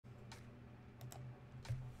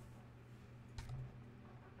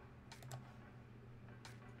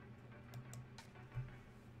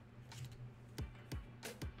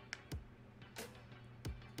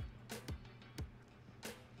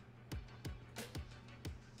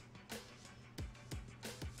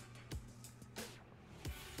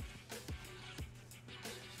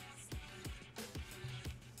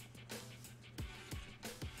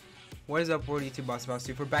What is up, World YouTube Boss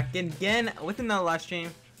 2? We're back again with another live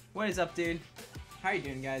stream. What is up, dude? How you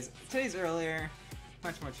doing, guys? Today's earlier,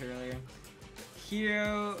 much earlier.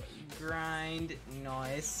 Hero grind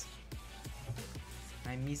noise.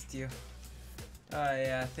 I missed you. Oh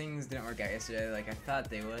yeah, things didn't work out yesterday like I thought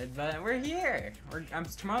they would, but we're here.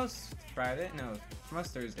 Tomorrow's Friday. No, tomorrow's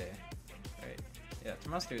Thursday. Right? Yeah,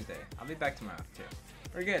 tomorrow's Thursday. I'll be back tomorrow too.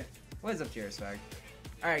 We're good. What is up, Jared Swag?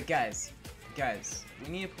 All right, guys, we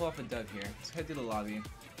need to pull off a dub here. Let's head to the lobby.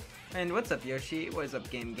 And what's up, Yoshi? What is up,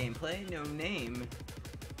 gameplay? No name.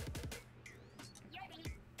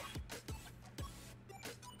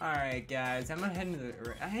 Alright, guys, I'm gonna head into the.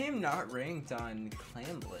 I am not ranked on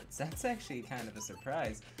Clan Blitz. That's actually kind of a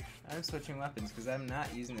surprise. I'm switching weapons because I'm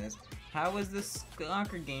not using this. How was the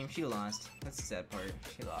soccer game? She lost. That's the sad part.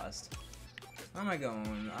 She lost. Where am I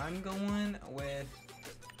going? I'm going with.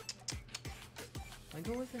 I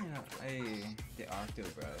go with the Octo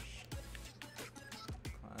Brush.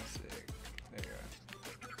 Classic. There you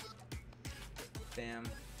go. Bam.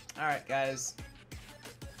 Alright, guys.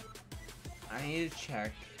 I need to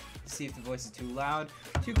check to see if the voice is too loud,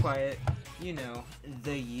 too quiet. You know,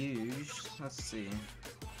 the usual. Let's see.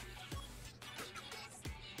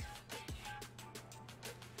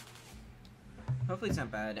 Hopefully it's not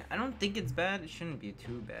bad. I don't think it's bad. It shouldn't be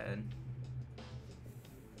too bad.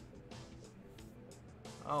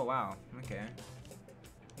 Oh wow, okay.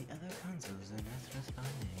 The other consoles are not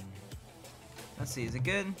responding. Let's see, is it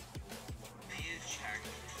good? I need to check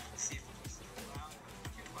to see if it was loud,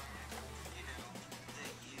 too quiet, you know, the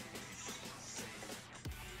usual.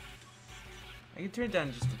 I can turn it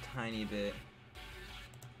down just a tiny bit.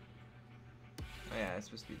 Oh yeah, it's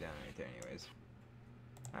supposed to be down right there anyways.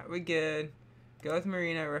 Alright, we're good. Go with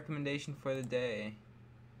Marina, recommendation for the day.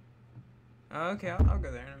 Okay, I'll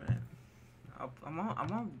go there in a minute. I'm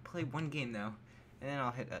gonna play one game though, and then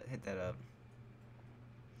I'll hit that up.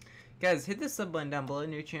 Guys, hit the sub button down below.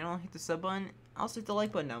 New channel, hit the sub button. Also hit the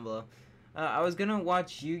like button down below. I was gonna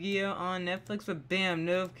watch Yu-Gi-Oh on Netflix, but bam,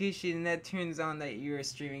 notification that turns on that you're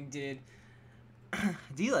streaming, dude.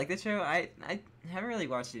 Do you like the show? I haven't really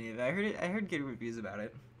watched any of it. I heard good reviews about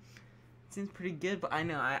it. It seems pretty good, but I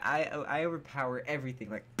know I overpower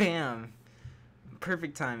everything. Like bam,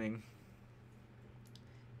 perfect timing.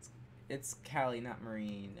 It's Callie, not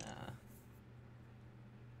Marina.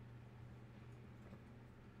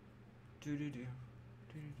 The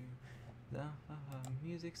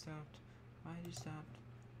music stopped. Why did you stop?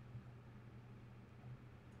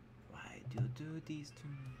 Why do you do these to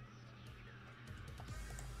me?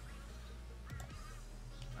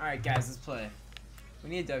 Alright, guys, let's play. We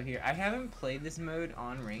need a dub here. I haven't played this mode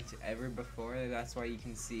on ranked ever before. That's why you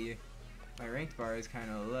can see my ranked bar is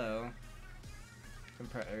kind of low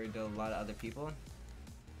compared to a lot of other people.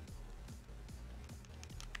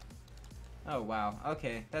 Oh wow,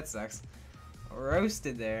 okay, that sucks.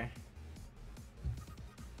 Roasted there.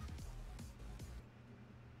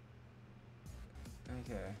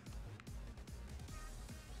 Okay.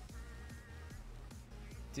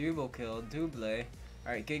 Double kill, double.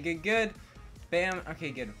 Alright, good. Bam, okay,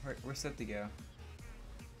 good. We're set to go.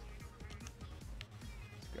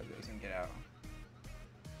 Let's grab those and get out.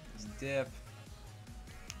 Let's dip.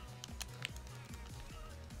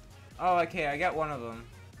 Oh, okay, I got one of them.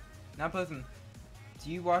 Not both of them. Do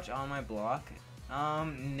you watch On My Block?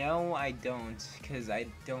 No, I don't, because I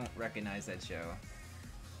don't recognize that show.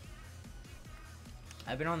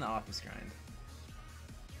 I've been on The Office grind.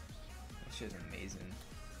 That show's amazing.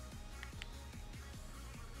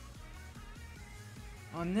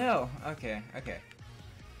 Oh no! Okay.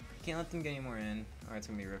 Can't let them get any more in, or it's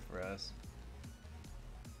gonna be rough for us.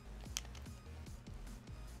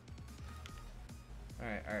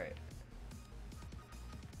 Alright.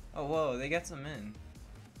 Oh whoa, they got some in.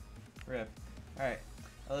 Rip. Alright.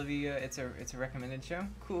 I love you, it's a recommended show.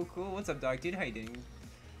 Cool. What's up, dog? Dude, how you doing?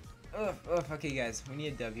 Okay guys, we need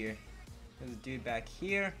a dub here. There's a dude back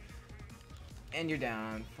here. And you're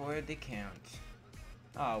down for the count.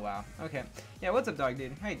 Oh wow. Okay. Yeah, what's up, dog,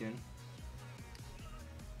 dude? How you doing?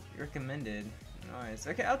 Recommended. Nice.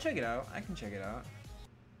 Okay, I'll check it out. I can check it out.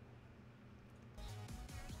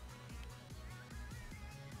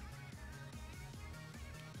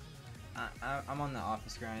 I'm on The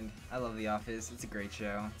Office grind. I love The Office. It's a great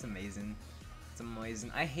show. It's amazing. It's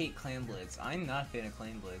amazing. I hate Clan Blitz. I'm not a fan of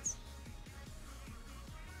Clan Blitz.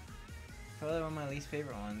 Probably one of my least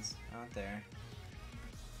favorite ones out there.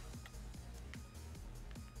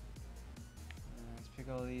 Let's pick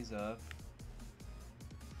all these up.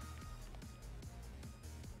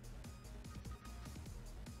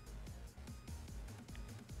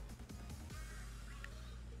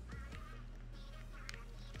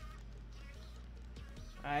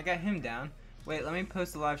 I got him down. Wait, let me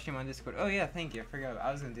post a live stream on Discord. Oh yeah, thank you. I forgot.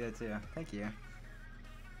 I was gonna do that too. Thank you.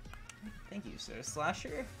 Thank you, sir.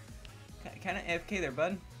 Slasher? Kind of AFK there,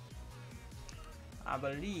 bud. I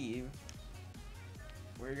believe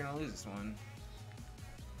we're gonna lose this one.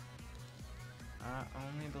 I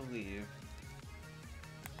only believe.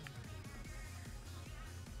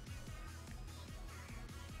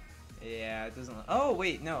 Yeah, it doesn't. Oh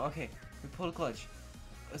wait, no. Okay, we pulled a clutch.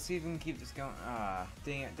 Let's see if we can keep this going. Ah,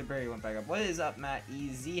 dang it, the berry went back up. What is up, Matt?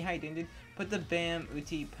 Easy, how you doing, dude? Put the Bam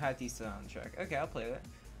Uti Patty soundtrack. Okay, I'll play it.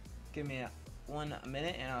 Give me 1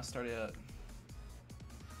 minute and I'll start it up.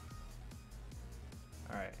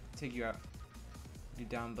 Alright, take you out. You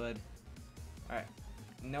down, bud. Alright.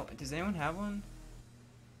 No, does anyone have one?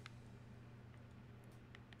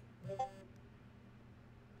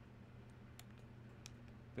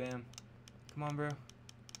 Bam. Come on, bro.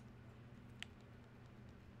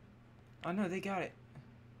 Oh no, they got it.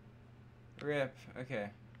 Rip.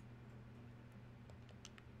 Okay.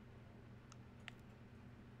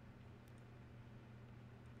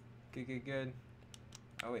 Good, good, good.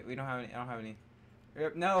 Oh wait, we don't have any. I don't have any.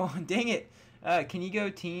 Rip. No, dang it. Can you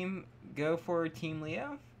go for Team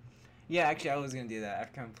Leo? Yeah, actually, I was gonna do that. I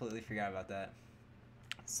completely forgot about that.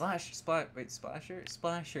 Splasher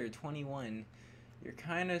 21. You're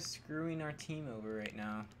kind of screwing our team over right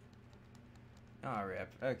now. Oh, rip.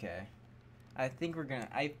 Okay. I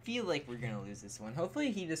feel like we're gonna lose this one.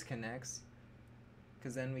 Hopefully he disconnects,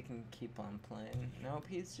 cause then we can keep on playing. Nope,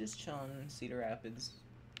 he's just chilling in Cedar Rapids.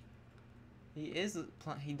 He is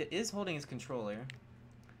holding his controller,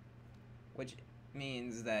 which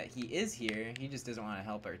means that he is here. He just doesn't want to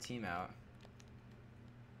help our team out.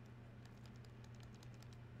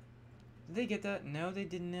 Did they get that? No, they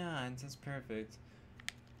did not. That's perfect.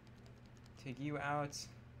 Take you out.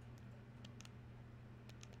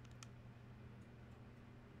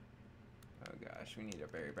 Oh gosh, we need our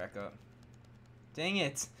berry back up. Dang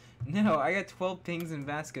it! No, I got 12 pings in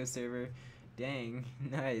Vasco server. Dang,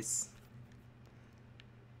 nice.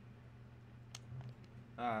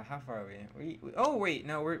 How far are we? Oh wait,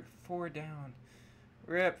 no, we're 4 down.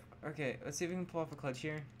 Rip. Okay, let's see if we can pull off a clutch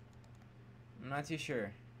here. I'm not too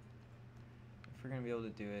sure if we're gonna be able to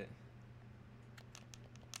do it.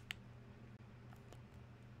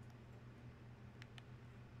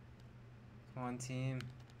 Come on, team.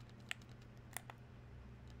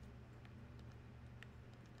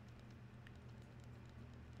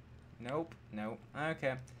 Nope. Nope.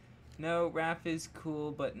 Okay. No, Raph is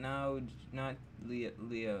cool, but no, not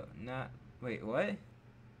Leo. Not. Wait, what?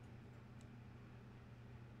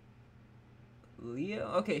 Leo?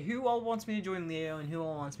 Okay, who all wants me to join Leo and who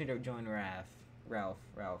all wants me to join Raph? Ralph.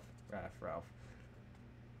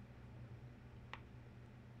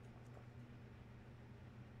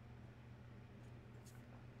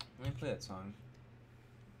 Let me play that song.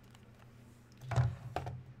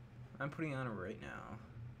 I'm putting on it right now.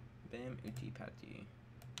 Bam Uti Patty.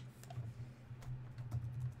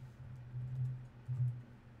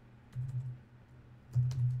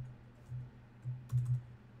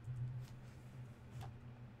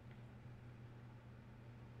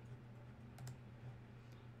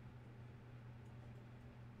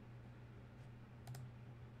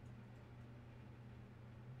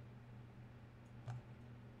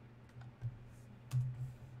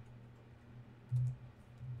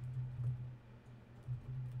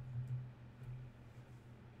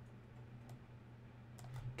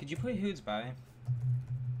 Could you play Who's By?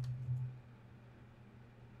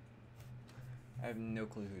 I have no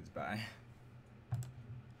clue who it's by.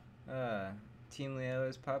 Team Leo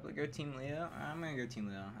is popular. Go Team Leo. I'm gonna go Team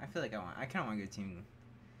Leo. I feel like I kind of want to go Team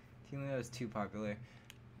Leo is too popular.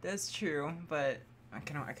 That's true, but I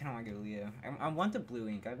kind of want to go Leo. I want the blue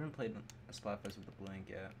ink. I haven't played a Splatfest with the blue ink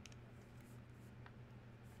yet.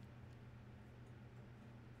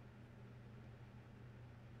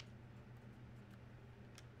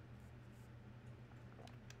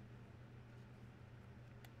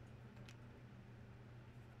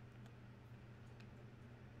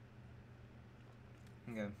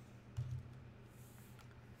 Okay.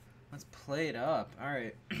 Let's play it up.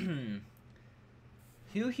 Alright.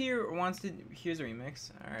 Who here wants to... Here's a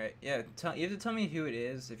remix. Alright. Yeah, you have to tell me who it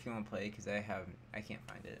is if you want to play, because I can't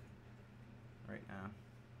find it right now.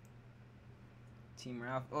 Team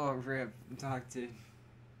Ralph. Oh, rip. Talk to...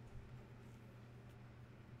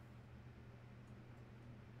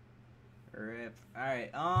 Rip.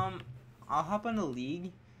 Alright, I'll hop on the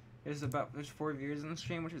league. There's 4 viewers on the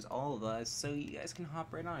stream, which is all of us, so you guys can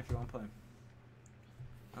hop right on if you want to play.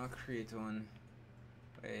 I'll create one.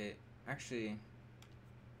 Wait, actually,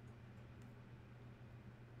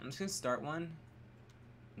 I'm just gonna start one,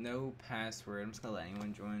 No password. I'm just gonna let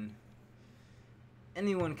anyone join.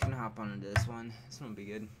 Anyone can hop onto this one. This one will be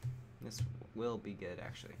good. This will be good,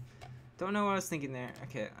 actually. Don't know what I was thinking there.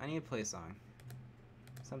 Okay, I need to play a song.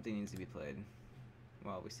 Something needs to be played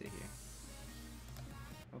while we sit here.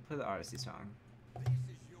 I'll play the Odyssey song.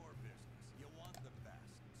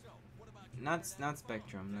 Not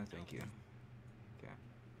Spectrum. No, thank you. Okay.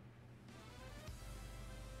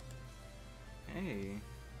 Hey.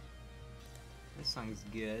 This song is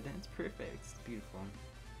good. It's perfect. It's beautiful.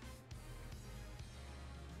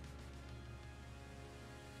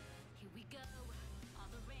 Here we go, on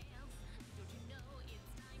the rails. Don't you know it's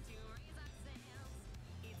time to raise our sails?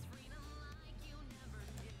 It's freedom like you never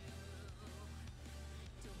knew.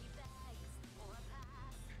 Don't need bags or a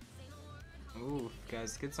pass. Say the word. Ooh,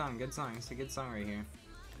 guys, good song, good song. It's a good song right here.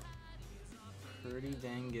 Pretty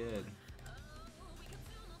dang good.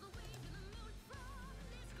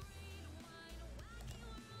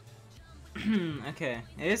 Okay,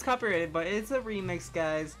 it is copyrighted, but it's a remix,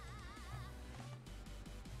 guys.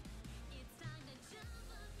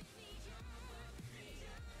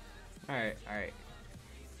 Alright, alright.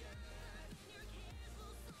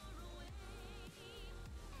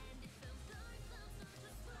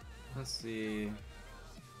 Let's see.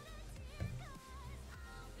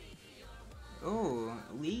 Oh,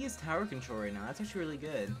 League is tower control right now. That's actually really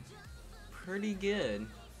good. Pretty good.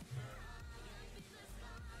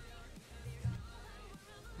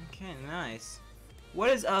 Okay, nice.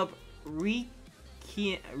 What is up,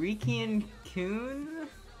 Rikian Kun?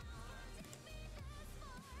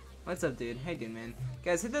 What's up, dude? How you doing, man?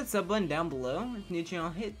 Guys, hit that sub button down below. New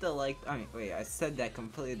channel, hit the like. I mean, wait, I said that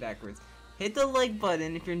completely backwards. Hit the like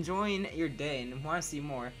button if you're enjoying your day and want to see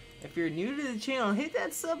more. If you're new to the channel, hit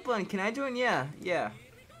that sub button. Can I join? Yeah. Yeah,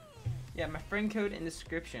 my friend code in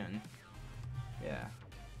description. Yeah.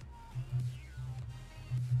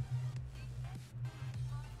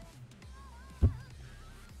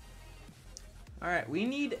 Alright, we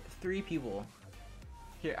need 3 people.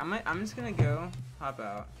 Here, I'm just gonna go hop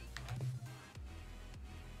out.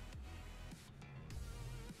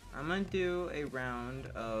 I'm gonna do a round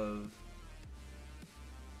of,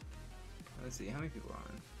 let's see, how many people are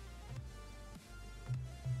on?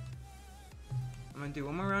 I'm gonna do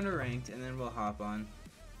one more round of ranked and then we'll hop on.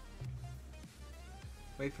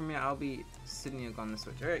 Wait for me, I'll be sitting on the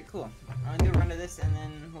switch. Alright, cool. I'm gonna do a round of this and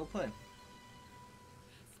then we'll play.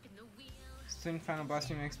 Soon final boss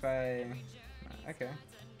remix by, okay.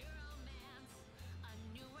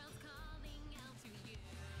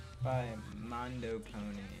 By Mondo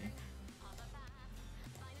Pony.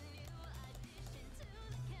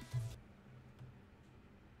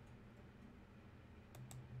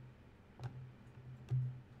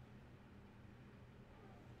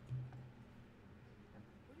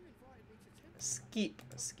 Skeep.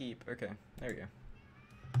 Okay, there we go.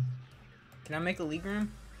 Can I make a league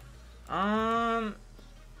room?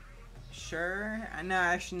 Sure. No,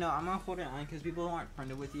 actually, no. I'm gonna hold it on because people aren't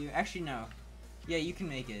friended with you. Actually, no. Yeah, you can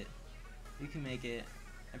make it. You can make it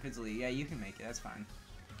if it's league. Yeah, you can make it. That's fine.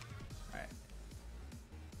 Alright.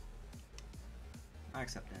 I'll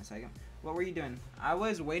accept in a second. What were you doing? I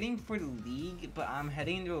was waiting for the league, but I'm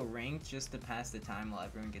heading into a rank just to pass the time while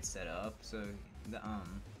everyone gets set up, so the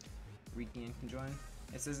Rikian can join.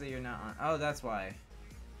 It says that you're not on. Oh, that's why.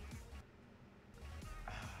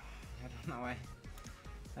 I don't know why.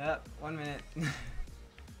 1 minute.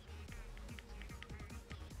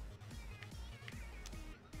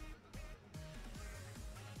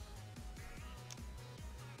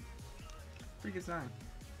 Pretty good sign.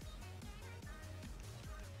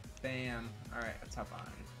 Bam. Alright, let's hop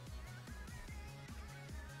on.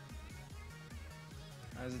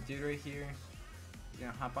 There's a dude right here. He's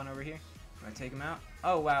gonna hop on over here. I'm gonna take him out.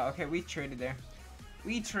 Oh wow, okay, we traded there.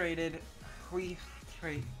 We traded.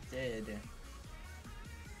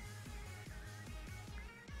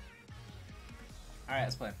 Alright,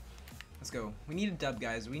 let's play. Let's go. We need a dub,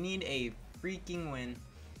 guys. We need a freaking win.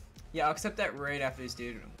 Yeah, I'll accept that right after this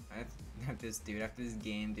dude. After this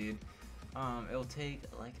game, dude. It'll take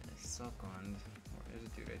like a second. There's a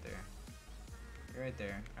dude right there. You're right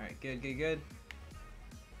there. Alright, good.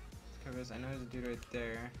 Let's cover this. I know there's a dude right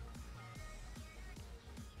there.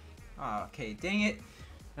 Oh, okay, dang it.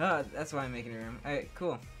 Oh, that's why I'm making a room. Alright,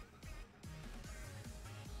 cool.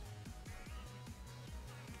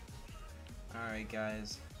 Alright,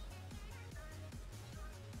 guys.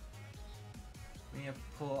 We need to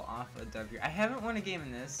pull off a dub here. I haven't won a game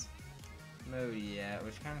in this mode yet,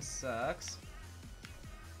 which kind of sucks.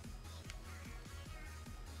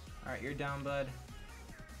 Alright, you're down, bud.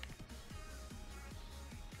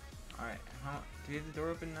 Alright, do we have the door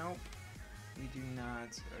open? Nope. We do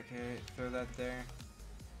not. Okay, throw that there.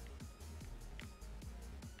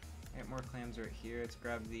 Get more clams right here. Let's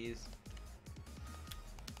grab these.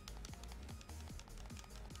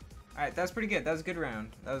 Alright, that's pretty good. That was a good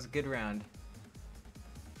round. That was a good round.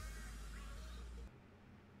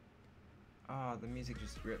 Oh, the music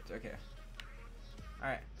just ripped. Okay.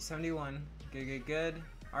 Alright, 71. Good, good, good.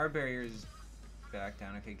 Our barrier's back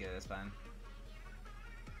down. Okay, good. That's fine.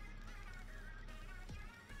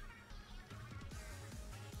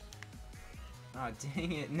 Oh,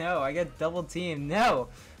 dang it. No, I got double teamed. No!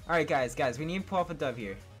 Alright, guys, we need to pull off a dub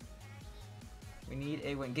here. We need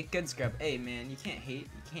a win. Get good, Scrub. Hey, man, you can't hate.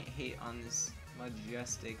 You can't hate on this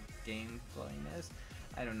majestic gameplayiness.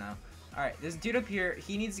 I don't know. Alright, this dude up here,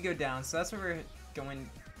 he needs to go down, so that's what we're going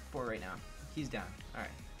for right now. He's down. Alright,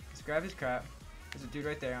 let's grab his crap. There's a dude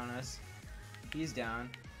right there on us. He's down.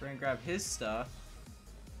 We're gonna grab his stuff.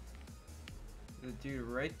 There's a dude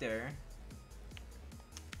right there.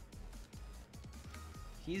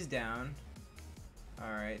 He's down.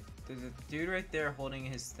 Alright, there's a dude right there holding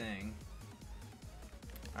his thing.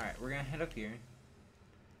 Alright, we're gonna head up here.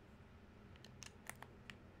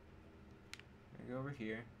 We're gonna go over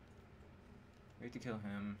here. We have to kill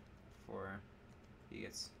him before he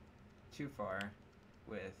gets too far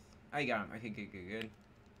with... Oh, you got him. Okay, good, good, good.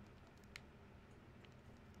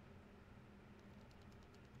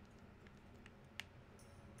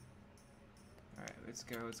 Alright, let's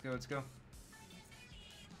go, let's go, let's go.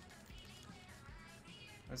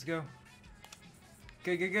 Let's go.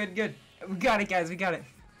 Good, good, good, good. We got it, guys, we got it.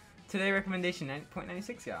 Today recommendation,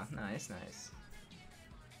 9.96, yeah. Nice, nice.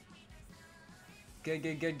 Good,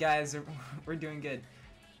 good, good, guys. We're doing good.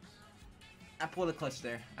 I pulled a clutch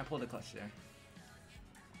there. I pulled a clutch there.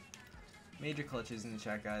 Major clutches in the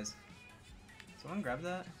chat, guys. Someone grabbed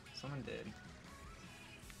that? Someone did.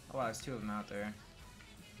 Oh wow, there's two of them out there.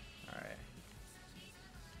 Alright.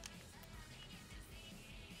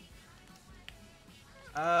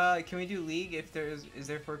 Can we do league if is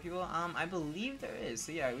there 4 people? I believe there is.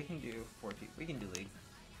 So yeah, we can do 4 people. We can do league.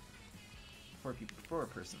 4 people,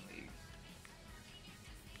 4-person league.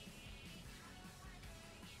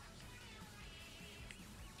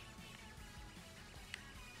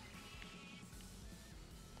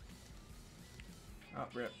 Oh,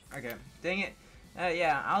 rip. Okay. Dang it.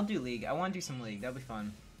 Yeah, I'll do league. I want to do some league. That'll be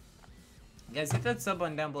fun. Guys, hit that sub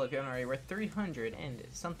button down below if you haven't already. We're 300 and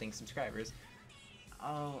something subscribers.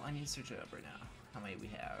 Oh, I need to search it up right now. How many we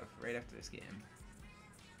have right after this game.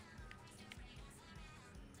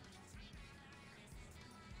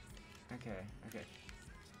 Okay, okay.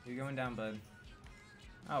 You're going down, bud.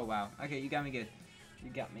 Oh, wow. Okay, you got me good. You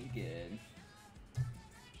got me good.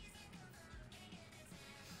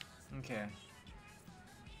 Okay.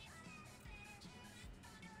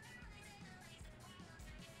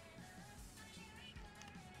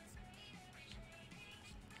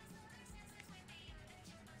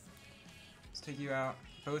 Take you out,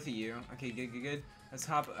 both of you. Okay, good, good, good. Let's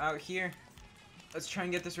hop out here. Let's try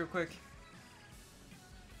and get this real quick.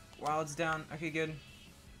 While it's down. Okay, good.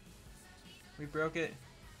 We broke it.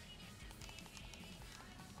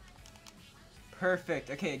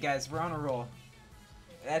 Perfect. Okay, guys, we're on a roll.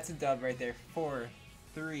 That's a dub right there. 4,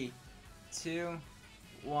 3, 2,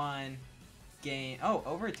 1. Game. Oh,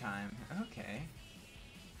 overtime. Okay.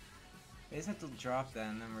 We just have to drop that,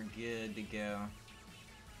 and then we're good to go.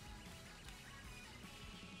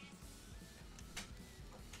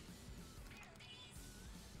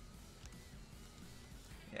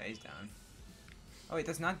 Yeah, he's down. Oh wait,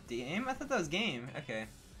 that's not game? I thought that was game. Okay.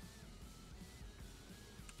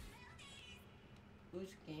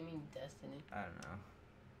 Who's gaming Destiny? I don't know.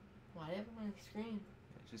 Why do I have it on the screen?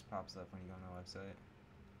 It just pops up when you go on the website.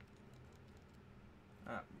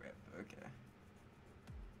 Oh, rip. Okay.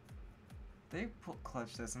 They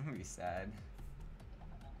clutch this. I'm gonna be sad.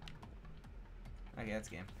 Okay, that's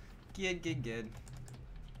game. Good, good, good.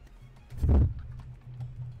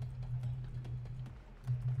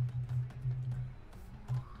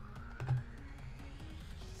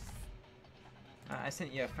 I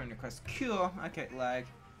sent you a friend request. Cool. Okay, lag.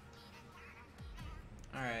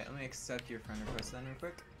 Alright, let me accept your friend request then real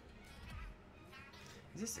quick.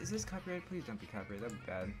 Is this copyrighted? Please don't be copyrighted. That'd be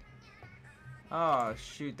bad. Oh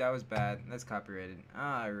shoot, that was bad. That's copyrighted.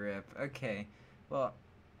 Ah, rip. Okay. Well,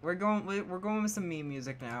 we're going with some meme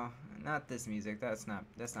music now. Not this music. That's not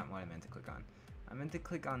what I meant to click on. I meant to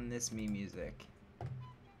click on this meme music.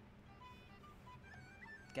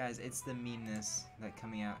 Guys, it's the memeness that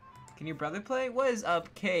coming out. Can your brother play? What is up,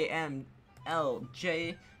 KMLJ?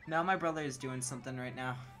 No, my brother is doing something right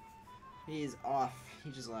now. He is off. He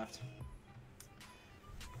just left.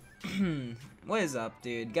 What is up,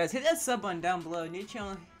 dude? Guys, hit that sub button down below. New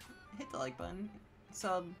channel, hit the like button.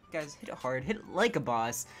 Sub, guys, hit it hard. Hit it like a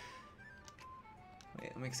boss.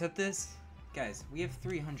 Wait, let me accept this. Guys, we have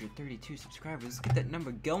 332 subscribers. Let's get that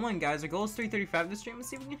number going, guys. Our goal is 335 this stream. Let's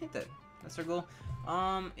see if we can hit that. That's our goal.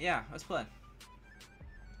 Yeah, let's play.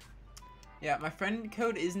 Yeah, my friend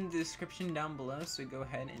code is in the description down below, so go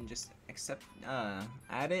ahead and just accept,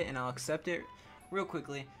 add it, and I'll accept it real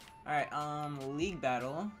quickly. Alright, league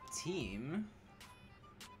battle, team.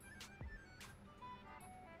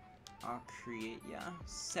 I'll create, yeah,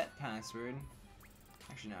 set password.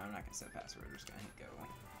 Actually, no, I'm not gonna set password, I'm just gonna hit go.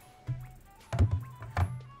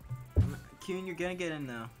 Kuhn, you're gonna get in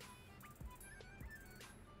though.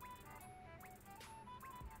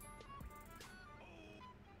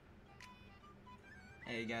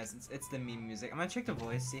 Hey guys, it's the meme music. I'm gonna check the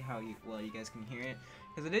voice, see how well you guys can hear it,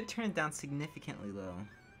 because I did turn it down significantly low.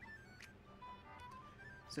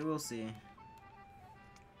 So we'll see.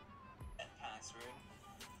 Password.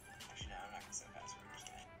 Actually, no, I'm not gonna set password.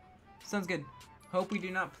 Sounds good. Hope we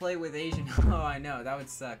do not play with Asian. Oh, I know, that would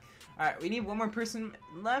suck. Alright, we need one more person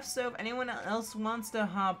left, so if anyone else wants to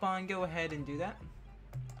hop on, go ahead and do that.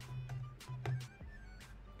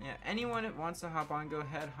 Yeah, anyone that wants to hop on, go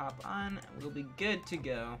ahead, hop on. We'll be good to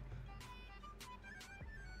go.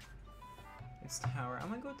 It's tower. I'm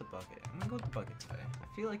gonna go with the bucket. I'm gonna go with the bucket today. I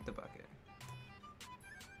feel like the bucket.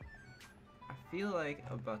 I feel like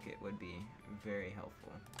a bucket would be very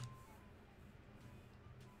helpful.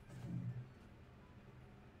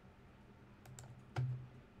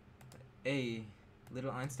 Hey,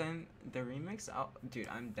 Little Einstein, the remix? Oh, dude,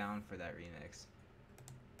 I'm down for that remix.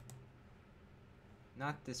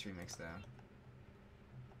 Not this remix though.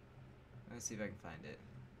 Let's see if I can find it.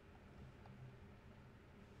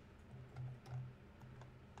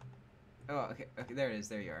 Oh, okay, okay, there it is,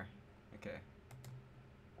 there you are. Okay.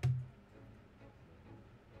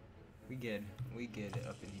 We good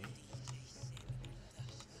up in here.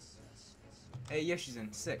 Hey, Yoshi's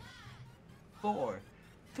in. 6, 4,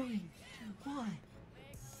 3, 2, 1.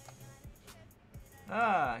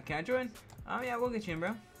 Ah, can I join? Oh yeah, we'll get you in,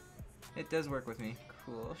 bro. It does work with me.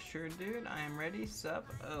 Cool, sure dude, I am ready. Sup?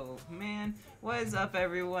 Oh man, what is up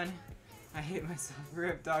everyone? I hate myself.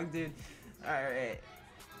 Rip dog dude. Alright.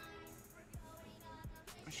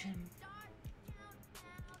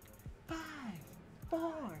 5,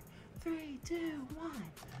 4, 3, 2, 1.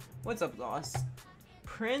 What's up, Lost?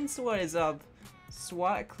 Prince, what is up?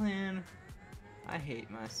 SWAT clan. I hate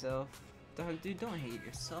myself. Dog dude, don't hate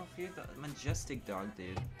yourself. You're the majestic dog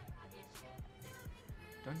dude.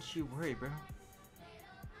 Don't you worry, bro.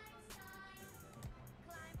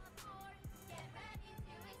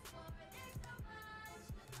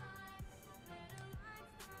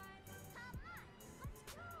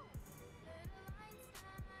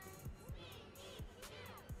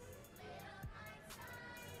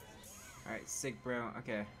 Alright, sick, bro.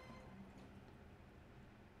 Okay.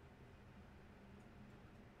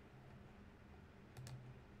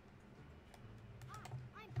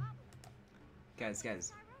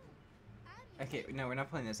 Guys. Okay, no, we're not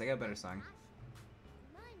playing this. I got a better song.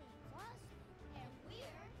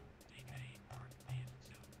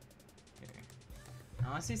 Okay. I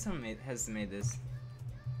want to see someone has made this.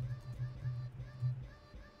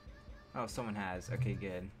 Oh, someone has. Okay,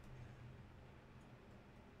 good.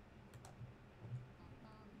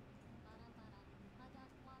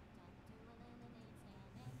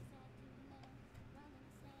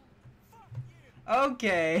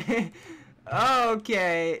 Okay.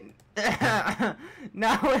 Okay.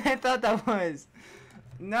 Not what I thought that was.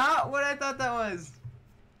 Not what I thought that was.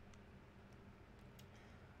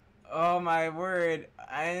 Oh my word.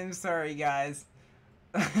 I am sorry, guys.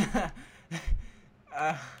 I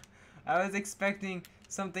was expecting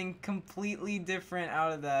something completely different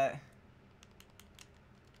out of that.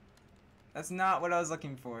 That's not what I was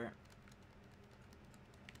looking for.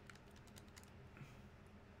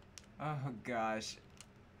 Oh gosh.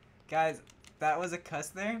 Guys, that was a cuss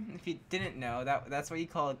there. If you didn't know, that's what you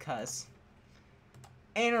call a cuss.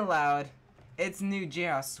 Ain't allowed. It's new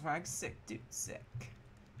JR swag. Sick, dude. Sick.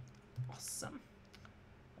 Awesome.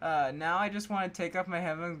 Now I just want to take off my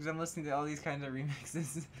headphones because I'm listening to all these kinds of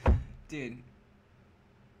remixes. Dude.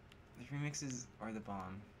 The remixes are the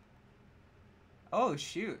bomb. Oh,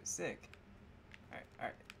 shoot. Sick.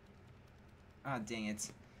 Alright. Ah, dang it.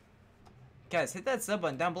 Guys, hit that sub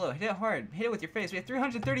button down below. Hit it hard. Hit it with your face. We have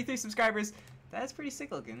 333 subscribers. That's pretty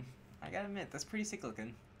sick looking. I gotta admit, that's pretty sick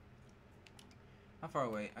looking. How far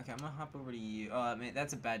away? Okay, I'm gonna hop over to you. Oh, man,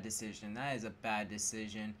 that's a bad decision. That is a bad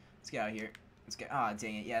decision. Let's get out of here. Let's get. Oh,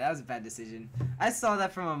 dang it. Yeah, that was a bad decision. I saw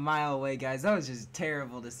that from a mile away, guys. That was just a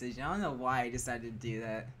terrible decision. I don't know why I decided to do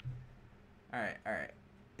that. Alright,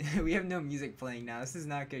 alright. We have no music playing now. This is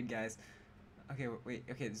not good, guys. Okay, wait.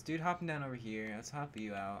 Okay, this dude hopping down over here. Let's hop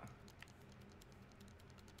you out.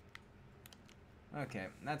 Okay,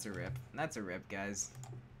 that's a rip. That's a rip, guys.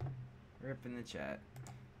 Rip in the chat.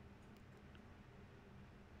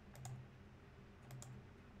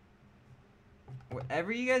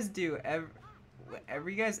 Whatever you guys do, whatever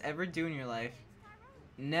you guys ever do in your life,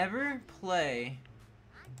 never play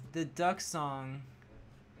the Duck Song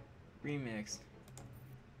remix.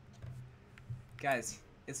 Guys,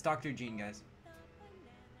 it's Dr. Gene, guys.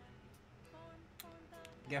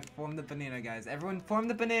 Yeah, form the banana, guys. Everyone form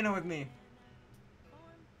the banana with me.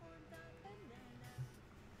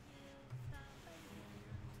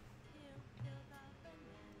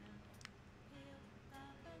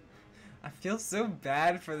 I feel so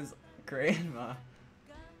bad for this grandma.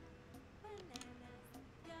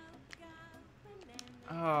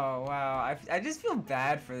 Oh, wow. I just feel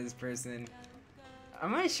bad for this person.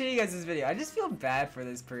 I'm gonna show you guys this video. I just feel bad for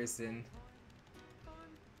this person.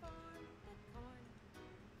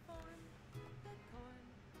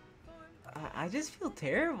 I just feel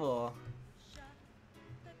terrible.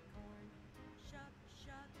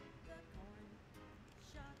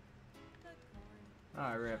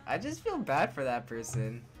 Oh, rip. I just feel bad for that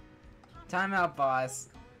person. Timeout, boss.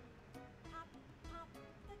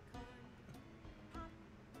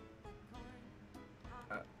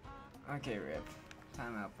 Okay, rip.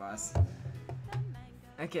 Timeout, boss.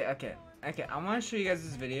 Okay. I want to show you guys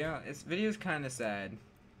this video. This video is kind of sad.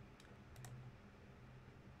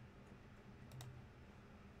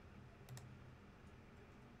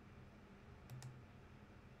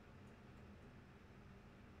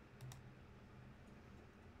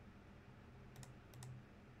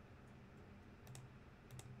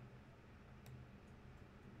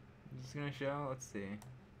 Just gonna show. Let's see.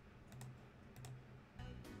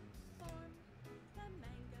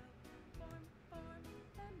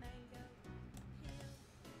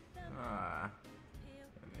 Ah.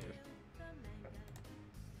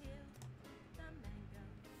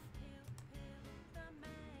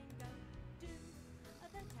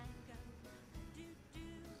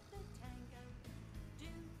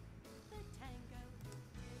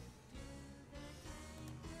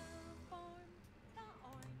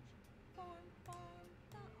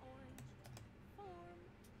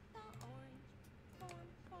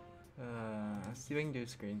 Let's see if I can do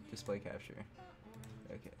screen display capture.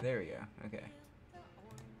 Okay, there we go. Okay.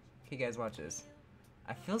 Okay, guys, watch this.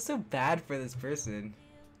 I feel so bad for this person.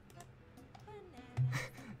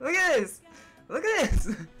 Look at this! Look at this!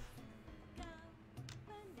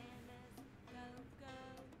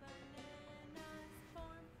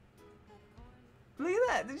 Look at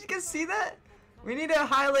that! Did you guys see that? We need to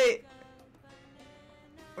highlight.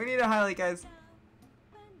 We need to highlight, guys.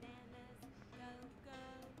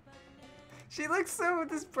 She looks so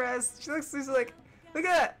depressed. She looks just like, look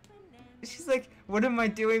at that. She's like, what am I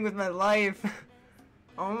doing with my life?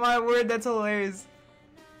 Oh my word, that's hilarious.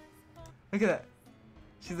 Look at that.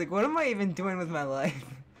 She's like, what am I even doing with my life?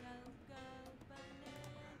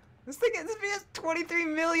 This video has 23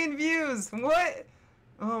 million views. What?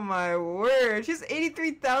 Oh my word. She has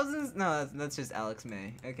 83,000. No, that's just Alex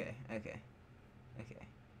May. Okay.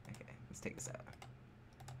 Let's take this out.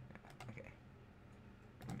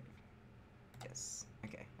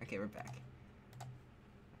 Okay, we're back.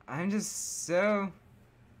 I'm just so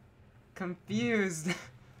confused.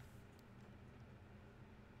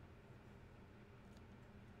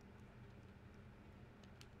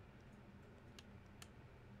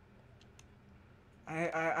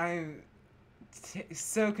 I'm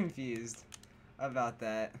so confused about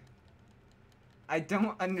that. I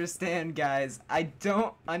don't understand, guys. I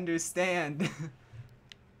don't understand.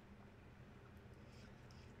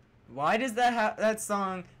 Why does that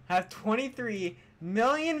song have 23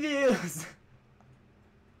 million views?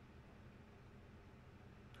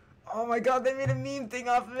 Oh my god, they made a meme thing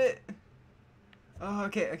off of it. Oh,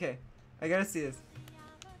 okay. I gotta see this.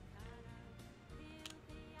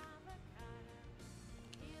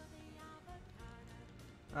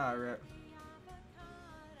 Oh, rip.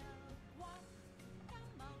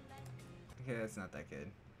 Okay, that's not that good.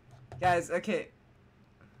 Guys, okay.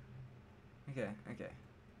 Okay.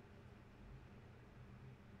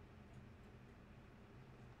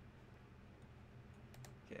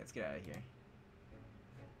 Okay, let's get out of here.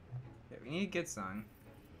 Okay, we need a good song.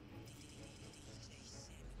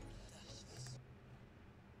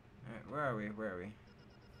 Alright, where are we?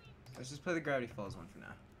 Let's just play the Gravity Falls one for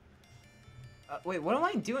now. Wait, what am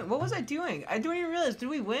I doing? What was I doing? I don't even realize. Did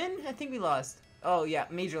we win? I think we lost. Oh yeah,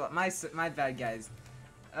 my bad, guys.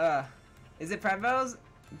 Is it private battles?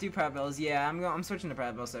 Do private battles? Yeah, I'm switching to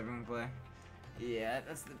private battles so everyone can play. Yeah,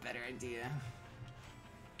 that's the better idea.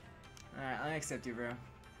 All right, I accept you, bro.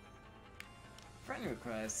 Friend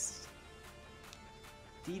request.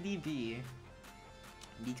 DDB.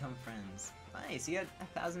 Become friends. Nice, you got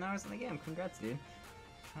 1,000 hours in the game. Congrats, dude.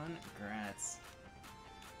 Congrats.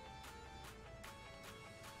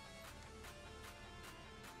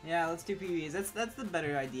 Yeah, let's do PvEs. That's the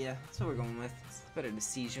better idea. That's what we're going with. It's better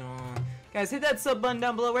decision. Guys, hit that sub button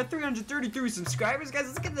down below. We're at 333 subscribers, guys.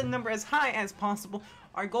 Let's get the number as high as possible.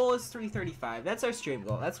 Our goal is 335. That's our stream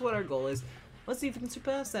goal. That's what our goal is. Let's see if we can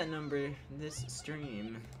surpass that number this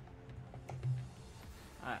stream.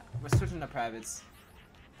 Alright, we're switching to privates.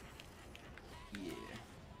 Yeah.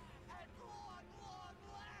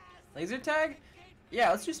 Laser tag? Yeah,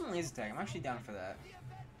 let's do some laser tag. I'm actually down for that.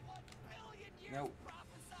 Nope.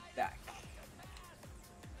 Back.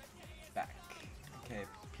 Back. Okay,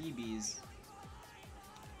 PBs.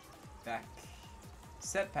 Back.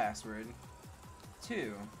 Set password.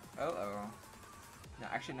 2. No,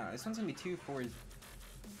 actually no. This one's gonna be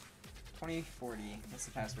 2040. That's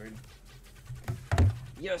the password.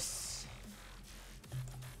 Yes.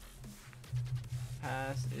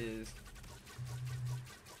 Pass is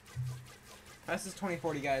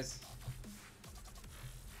 2040, guys.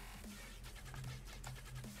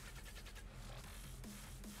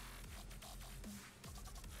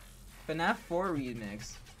 FNAF 4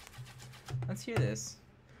 remix. Let's hear this.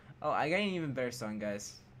 Oh, I got an even better song,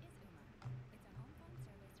 guys.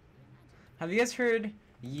 Have you guys heard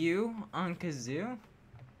You on Kazoo?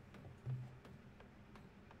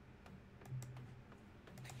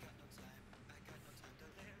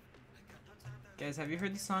 Guys, have you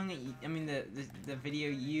heard the song? The video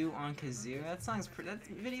 "You on Kazoo"? That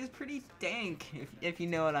video's pretty dank, if you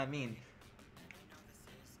know what I mean.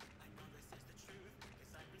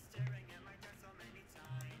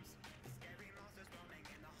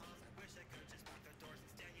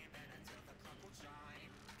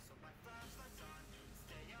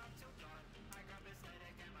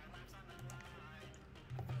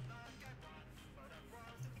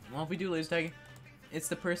 Well, if we do laser tag, it's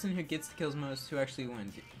the person who gets the kills most who actually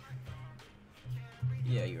wins.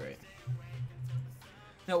 Yeah, you're right.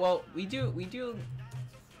 No, well, we do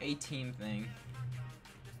a team thing.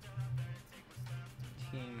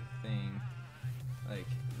 Team thing like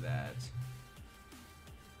that.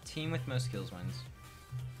 Team with most kills wins.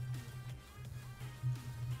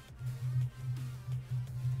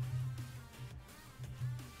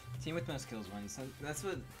 Team with most kills wins. So that's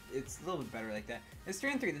what it's a little bit better like that. It's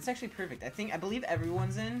 3 and 3. That's actually perfect. I believe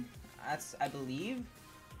everyone's in. I believe.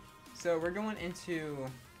 So we're going into.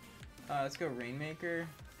 Let's go Rainmaker.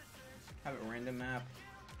 Have a random map.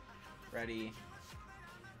 Ready.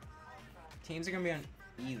 Teams are gonna be on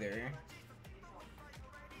either.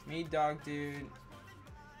 Me Dog Dude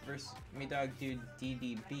versus Me Dog Dude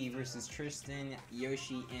DDB versus Tristan,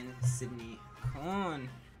 Yoshi, and Sydney. Come on.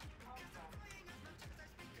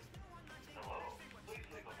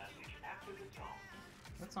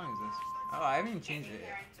 What song is this? Oh, I haven't even changed it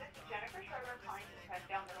yet. Jennifer Schroeder calling from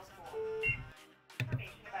Presdale Middle School.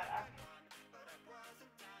 Information about us.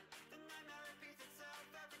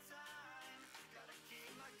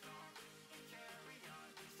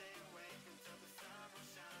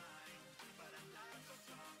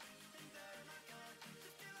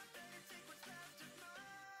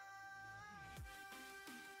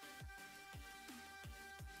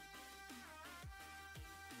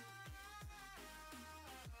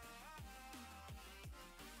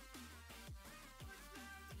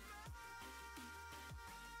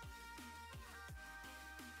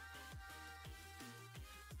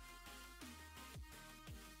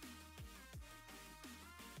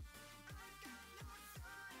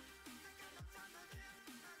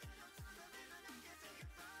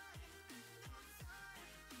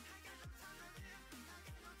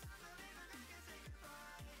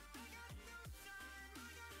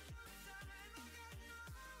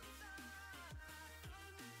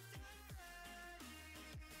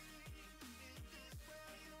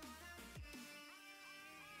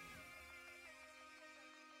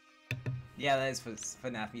 Yeah, that is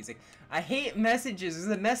FNAF music. I hate messages.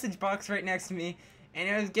 There's a message box right next to me, and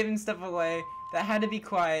it was giving stuff away that had to be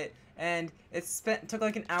quiet, and it took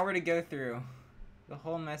like an hour to go through the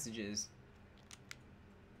whole messages.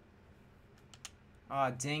 Aw,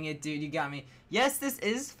 oh, dang it, dude, you got me. Yes, this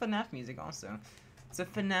is FNAF music also. It's a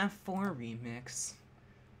FNAF 4 remix.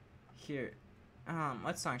 Here,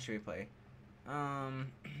 what song should we play?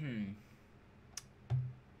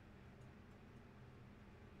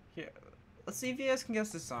 Here, let's see if you guys can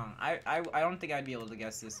guess this song. I don't think I'd be able to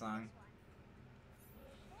guess this song.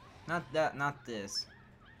 Not that, not this.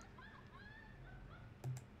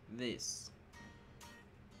 This.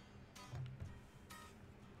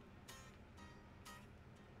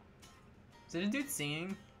 Is it a dude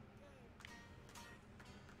singing?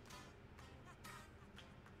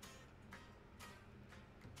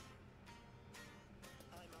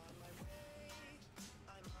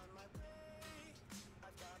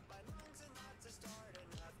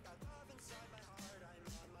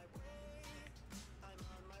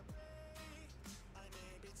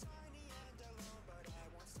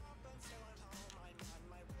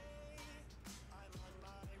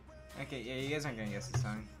 Okay, yeah, you guys aren't gonna guess this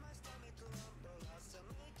song.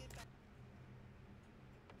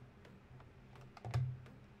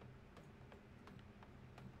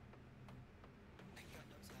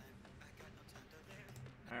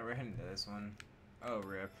 Alright, we're heading to this one. Oh,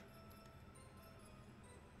 rip.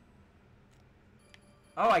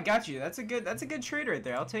 Oh, I got you. That's a good trade right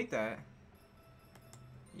there. I'll take that.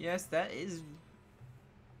 Yes, that is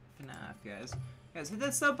FNAF, guys. Guys, hit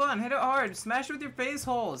that sub button. Hit it hard. Smash it with your face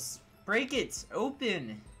holes. Break it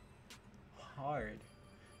open. Hard.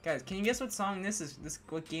 Guys, can you guess what song this is?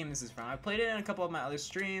 What game this is from? I played it in a couple of my other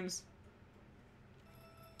streams.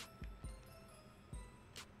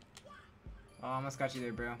 Oh, I almost got you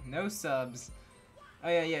there, bro. No subs. Oh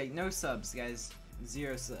yeah, no subs, guys.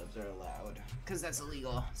 0 subs are allowed. Cause that's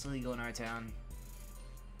illegal. It's illegal in our town.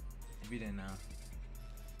 If you didn't know.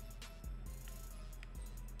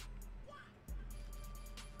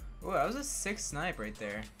 Oh, that was a 6 snipe right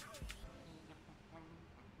there.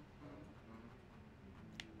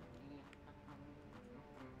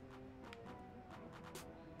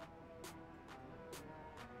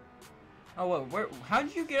 Oh, what? How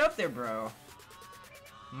did you get up there, bro?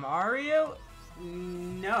 Mario?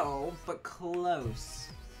 No, but close.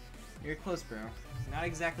 You're close, bro. Not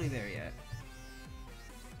exactly there yet.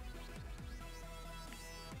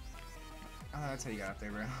 Oh, that's how you got up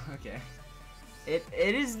there, bro. Okay. It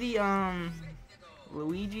is the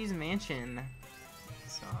Luigi's Mansion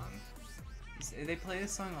song. They play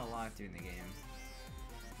this song a lot during the game.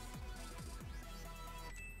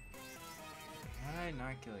 How did I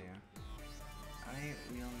not kill you? I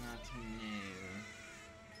will not know.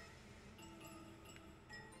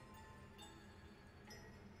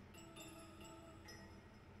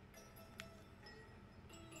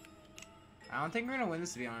 I don't think we're gonna win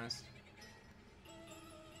this, to be honest.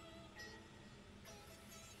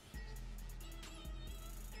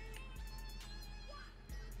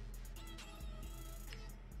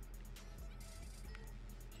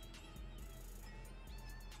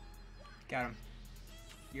 Got him.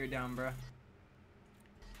 You're down, bro.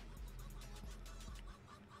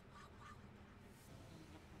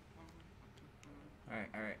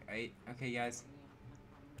 Alright. Okay, guys.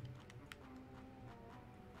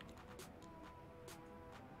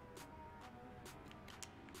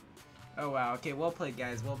 Oh, wow. Okay, well played,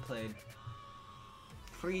 guys. Well played.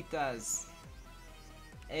 Fritas.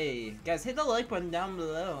 Hey, guys, hit the like button down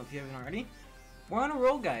below if you haven't already. We're on a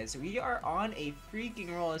roll, guys. We are on a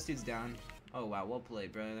freaking roll. This dude's down. Oh, wow. Well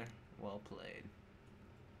played, brother. Well played.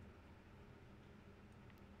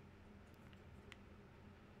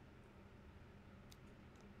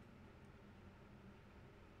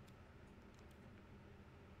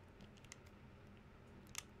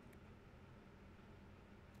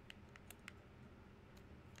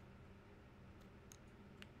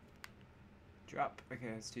 Drop. Okay,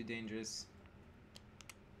 it's too dangerous.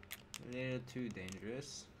 A little too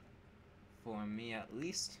dangerous. For me, at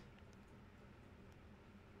least.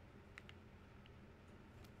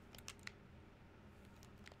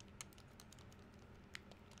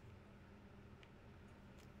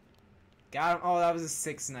 Got him. Oh, that was a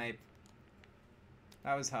 6 snipe.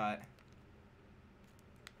 That was hot.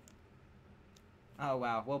 Oh,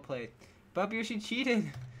 wow. Well played. Bub Yoshi cheated.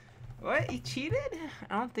 What? He cheated?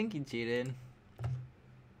 I don't think he cheated.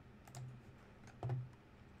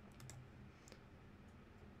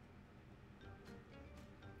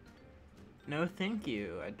 No, thank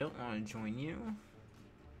you. I don't want to join you.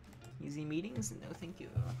 Easy meetings? No, thank you.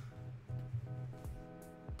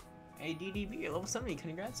 Hey, DDB, you're level 70.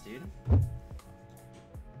 Congrats, dude.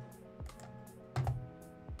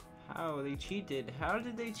 How? They cheated. How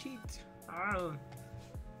did they cheat? Oh.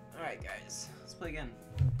 Alright, guys. Let's play again.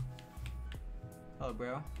 Hello,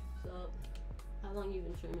 bro. So, how long you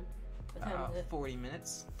been streaming? What time is it? 40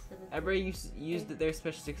 minutes. 17? Everybody used their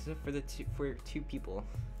special sticks for 2 people.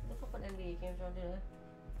 Look up on NBA games on today.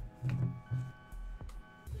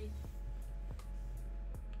 Please.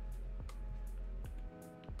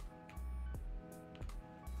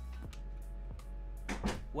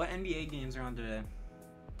 What NBA games are on today?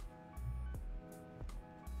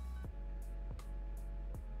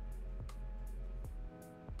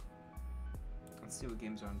 Let's see what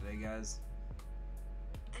games are on today, guys.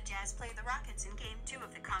 The Jazz play the Rockets in Game 2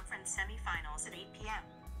 of the conference semifinals at 8 p.m.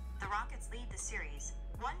 The Rockets lead the series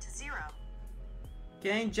 1-0.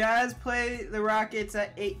 Okay, Jazz play the Rockets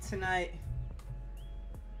at 8 tonight.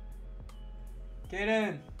 Get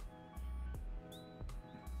in.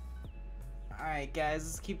 Alright, guys,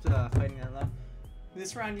 let's keep the fighting alive.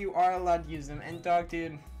 This round, you are allowed to use them. And, dog,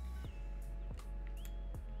 dude.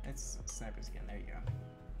 It's snipers again. There you go.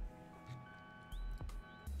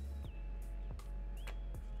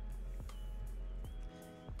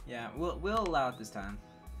 Yeah, we'll allow it this time.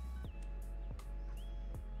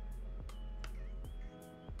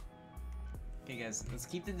 Okay, guys, let's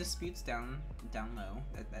keep the disputes down low.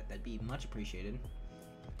 That'd be much appreciated.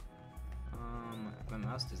 If my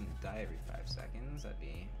mouse doesn't die every 5 seconds, that'd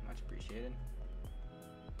be much appreciated.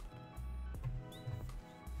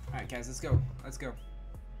 All right, guys, let's go. Let's go.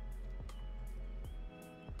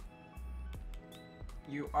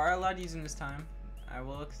 You are allowed to use them this time. I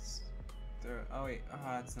will. Oh wait,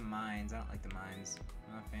 oh, it's the mines. I don't like the mines.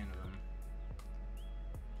 I'm not a fan of them.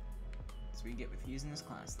 So we get with using this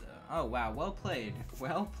class though. Oh wow, well played.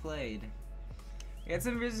 Well played. We got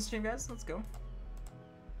some viewers to stream, guys. Let's go.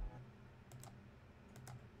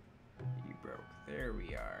 You broke. There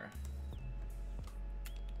we are.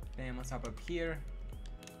 Bam, let's hop up here.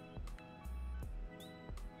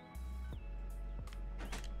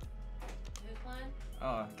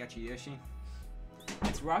 Oh, got you, Yoshi.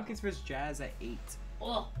 It's Rockets vs Jazz at 8.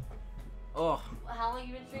 Oh. Oh. How long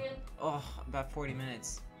you been streaming? Oh, about 40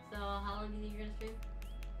 minutes. So how long do you think you're gonna stream?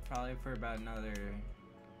 Probably for about another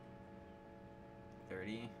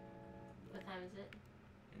 30. What time is it?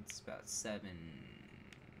 It's about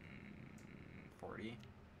 7:40.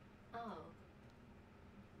 Oh.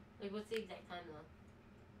 Like, what's the exact time though?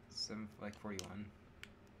 41.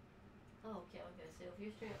 Oh, okay. So if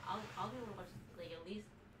you're streaming, I'll be able to watch like at least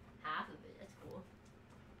half of it. That's cool.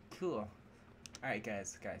 Cool. All right,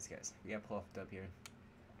 guys. We gotta pull off the dub here.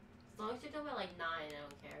 As long as you're done by like 9, I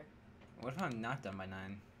don't care. What if I'm not done by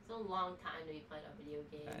 9? It's a long time to be playing a video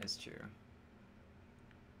game. That is true.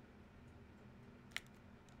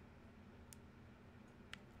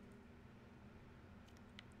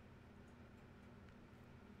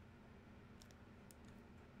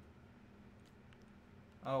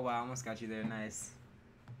 Oh wow, almost got you there. Nice.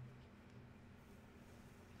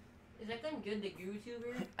 Is that gun good, the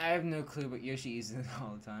YouTuber? I have no clue, but Yoshi uses it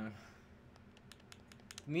all the time.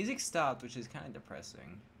 The music stopped, which is kind of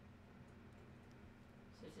depressing.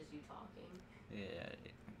 So it's just you talking. Yeah,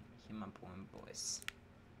 hear my poem voice.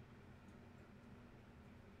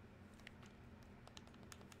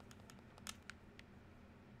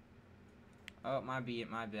 Oh, my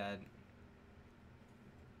bad.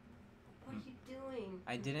 What are you doing?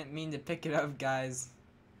 I didn't mean to pick it up, guys.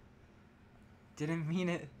 Didn't mean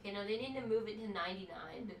it. Okay, no, they need to move it to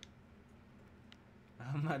 99.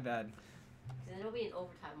 Oh, my bad. Then it'll be in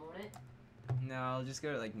overtime, won't it? No, I'll just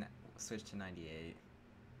go to like switch to 98.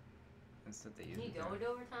 That's what they use. Can you go into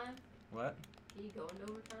overtime? What? Can you go into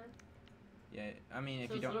overtime? Yeah, I mean, if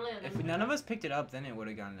So you it's don't, literally if unlimited none of time? us picked it up, then it would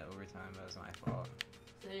have gone to overtime. That was my fault.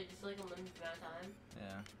 So it's just like a limited amount of time?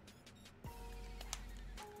 Yeah.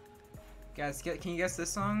 Guys, can you guess this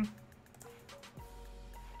song?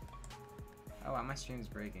 Oh wow, my stream's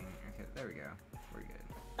breaking. Okay, there we go. We're good.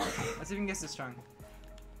 Let's see if we can guess this song.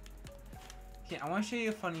 Okay, I want to show you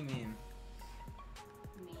a funny meme.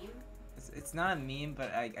 Meme? It's not a meme,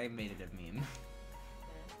 but I made it a meme.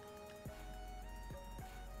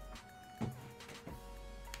 Okay.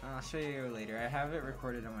 I'll show you later. I have it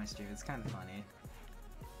recorded on my stream. It's kind of funny.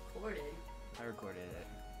 Recorded? I recorded it.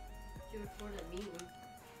 You recorded a meme?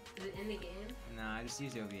 Is it in the game? Nah, I just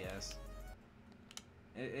use OBS.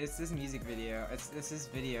 It's this music video. It's this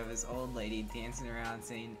video of this old lady dancing around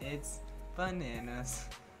saying, "It's bananas."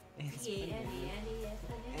 It's bananas.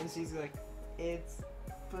 And she's like, "It's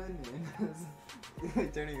bananas."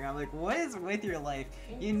 Like turning around like, what is with your life?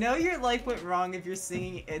 You know your life went wrong if you're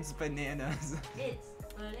singing "It's bananas." It's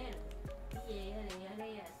bananas.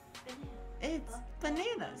 B-A-N-A-N-A-S. Bananas. It's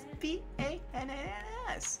bananas.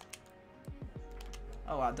 B-A-N-A-N-A-S.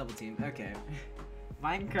 Oh wow, double team. Okay.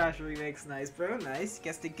 Minecraft remix, nice, bro. Nice.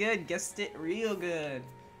 Guessed it good. Guessed it real good.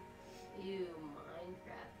 Ew,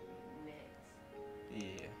 Minecraft remix.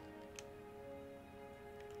 Yeah.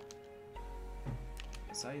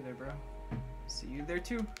 I saw you there, bro. See you there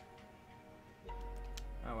too.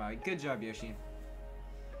 Oh wow, good job, Yoshi.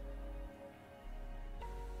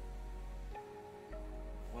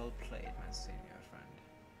 Well played, my senior friend.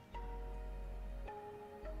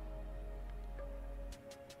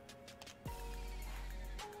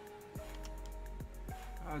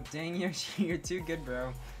 Oh dang, Yoshi, you're too good,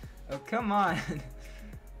 bro. Oh come on.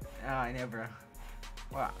 Oh, I know, bro.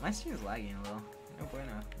 Wow, my stream is lagging a little. No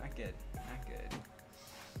bueno. Not good. Not good.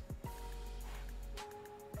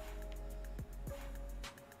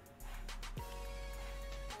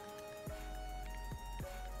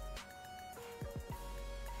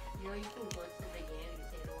 You know you can glitch in the game and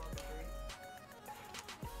say the wrong word.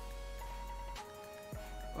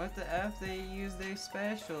 What the F? They use their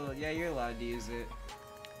special. Yeah, you're allowed to use it.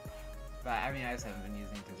 But I mean, I just haven't been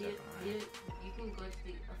using it You, since you can glitch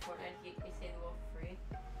the Fortnite and they say the word for free.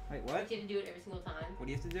 Wait, But what? you have to do it every single time. What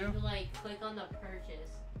do you have to You do? have to like click on the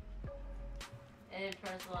purchase and then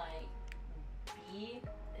press like B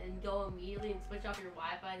and go immediately and switch off your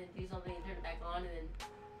Wi-Fi and then do something and turn it back on and then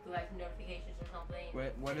go back to notifications or something.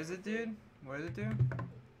 Wait, what is it, dude? What does it do?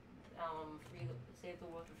 Free, save the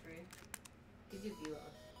world for free. Gives you view loss.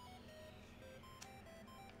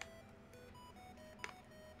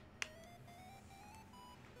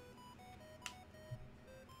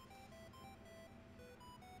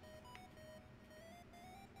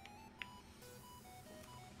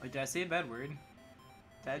 Wait, did I say a bad word?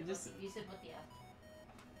 Did I just... You said what the F?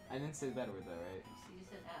 I didn't say a bad word though, right? You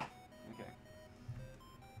said F. Okay.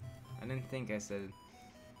 I didn't think I said...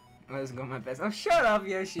 I was going my best. Oh, shut up,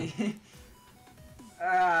 Yoshi!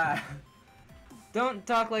 Don't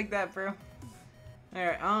talk like that, bro.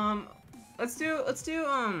 Alright, let's do,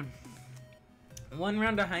 one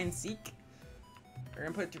round of hide and seek. We're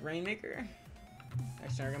gonna put Rainmaker.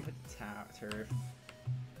 Actually, we're gonna put Turf.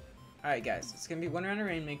 Alright, guys, it's gonna be one round of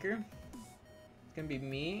Rainmaker. It's gonna be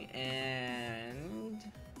me and...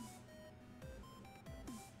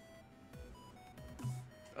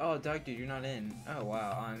 Oh, Dog Dude, you're not in. Oh,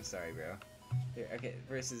 wow. Oh, I'm sorry, bro. Here, okay,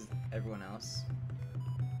 versus everyone else.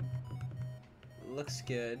 Looks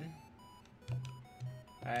good.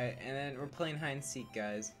 Alright, and then we're playing hide and seek,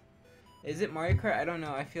 guys. Is it Mario Kart? I don't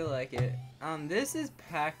know. I feel like it. This is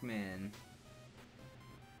Pac-Man.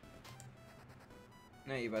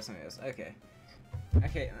 No, you bought somebody else. Okay.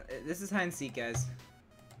 Okay, this is hide and seek, guys.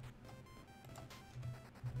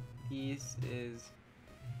 This is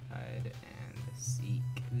hide and seek.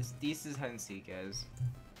 This is hide and seek, guys.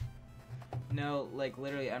 No, like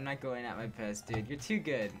literally, I'm not going at my best, dude. You're too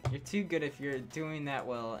good. You're too good if you're doing that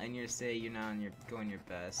well, and you're saying you're not on your going your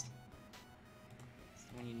best. That's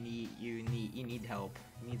when you need help.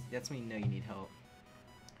 That's when you know you need help.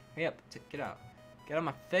 Hurry up, get out. Get out of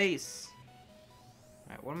my face.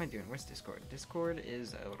 Alright, what am I doing? Where's Discord? Discord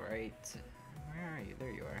is right. Where are you?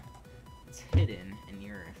 There you are. It's hidden in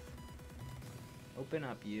the earth. Open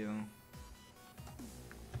up, you.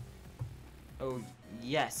 Oh,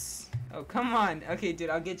 yes. Oh, come on. Okay, dude,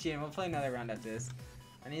 I'll get you in. We'll play another round after this.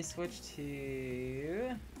 I need to switch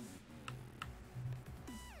to...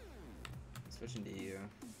 Switching to you.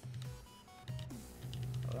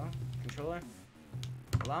 Hello? Controller?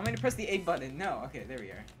 Allow me to press the A button. No. Okay, there we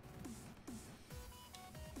are.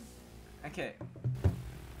 Okay. I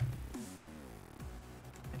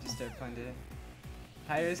just started playing today.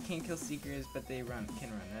 Hiders can't kill seekers, but they can run,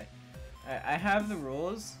 right? Alright, I have the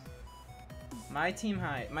rules. My team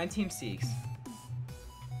seeks.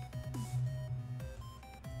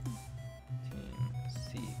 Team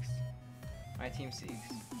seeks. My team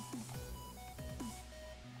seeks.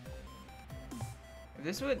 If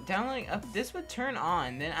this would downloading up, this would turn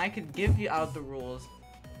on, then I could give you out the rules.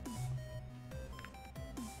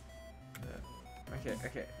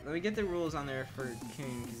 Okay. Let me get the rules on there for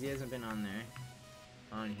Coon, because he hasn't been on there.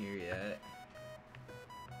 On here yet.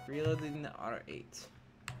 Reloading the auto 8.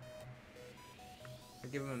 I'll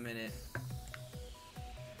give him a minute.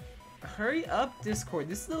 Hurry up, Discord.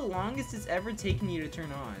 This is the longest it's ever taken you to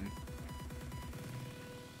turn on.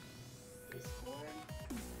 Discord?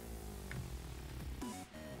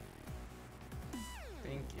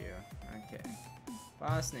 Thank you. Okay.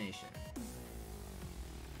 Boss Nation.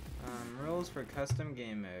 Rules for custom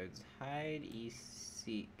game modes. Hide,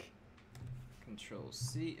 seek. Control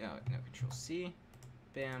C. Oh, no, Control C.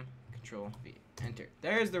 Bam. Control V. Enter.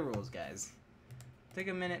 There's the rules, guys. Took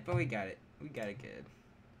a minute, but we got it. We got it good.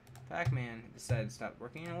 Pac-Man decided to stop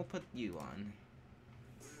working, and we'll put you on.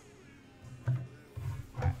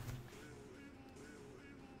 Alright.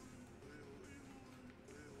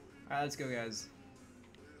 Alright, let's go, guys.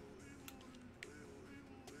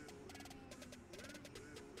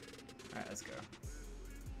 Alright, let's go.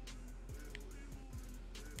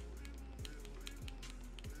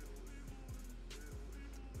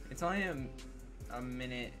 It's only a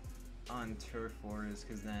minute on Turf Wars,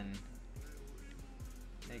 because then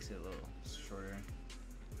makes it a little shorter.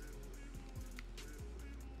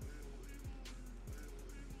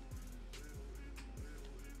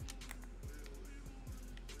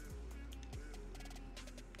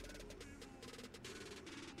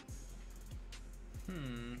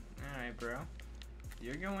 bro.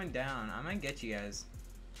 You're going down. I might get you guys.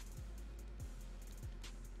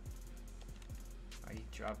 Oh, you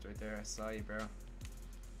dropped right there. I saw you, bro.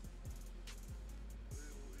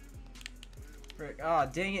 Frick. Oh,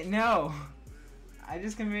 dang it. No! I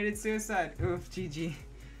just committed suicide. Oof, GG.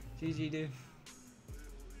 GG, dude.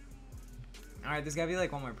 Alright, there's gotta be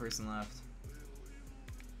like one more person left.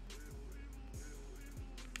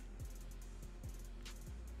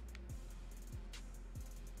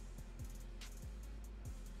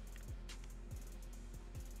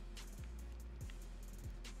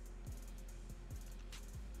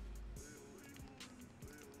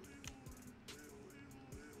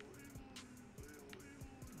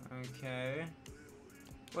 Okay.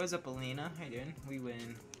 What's up, Alina? How you doing? We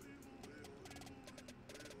win.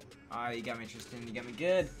 Ah, you got me, Tristan. You got me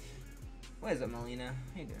good. What is up, Melina?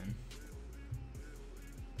 How you doing?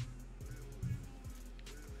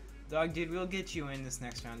 Dog, dude, we'll get you in this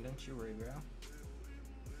next round. Don't you worry, bro.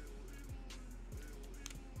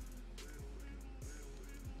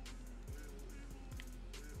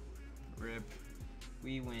 Rip.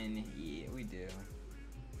 We win. Yeah, we do.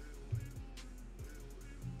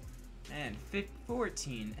 And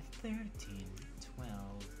 14, 13, 12,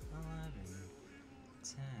 11,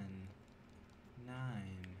 10, 9,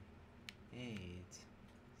 8,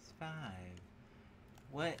 5.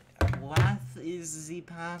 What is the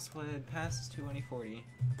password? Pass 2040.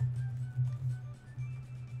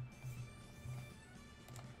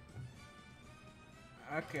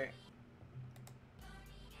 Okay.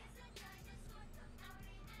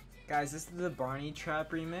 Guys, this is the Barney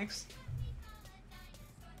Trap remix.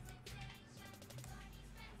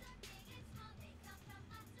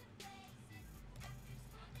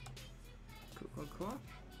 Cool.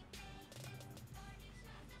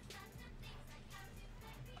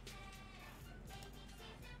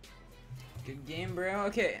 Good game, bro.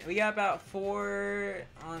 Okay, we got about 4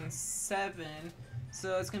 on 7,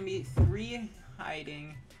 so it's gonna be 3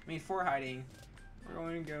 hiding. I mean 4 hiding. We're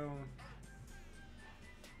going to go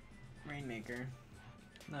Rainmaker.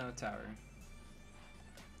 No, Tower.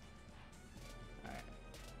 Alright.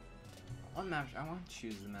 What map? I want to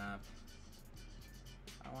choose the map.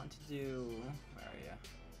 I want to do. Where are you?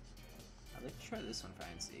 I'd like to try this one for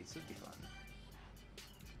hide and seek. This would be fun.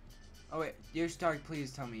 Oh wait, your dog,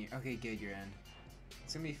 please tell me. Okay, good, you're in.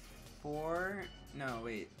 It's gonna be 4. No,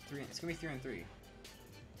 wait, 3. It's gonna be 3 on 3.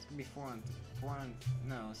 It's gonna be 4 on 4 on.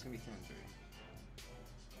 No, it's gonna be 3 on 3.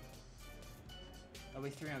 It'll be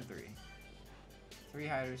 3 on 3. 3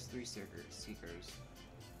 hiders, 3 seekers.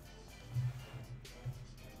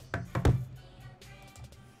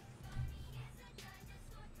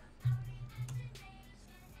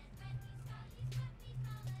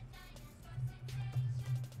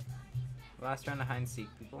 Last round of hide and seek,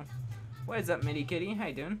 people. What is up, Mitty Kitty? How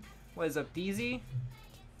you doing? What is up, DZ?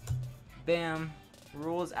 Bam.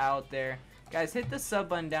 Rules out there. Guys, hit the sub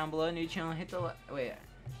button down below. New channel, hit the... Wait.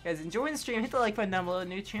 Guys, enjoying the stream, hit the like button down below.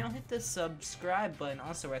 New channel, hit the subscribe button.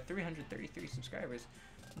 Also, we're at 333 subscribers.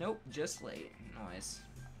 Nope, just late. Nice.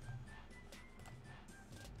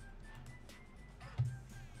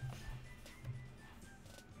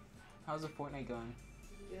 How's the Fortnite going?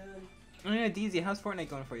 Good. Oh yeah, DZ, how's Fortnite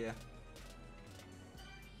going for you?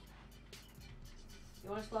 You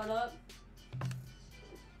wanna squad up?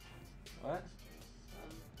 What?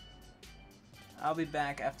 I'll be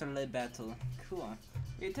back after the battle. Cool.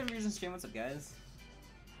 We had 10 views on stream. What's up, guys?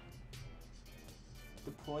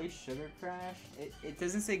 Deploy Sugar Crash? It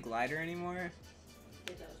doesn't say glider anymore.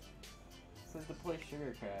 It does. It says deploy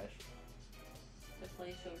Sugar Crash.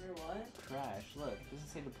 Deploy sugar what? Crash. Look, it doesn't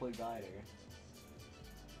say deploy glider.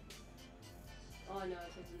 Oh no,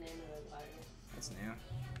 it says the name of the glider. That's new.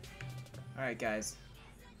 Alright, guys.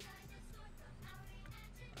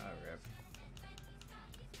 Oh, rip.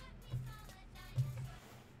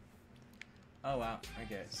 Oh, wow.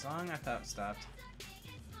 Okay, song I thought stopped.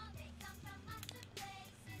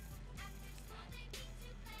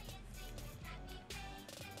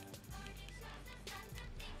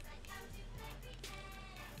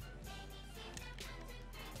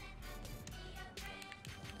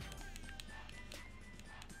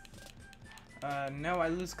 No, I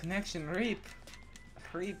lose connection. Reap.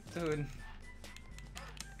 Reap, dude.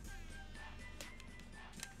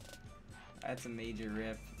 That's a major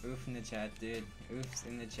rip. Oof in the chat, dude. Oofs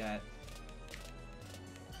in the chat.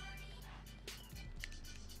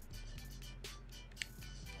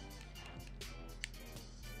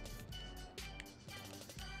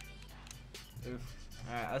 Oof.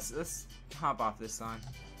 Alright, let's hop off this song.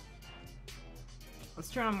 Let's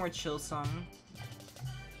turn on a more chill song.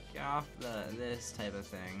 Get off this type of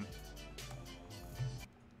thing.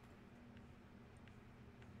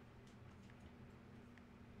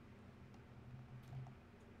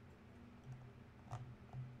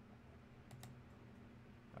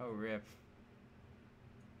 Oh, rip.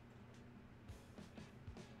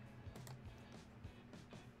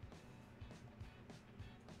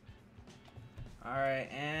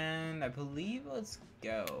 Alright, and I believe let's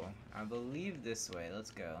go. I believe this way. Let's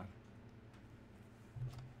go.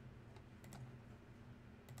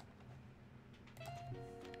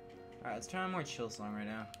 Alright, let's try a more chill song right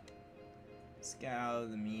now. Let's get out of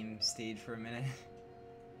the meme stage for a minute.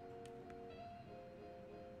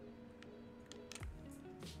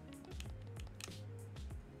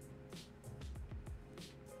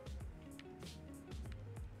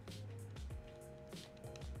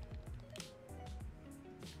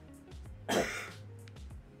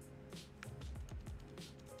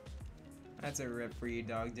 That's a rip for you,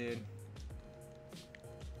 dog, dude.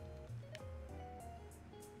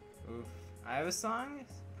 Oof. I have a song?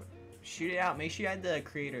 Shoot it out. Make sure you add the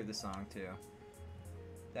creator of the song, too.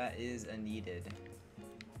 That is a needed.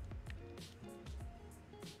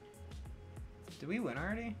 Did we win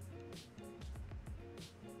already?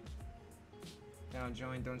 Now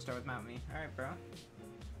join, don't start without me. Alright, bro.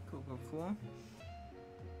 Cool, cool, cool.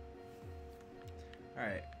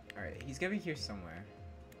 Alright, alright. He's gotta be here somewhere.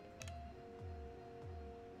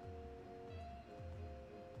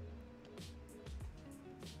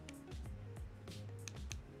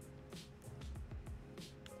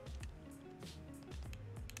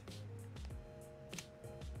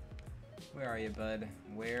 Where are you, bud?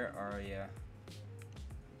 Where are you?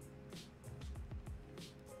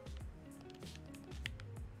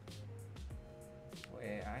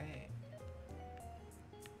 Wait,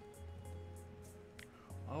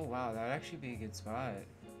 oh wow, that would actually be a good spot.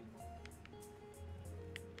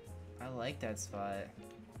 I like that spot.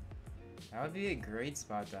 That would be a great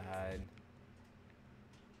spot to hide.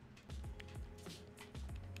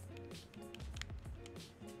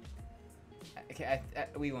 Okay,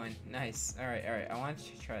 we won. Nice. Alright, alright. I want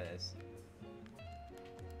you to try this.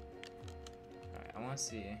 Alright, I want to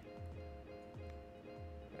see.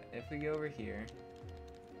 If we go over here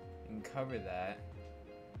and cover that,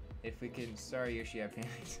 if we can. Sorry, Yoshi, I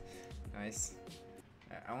panicked. Nice.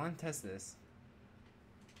 Alright, I want to test this.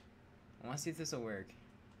 I want to see if this will work.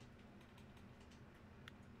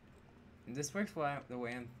 If this works the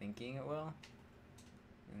way I'm thinking it will,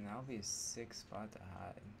 then that'll be a sick spot to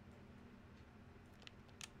hide.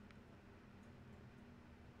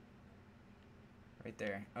 Right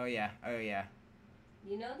there. Oh yeah. Oh yeah.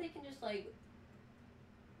 You know they can just like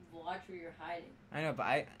watch where you're hiding. I know,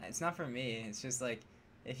 but it's not for me. It's just like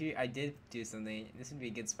if I did do something, this would be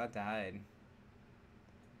a good spot to hide.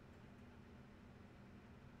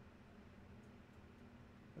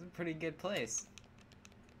 It's a pretty good place.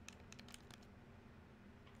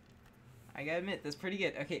 I gotta admit, that's pretty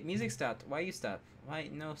good. Okay, music stopped. Why you stopped?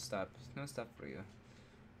 Why no stop? No stop for you.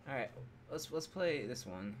 All right, let's play this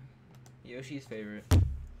one. Yoshi's favorite.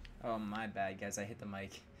 Oh, my bad, guys. I hit the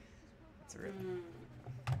mic. That's a rip.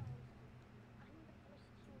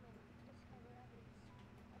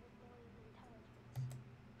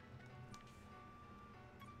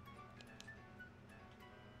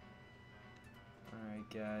 Alright,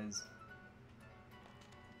 guys.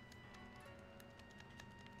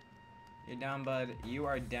 You're down, bud. You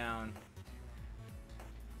are down.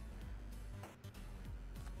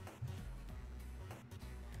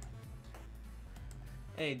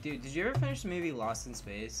 Hey, dude, did you ever finish the movie Lost in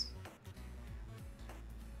Space?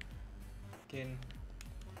 Kidding.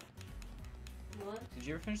 What? Did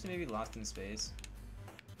you ever finish the movie Lost in Space?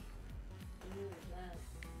 What movie was that?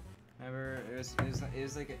 Remember, it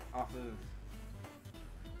was like off of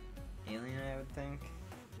Alien, I would think.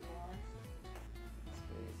 Lost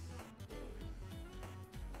Space.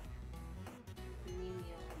 You mean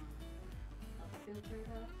the Upfield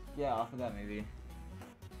Treehouse? Yeah, off of that movie.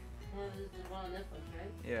 Well, this is the one on Netflix,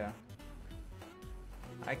 right? Yeah.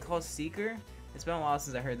 I Call Seeker? It's been a while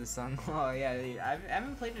since I heard this song. Oh yeah, dude, I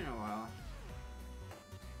haven't played it in a while.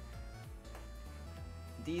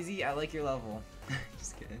 DZ, I like your level.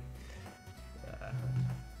 Just kidding.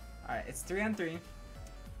 Alright, it's 3-on-3.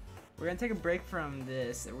 We're gonna take a break from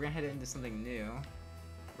this and we're gonna head into something new.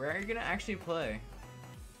 We're gonna actually play.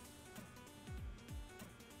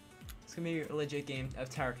 It's gonna be a legit game of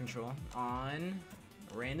tower control on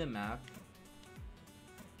random map.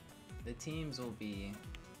 The teams will be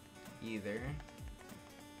either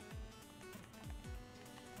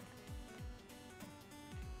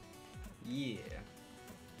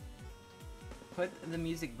put the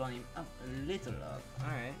music volume up a little up.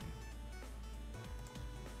 Alright.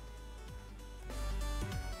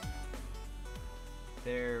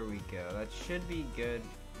 There we go. That should be good,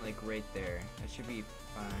 like right there. That should be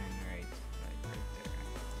fine right there.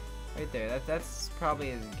 Right there. That's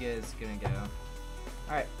probably as good as it's gonna go.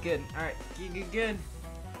 Alright, good. Alright, good.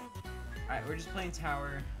 Alright, we're just playing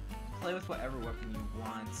tower. Play with whatever weapon you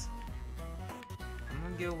want. I'm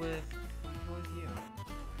gonna go with you.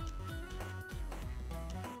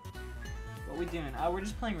 What we doing? Oh, we're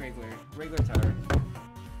just playing regular tower.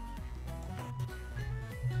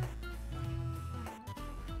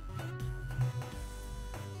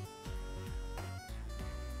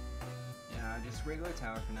 Yeah, just regular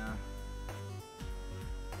tower for now.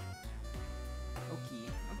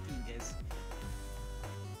 Okay, guys.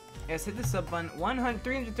 Guys, hit the sub button.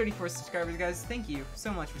 334 subscribers, guys. Thank you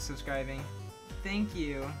so much for subscribing. Thank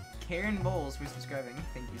you, Karen Bowles, for subscribing.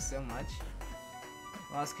 Thank you so much.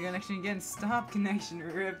 Lost connection again. Stop connection.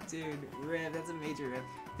 Rip, dude. Rip. That's a major rip.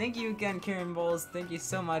 Thank you again, Karen Bowles. Thank you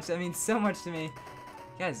so much. That means so much to me.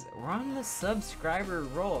 Guys, we're on the subscriber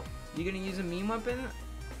roll. You gonna use a meme weapon?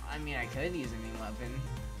 I mean, I could use a meme weapon.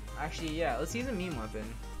 Actually, yeah. Let's use a meme weapon.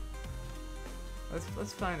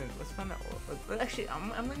 Let's find it. Actually, I'm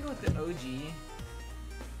gonna go with the OG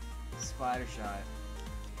splatter shot.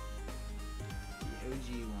 The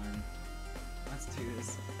OG one. Let's do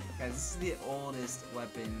this. Guys, this is the oldest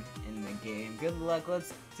weapon in the game. Good luck.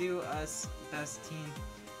 Let's do us best team.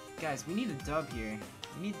 Guys, we need a dub here.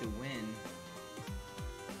 We need to win.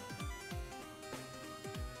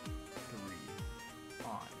 3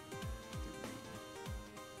 on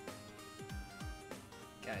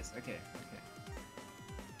 3. Guys, okay.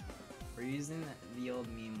 We're using the old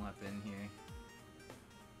meme weapon here.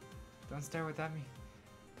 Don't start without me.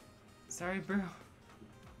 Sorry, bro.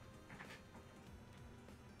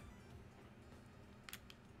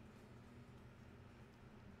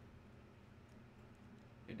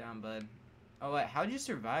 You're down, bud. Oh wait, how'd you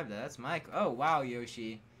survive that? That's Mike. Oh wow,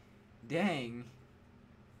 Yoshi. Dang.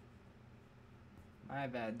 My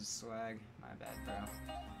bad, swag. My bad, bro.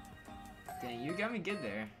 Dang, you got me good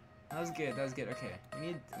there. That was good. Okay,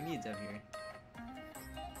 we need a dub here.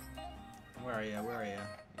 Where are you?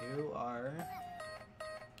 You are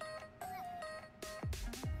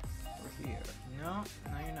over here. No,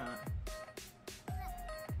 you're not.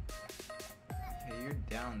 Okay, you're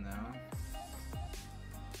down though.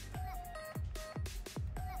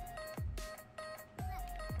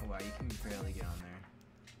 Oh wow, you can barely get on there.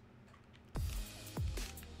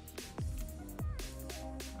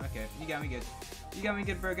 Okay, you got me good. You got me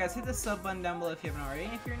good, bro. Guys, hit the sub button down below if you haven't already.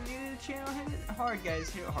 And if you're new to the channel, hit it hard, guys.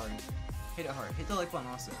 Hit it hard. Hit it hard. Hit the like button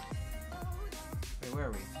also. Wait, where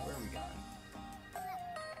are we? Where are we going?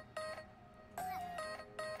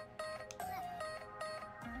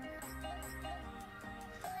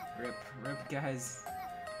 Rip, guys.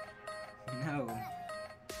 No.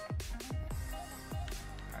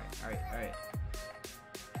 Alright.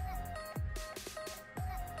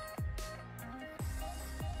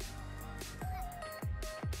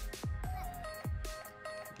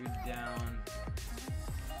 You're down.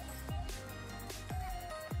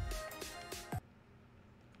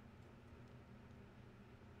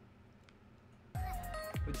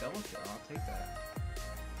 With double kill, I'll take that.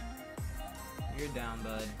 You're down,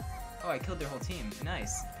 bud. Oh, I killed their whole team.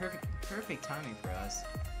 Nice. Perfect timing for us.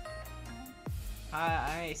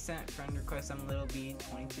 Hi, I sent friend request. I'm Little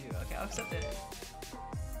B22. Okay, I'll accept it.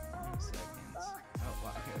 1 second. Oh,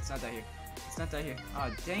 wow. Okay, it's not that here. Oh,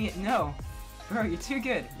 dang it. No. Bro, you're too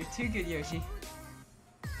good. You're too good, Yoshi.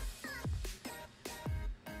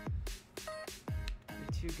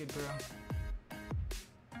 You're too good, bro.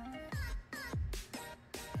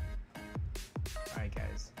 Alright,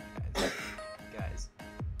 guys.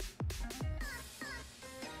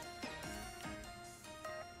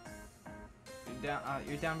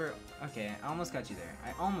 You're down, bro. Okay, I almost got you there.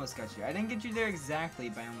 I didn't get you there exactly,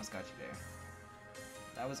 but I almost got you there.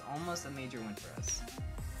 That was almost a major win for us.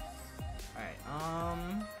 Alright,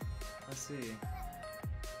 let's see.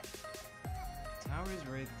 Tower's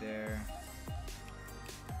right there.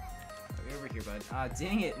 Way over here, bud. Ah,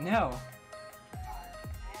 dang it, no!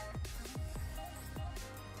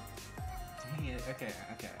 Dang it, okay.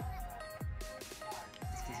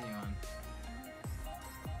 Let's continue on.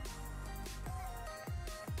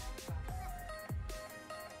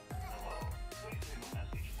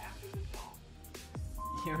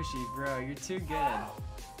 Yoshi, bro, you're too good.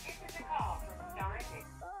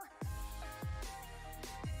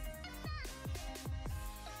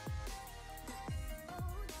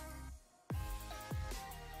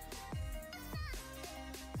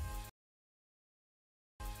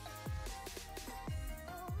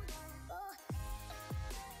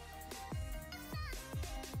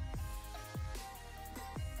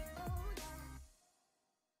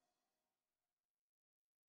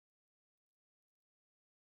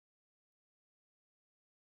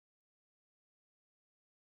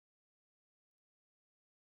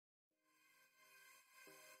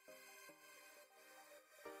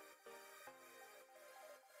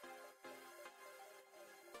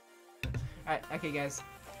 Alright, okay guys.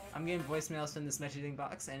 I'm getting voicemails from this messaging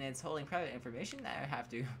box and it's holding private information that I have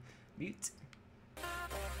to mute.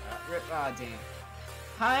 Damn.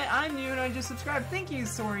 Hi, I'm new and I just subscribed. Thank you,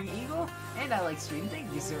 Soaring Eagle. And I like stream.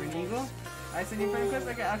 Thank you, Soaring Eagle. I send you a friend request.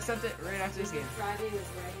 Okay, I'll accept it right after this game.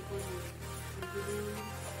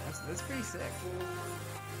 That's pretty sick.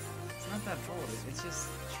 It's not that bold. It's just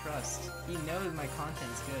trust. He knows my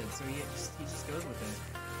content's good, so he just goes with it.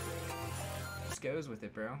 Just goes with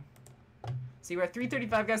it, bro. See, we're at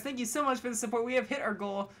 335, guys. Thank you so much for the support. We have hit our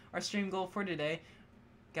goal, our stream goal for today,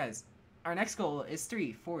 guys. Our next goal is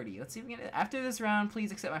 340. Let's see if we can. After this round,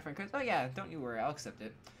 please accept my friend code. Oh yeah, don't you worry, I'll accept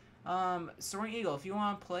it. Soaring Eagle, if you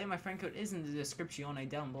want to play, my friend code is in the description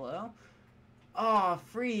down below. Oh,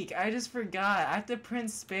 freak, I just forgot. I have to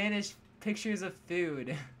print Spanish pictures of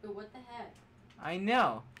food. But what the heck? I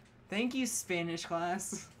know. Thank you, Spanish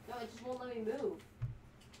class. No, it just won't let me move.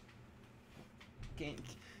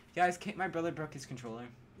 Guys, my brother broke his controller.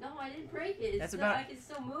 No, I didn't break it. That's still, about- I can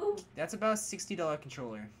still move. That's about a $60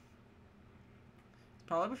 controller.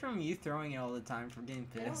 Probably from you throwing it all the time for getting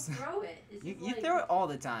I don't pissed. throw it. It's You just like, throw it all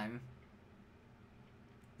the time.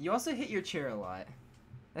 You also hit your chair a lot.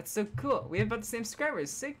 That's so cool. We have about the same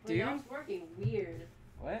subscribers. Sick, Well, dude. now it's working. Weird.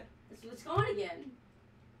 What? It's gone again.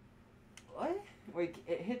 What? Wait,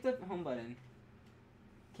 hit the home button.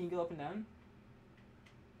 Can you go up and down?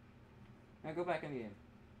 Now go back in the game.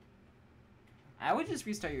 I would just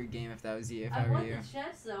restart your game if that was you, if I were want you. the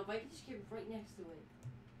chest though, but I can just get right next to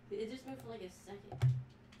it. It just moved for like a second.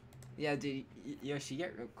 Yeah, dude, Yoshi,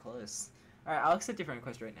 get real close. Alright, I'll accept your friend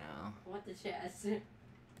request right now. I want the chest.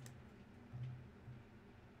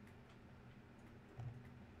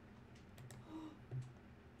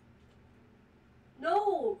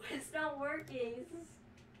 No! It's not working. This is...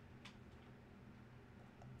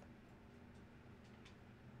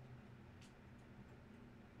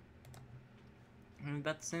 I'm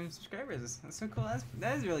about the same subscribers. That's so cool.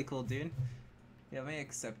 That is really cool, dude. Yeah, let me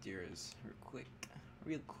accept yours real quick.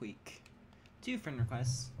 Real quick. 2 friend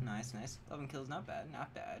requests. Nice, nice. 11 kills, not bad,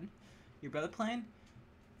 not bad. Your brother playing?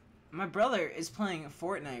 My brother is playing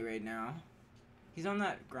Fortnite right now. He's on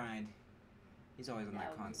that grind. He's always on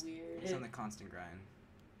that was constant. weird. He's on the constant grind.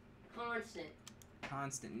 Constant.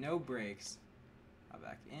 Constant, no breaks. Hop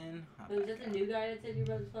back in. Hop Wait, was back that out. the new guy that said your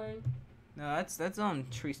brother's playing? No, that's Tristan.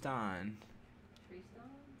 Tristan?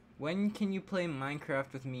 When can you play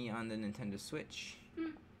Minecraft with me on the Nintendo Switch?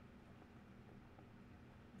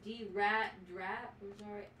 D-Rat, Drat, I'm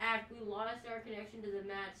sorry. Act, we lost our connection to the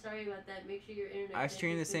match. Sorry about that. Make sure your internet... I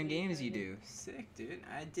stream the same connection games you is do. Sick, dude.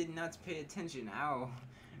 I did not pay attention. Ow.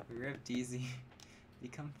 Ripped easy.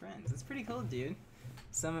 Become friends. That's pretty cool, dude.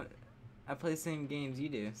 I play the same games you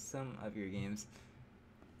do. Some of your games.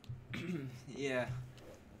 Yeah.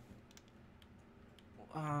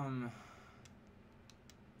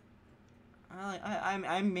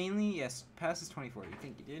 I'm mainly, yes, pass is 2040.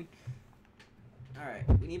 Thank you, dude. Alright,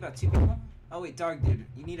 we need about 2 people. Oh wait, dog dude,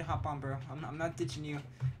 you need to hop on, bro. I'm not ditching you.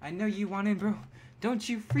 I know you want in, bro. Don't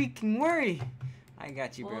you freaking worry. I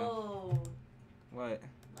got you, bro. Whoa. What?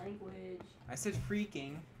 Language. I said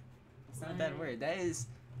freaking. It's not a bad word. That is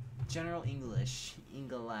general English.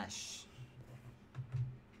 English.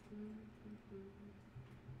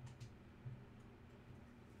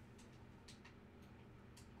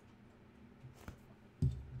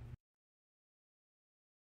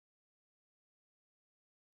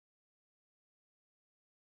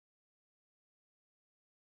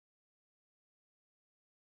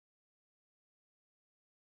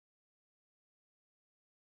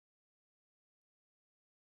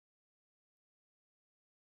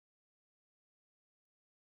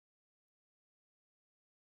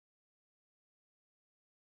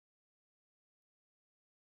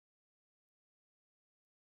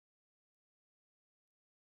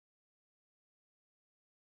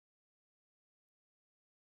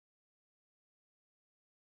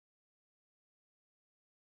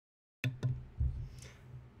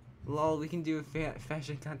 Lol, we can do a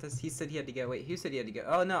fashion contest. He said he had to go. Wait, who said he had to go?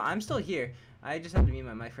 Oh no, I'm still here. I just have to mute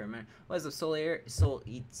my mic for a minute. What is up, Soul Eater?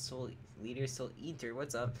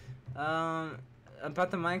 What's up?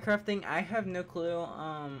 About the Minecraft thing, I have no clue.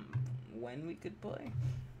 When we could play.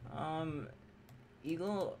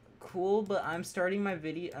 Eagle, cool, but I'm starting my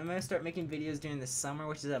video. I'm gonna start making videos during the summer,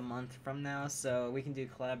 which is a month from now, so we can do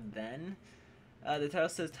collab then. The title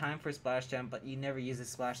says time for Splashdown, but you never use the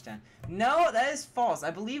Splashdown. No, that is false. I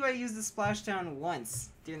believe I used the Splashdown once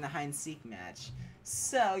during the hide and seek match.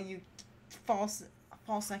 So you false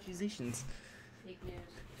accusations. Fake news.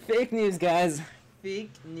 Fake news, guys. Fake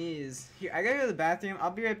news. Here, I gotta go to the bathroom. I'll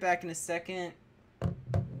be right back in a second.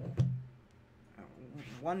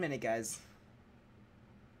 1 minute, guys.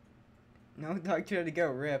 No dog tried to go.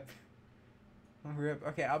 Rip. Oh, rip.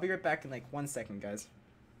 Okay, I'll be right back in like 1 second, guys.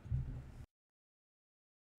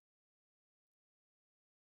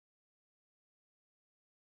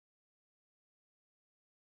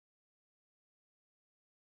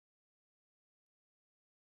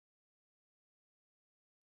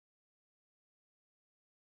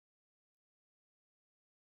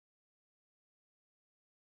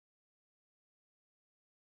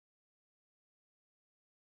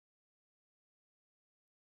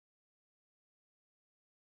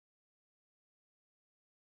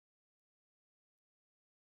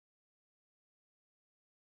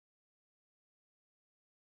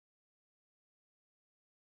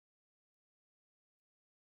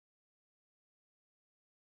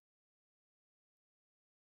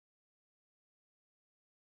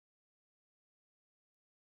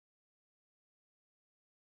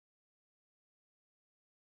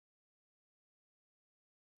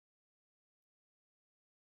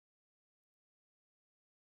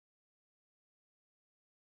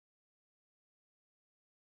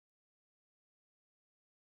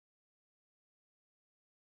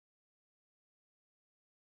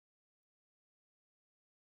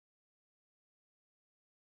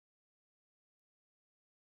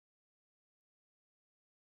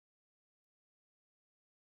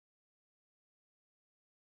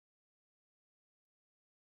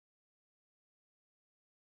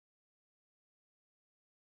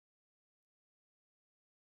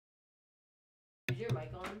 Is your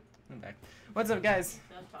mic on? I'm back. What's up, guys?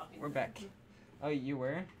 I was talking. We're back. Oh, you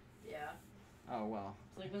were? Yeah. Oh, well.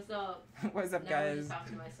 It's like, what's up? What's up, Now I'm guys? just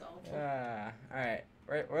talking to myself. Alright.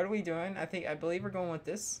 What are we doing? I believe we're going with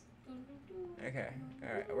this. Okay.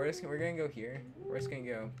 Alright. We're gonna go here. We're just gonna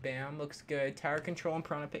go. Bam. Looks good. Tower control and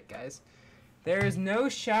piranha pit, guys. There is no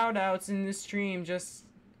shout outs in this stream, just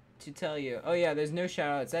to tell you. Oh yeah, there's no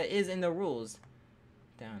shout outs. That is in the rules.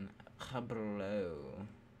 Down below.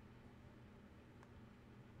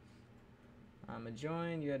 I'm a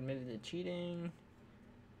join. You admitted to cheating.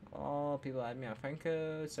 All people add me on friend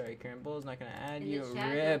code. Sorry, Karen Bull's not gonna add In you. the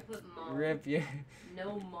chat, Rip. don't put mom. Rip you.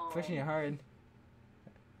 No mom. Pushing you hard.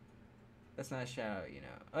 That's not a shout out, you know.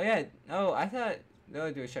 Oh yeah. Oh, I thought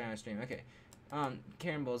they'll do a shout out on stream. Okay.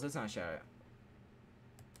 Karen Bulls, that's not a shout out.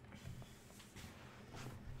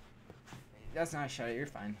 That's not a shout out, you're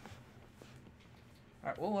fine.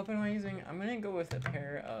 Alright, what weapon am I using? I'm gonna go with a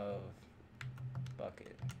pair of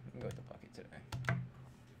bucket. I'm gonna go with the bucket today.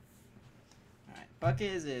 Alright,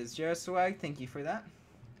 bucket is Jared Swag, thank you for that.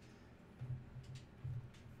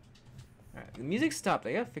 Alright, the music stopped,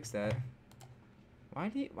 I gotta fix that. I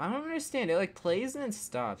don't understand, it like plays and then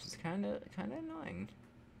stops. It's kinda annoying.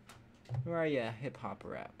 Who are ya? Hip hop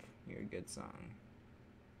rap. You're a good song.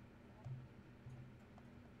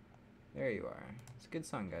 There you are. It's a good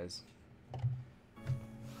song, guys.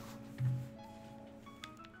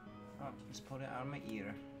 Oh, just pulled it out of my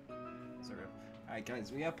ear. Sorry. Alright,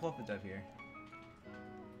 guys, we gotta pull up a dove here.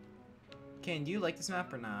 Kane, do you like this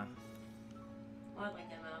map or nah? Oh, I like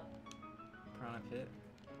that map. Piranha Pit.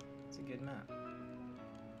 It's a good map.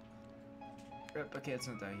 Rip, okay, let's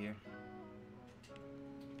not die here.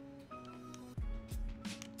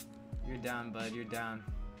 You're down, bud. You're down.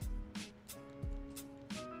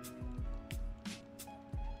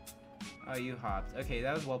 Oh, you hopped. Okay,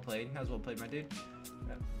 that was well played. That was well played, my dude.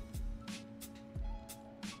 Yep.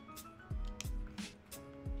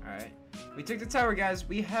 Alright. We took the tower, guys.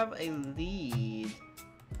 We have a lead.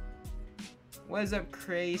 What is up,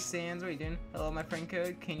 Cray Sands? What are you doing? Hello, my friend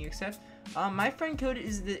code. Can you accept? My friend code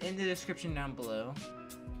is in the description down below.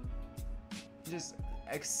 Just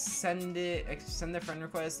send the friend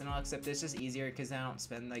request and I'll accept it. It's just easier because I don't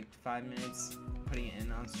spend like 5 minutes putting it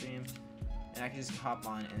in on stream. And I can just hop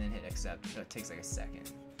on and then hit accept. So it takes like a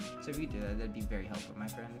second. So if you do that, that'd be very helpful, my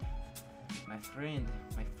friend. My friend.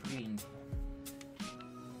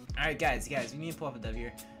 Alright, guys, we need to pull off a dub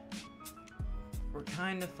here. We're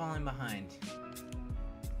kind of falling behind.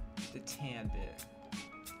 Just a tad bit.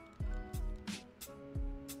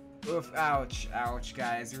 Oof, ouch,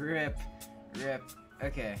 guys. Rip.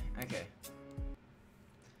 Okay.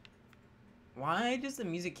 Why does the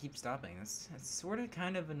music keep stopping? That's sort of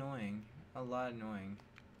kind of annoying. A lot annoying.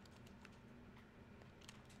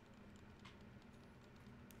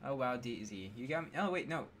 Oh wow, DZ. You got me. Oh wait,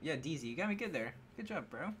 no. Yeah, DZ. You got me good there. Good job,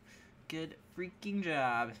 bro. Good freaking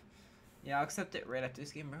job. Yeah, I'll accept it right after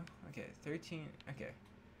this game, bro. Okay, 13. Okay.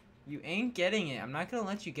 You ain't getting it. I'm not gonna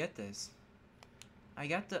let you get this. I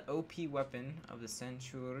got the OP weapon of the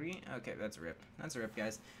century. Okay, that's a rip. That's a rip,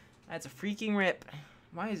 guys. That's a freaking rip.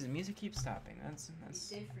 Why does the music keep stopping? That's. You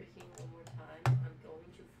say freaking one more time, I'm going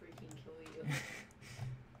to freaking kill you.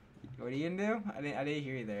 What are you gonna do? I didn't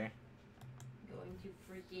hear you there. Going to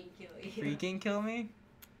freaking kill you. Freaking kill me?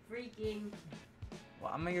 Freaking.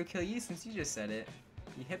 Well, I'm gonna go kill you since you just said it.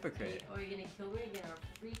 You hypocrite. Or you're gonna kill me again or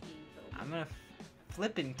freaking kill me. I'm gonna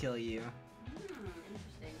flippin' kill you.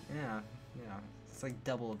 Interesting. Yeah, yeah. It's like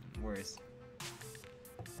double worse.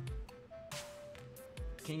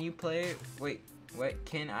 Can you play? Wait, what?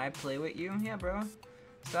 Can I play with you? Yeah, bro.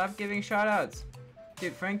 Stop giving shoutouts.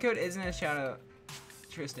 Dude, friend code isn't a shoutout,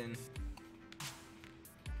 Tristan.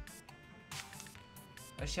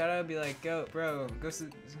 A shoutout would be like, go, bro, go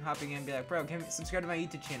hopping in and be like, bro, subscribe to my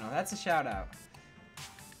YouTube channel. That's a shoutout.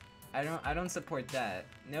 I don't support that.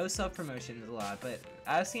 No self-promotion is a lot, but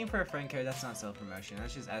asking for a friend code, that's not self-promotion.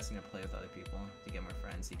 That's just asking to play with other people, to get more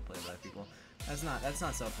friends, so you can play with other people. That's not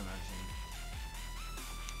self-promotion.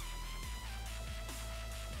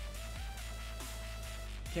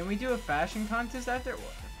 Can we do a fashion contest after?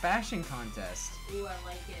 Fashion contest. Ooh, I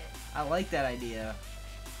like it. I like that idea.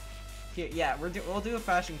 Here, yeah, we'll do a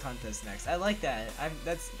fashion contest next. I like that.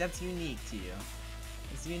 That's unique to you.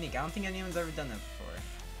 It's unique. I don't think anyone's ever done that before.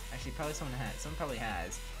 Actually, probably someone has. Someone probably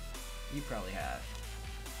has. You probably have.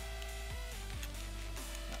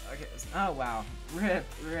 Okay. Oh wow. Rip,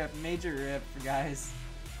 major rip, guys.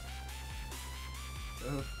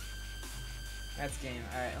 Oof. That's game.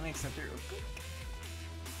 All right, let me accept it real quick.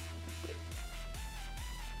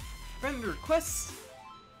 Friend requests.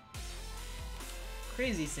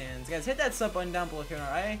 Crazy Sands. Guys, hit that sub button down below if you want.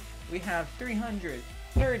 Alright? We have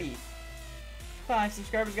 335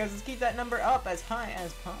 subscribers, guys. Let's keep that number up as high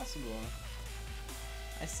as possible.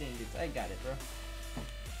 I see it. I got it, bro.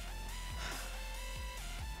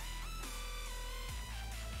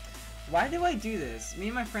 Why do I do this? Me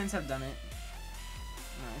and my friends have done it.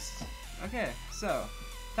 Nice. Okay, so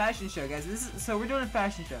fashion show, guys. So we're doing a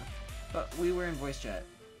fashion show, but we were in voice chat.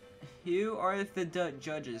 You are the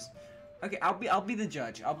judges. Okay, I'll be the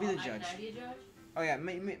judge. I'll be the judge. Can I be a judge? Oh yeah,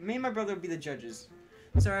 me and my brother will be the judges.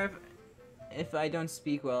 Sorry if I don't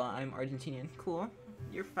speak well. I'm Argentinian. Cool.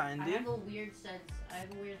 You're fine, dude. I have a weird sense of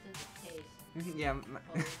taste. Yeah.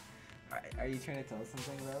 Are you trying to tell us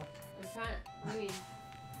something, bro? I mean.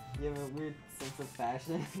 You have a weird sense of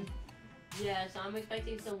fashion. Yeah, so I'm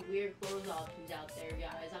expecting some weird clothes options out there,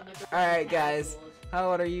 guys. Alright, guys.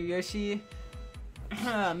 How old are you, Yoshi?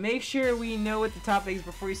 Make sure we know what the topic is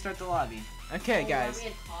before you start the lobby. Okay, guys.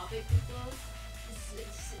 A topic for clothes?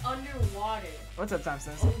 It's underwater. What's up,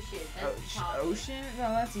 Thompson? Ocean. That's the topic. Ocean? No,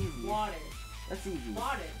 that's easy. Water. That's easy.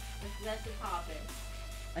 Water. That's the topic.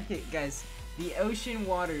 Okay, guys. The ocean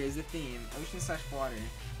water is the theme. Ocean/water.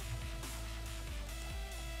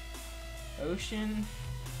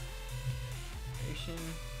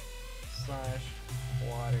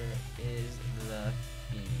 Ocean/water is the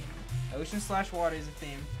theme. Ocean/water is the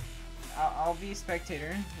theme. I'll be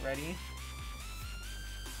spectator. Ready?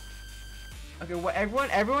 Okay, what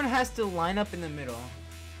everyone has to line up in the middle.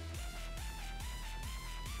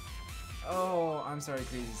 Oh, I'm sorry,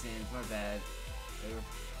 Crazy Sands. My bad. Oof.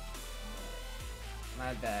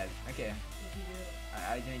 My bad. Okay.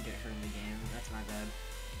 I didn't get hurt in the game. That's my bad.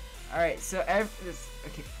 Alright, so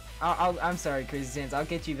okay. I'm sorry, Crazy Sands. I'll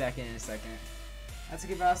get you back in a second. That's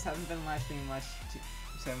okay, boss. Haven't been live streaming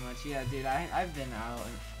so much. Yeah, dude. I've been out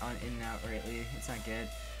on in and out lately. It's not good.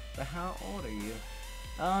 But how old are you?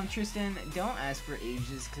 Tristan, don't ask for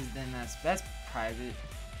ages, cause then that's private.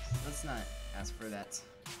 Let's not ask for that.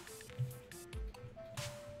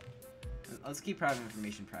 Let's keep private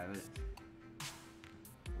information private.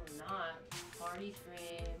 We're not. Party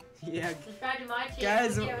stream. Yeah. Subscribe to my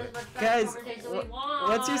channel. Guys,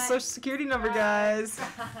 what's your Social social security number, guys?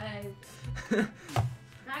 Subscribe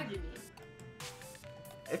to me.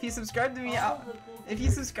 If you subscribe to me, if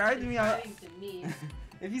you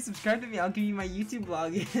subscribe to me, I'll give you my YouTube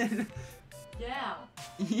login. Yeah.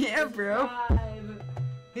 Yeah, bro. Subscribe.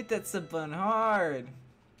 Hit that sub button hard.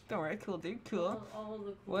 Don't worry, cool, dude, cool.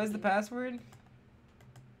 What is the password?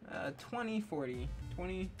 2040.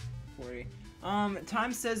 2040.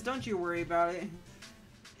 Time says, don't you worry about it.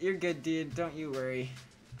 You're good, dude. Don't you worry.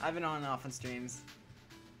 I've been on and off on streams.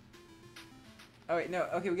 Oh wait, no.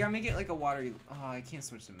 Okay, we gotta make it like a watery. Oh, I can't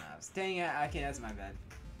switch the maps. Dang it. Okay, that's my bad.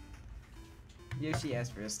 Yoshi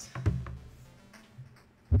asked first.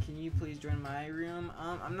 Can you please join my room?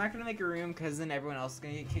 I'm not gonna make a room because then everyone else is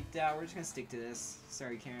gonna get kicked out. We're just gonna stick to this.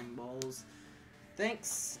 Sorry, Karen Bowles.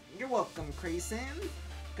 Thanks. You're welcome, Crayson.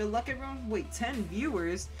 Good luck, everyone. Wait, 10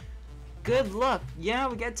 viewers? Good luck. Yeah,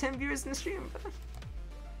 we got 10 viewers in the stream.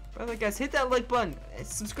 Brother, guys, hit that like button.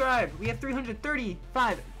 Subscribe. We have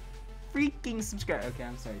 335 freaking subscribe. Okay,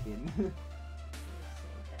 I'm sorry, dude. You're so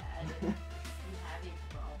bad. You have a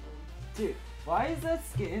problem. Dude, why is that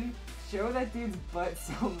skin show that dude's butt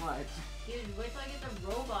so much. Dude, wait till I get the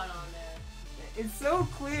robot on there. It's so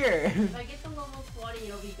clear. If I get to level 20,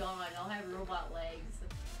 it'll be gone. I'll have robot legs.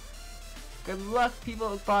 Good luck,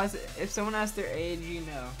 people. Boss, if someone asks their age, you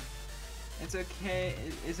know. It's okay.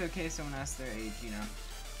 It's okay if someone asks their age, you know.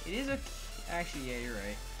 It is okay. Actually, yeah, you're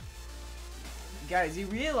right. Guys, you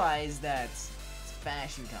realize that it's a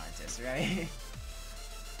fashion contest, right?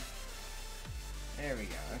 There we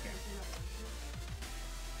go. Okay.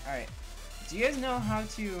 Alright. Do you guys know how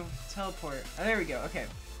to teleport? Oh, there we go. Okay.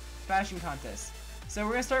 Fashion contest. So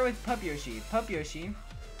we're gonna start with Pup Yoshi. Pup Yoshi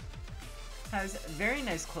has very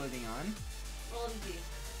nice clothing on. Oh, let me see.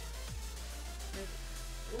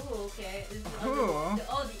 Ooh, okay. This is Ooh.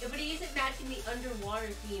 But he isn't matching the underwater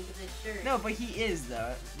theme with his shirt. No, but he is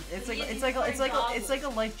though. It's But like he's it's like wearing it's like a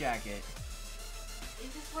life jacket.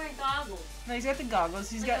 He's just wearing goggles. No, he's got the goggles.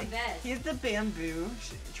 He's Like got a vest. he has the bamboo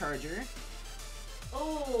charger.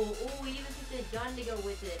 Oh, he even picked a gun to go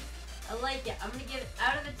with it. I like it. I'm gonna give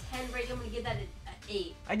out of the 10 rating. I'm gonna give that an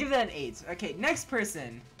 8. I give that an 8. Okay, next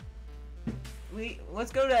person.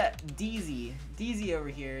 Let's go to DZ. DZ over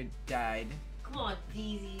here died. Come on,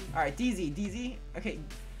 DZ. All right, DZ. Okay,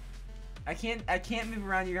 I can't move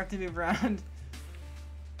around. You have to move around.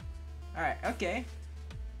 All right. Okay.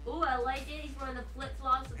 Ooh, I like it. He's wearing the flip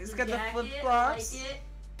flops. He's got the jacket. flip-flops. I like it.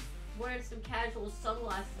 Wearing some casual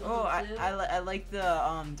sunglasses. Oh, I too. like the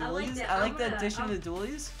dualies. that. I like the I'm addition gonna- of the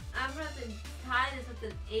dualies. I'm gonna have to tie this with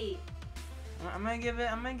an 8. I'm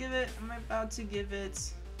about to give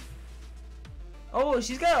it. Oh,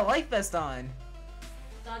 she's got a life vest on.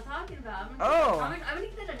 That's what I'm talking about. Oh. I'm gonna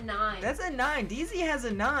give it a 9. That's a 9. DZ has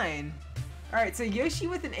a 9. All right, so Yoshi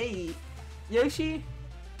with an 8. Yoshi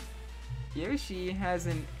has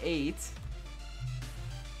an 8.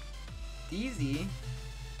 DZ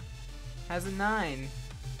has a 9.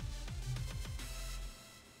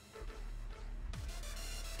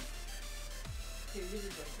 Dude, this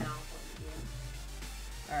is like down for me,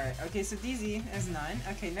 dude. All right. Okay, so DZ has 9.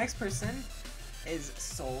 Okay, next person is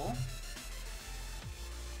Soul.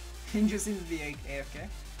 Interesting to be AFK.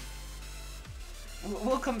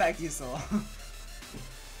 We'll come back to you, Soul.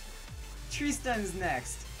 Tristan is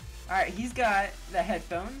next. Alright, he's got the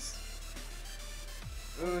headphones.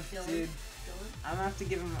 Oof, Dylan? dude. Dylan? I'm gonna have to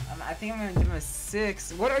give him. I think I'm gonna give him a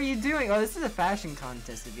 6. What are you doing? Oh, this is a fashion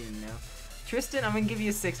contest if you didn't know. Tristan, I'm gonna give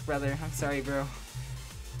you a 6, brother. I'm sorry, bro.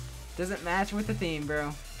 Doesn't match with the theme,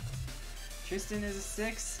 bro. Tristan is a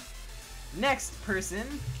 6. Next person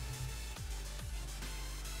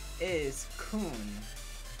is Kun.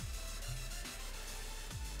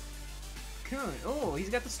 Kun. Oh, he's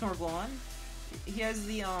got the snorkel on. He has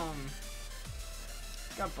the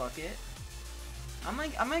got bucket. I'm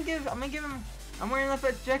gonna give him. I'm wearing a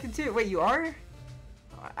left jacket too. Wait, you are?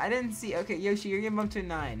 I didn't see. Okay, Yoshi, you're gonna bump to a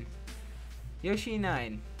 9. Yoshi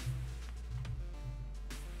 9.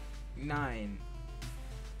 9.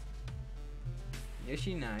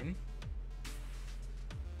 Yoshi 9.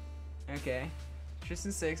 Okay.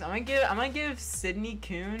 Tristan 6. I'm gonna give Sydney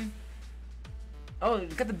Coon. Oh,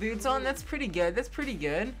 got the boots on. That's pretty good. That's pretty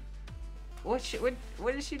good. What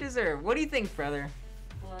does she deserve? What do you think, brother?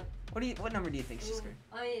 What? What number do you think she's scored?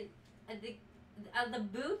 I mean, I think the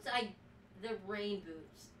boots, they're rain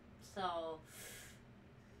boots. So,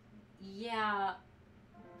 yeah,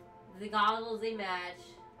 the goggles they match,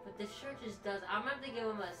 but the shirt just does. I'm gonna have to give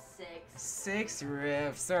him a 6. 6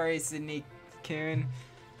 rip. Sorry, Sydney Coon.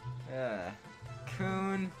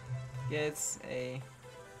 Coon gets a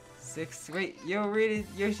 6. Wait, yo, rated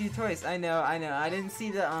Yoshi twice. I know. I didn't see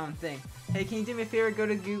the thing. Hey, can you do me a favor? Go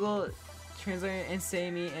to Google Translate and say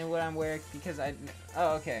me and what I'm wearing because I.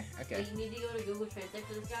 Oh, okay. Wait, you need to go to Google Translate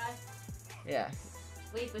for this guy? Yeah.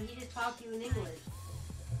 Wait, but he just talked to you in English.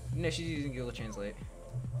 No, she's using Google Translate.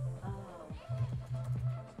 Oh.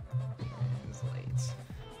 Translate.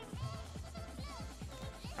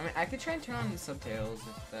 I mean, I could try and turn on the subtitles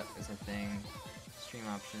if that is a thing. Stream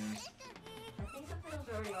options. I think subtitles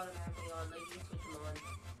are already automatically on. Like, you can switch them on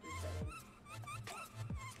through settings.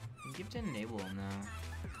 You have to enable them now.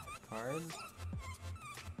 Cards?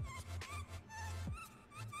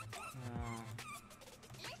 No.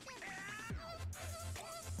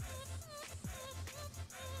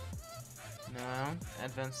 No.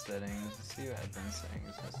 Advanced settings. Let's see what advanced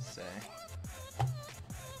settings has to say.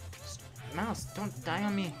 Mouse, don't die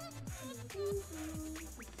on me.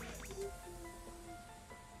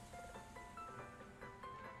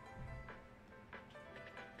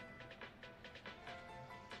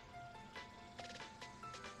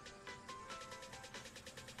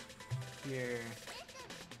 Here.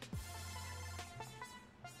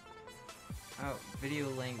 Oh, video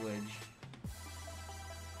language.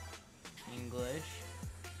 English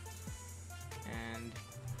and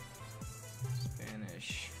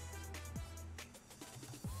Spanish.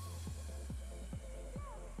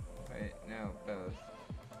 Wait, no, both.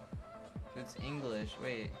 So it's English.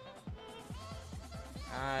 Wait.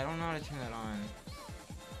 I don't know how to turn that on.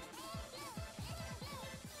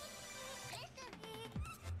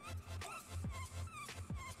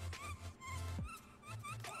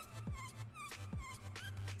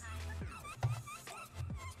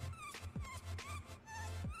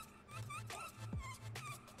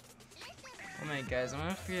 Oh my guys, I'm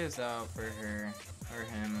gonna figure this out for her or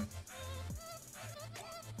him.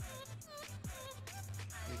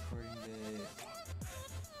 Recording the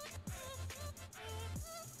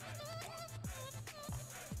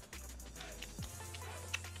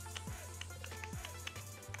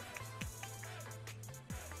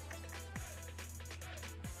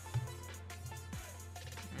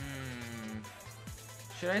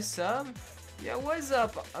Should I sub? Yeah, what's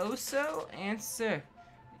up, Oso? Answer.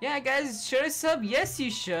 Yeah, guys, should I sub? Yes, you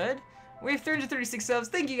should. We have 336 subs.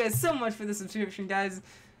 Thank you guys so much for the subscription, guys.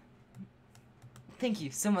 Thank you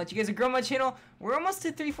so much. You guys are growing my channel. We're almost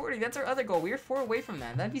to 340. That's our other goal. We are 4 away from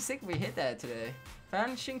that. That'd be sick if we hit that today.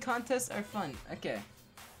 Fashion contests are fun. Okay.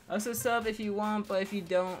 Also sub if you want, but if you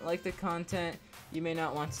don't like the content, you may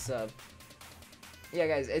not want to sub. Yeah,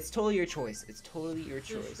 guys, it's totally your choice. It's totally your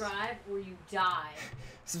choice. Subscribe or you die.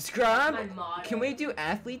 Subscribe? That's my motto. Can we do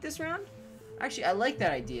athlete this round? Actually, I like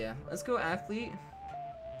that idea. Let's go athlete.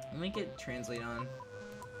 Let me get translate on.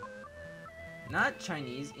 Not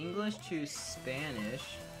Chinese, English to Spanish.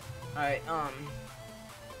 Alright,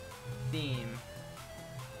 theme.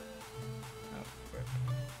 Oh, frick.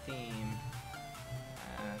 Theme.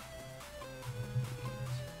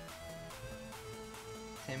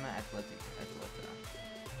 Tema athletic.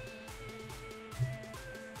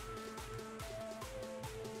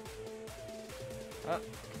 Oh,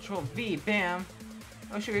 Control V, bam.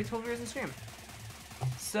 Oh, sure, you're 12 viewers in stream.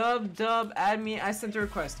 Sub, dub, add me, I sent a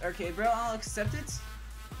request. Okay, bro, I'll accept it.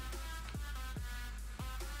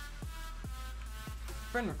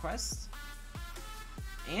 Friend request.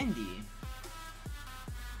 Andy.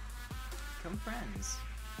 Become friends.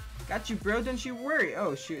 Got you, bro, don't you worry.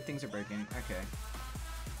 Oh, shoot, things are breaking. Okay.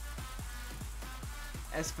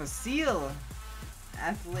 Es fácil.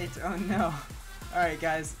 Athlete, oh no. Alright,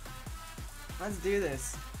 guys. Let's do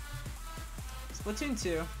this. Splatoon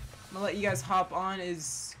 2. I'm gonna let you guys hop on.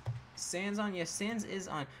 Is Sans on? Yes, Sans is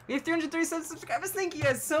on. We have 337 subscribers. Thank you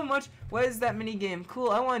guys so much. What is that mini game?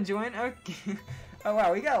 Cool, I want to join. Okay. Oh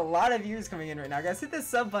wow, we got a lot of viewers coming in right now, guys. Hit the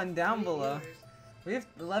sub button down below. We have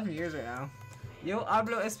 11 viewers right now. Yo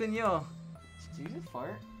hablo español. Did you just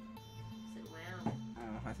fart? Wow.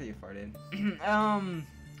 Oh, I thought you farted.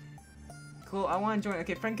 Cool, I want to join.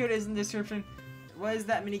 Okay, friend code is in the description. What is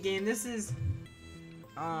that mini game? This is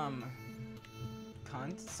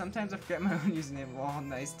sometimes I forget my own username. Wow,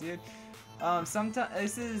 nice, dude. Sometimes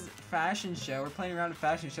this is fashion show. We're playing around a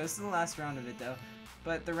fashion show. This is the last round of it though,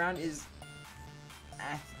 but the round is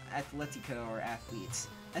Atletico or athletes.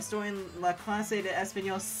 Estoy en la clase de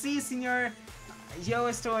español. Sí, señor. Yo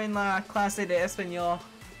estoy en la clase de español.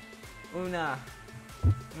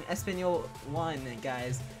 Español 1,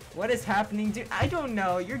 guys. What is happening, dude? I don't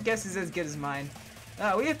know. Your guess is as good as mine.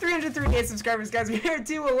 We have 338 subscribers, guys. We are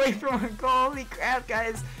 2 away from our goal. Holy crap,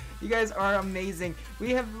 guys. You guys are amazing. We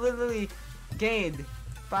have literally gained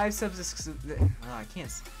 5 subs. Oh, I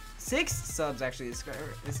can't. 6 subs, actually,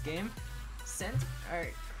 this game. Sent.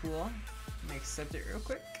 Alright, cool. Let me accept it real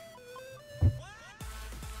quick.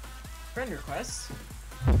 Friend request.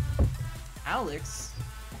 Alex.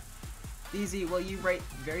 Easy. Well, you write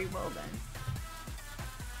very well then.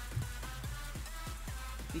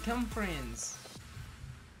 Become friends.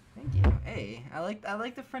 Thank you. Hey, I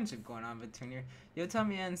like the friendship going on between you. Yo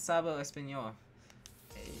también sabo español.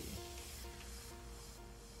 Hey.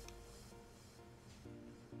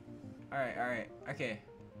 Alright, okay.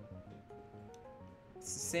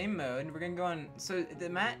 It's the same mode. We're gonna go on. So the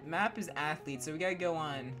map is athlete, so we gotta go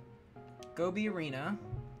on Gobi Arena.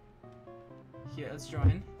 Here, let's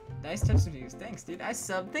join. Nice touch views. Thanks, dude. I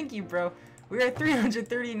sub. Thank you, bro. We are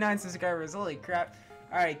 339 subscribers. Holy crap.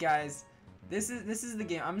 Alright, guys. This is the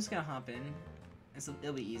game. I'm just gonna hop in.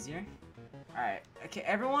 It'll be easier. Alright. Okay,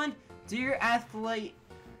 everyone, do your athlete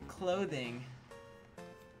clothing.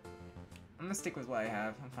 I'm gonna stick with what I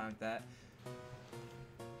have. I'm fine with that.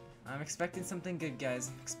 I'm expecting something good,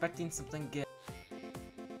 guys. Expecting something good.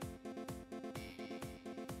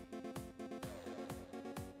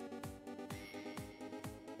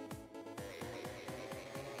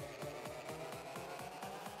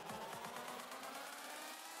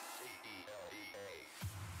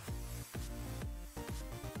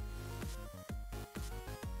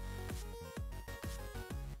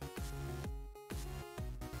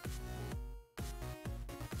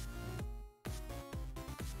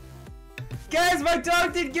 Guys, my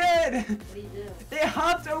dog did good! What do you do? They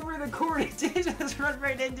hopped over the cord and just run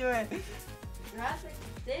right into it. Jurassic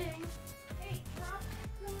thing. Hey, drop.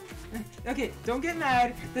 Okay, don't get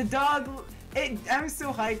mad. The dog, I'm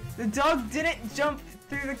so hyped. The dog didn't jump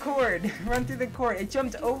through the cord, run through the cord. It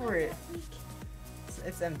jumped over it.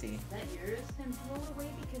 It's empty. Is that yours? And throw it away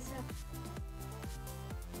because of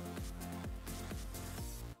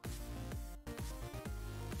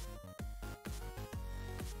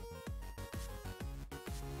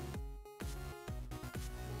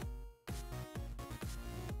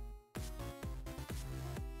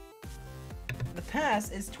The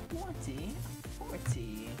pass is 20,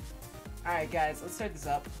 40. Alright guys, let's start this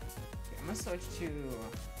up. Okay, I'm gonna switch to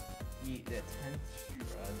the 10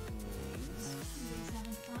 Struggles. he's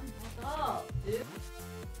having fun. What's up, dude?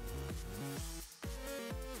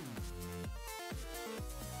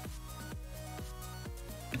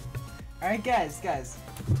 Alright guys.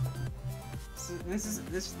 So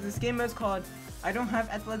this game is called I don't have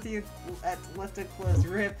athletic plus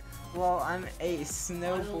rip while I'm a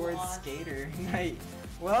snowboard lost. skater. Night.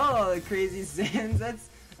 Well, crazy Sans,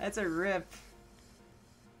 that's a rip.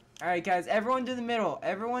 Alright guys, everyone to the middle.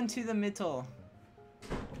 Everyone to the middle.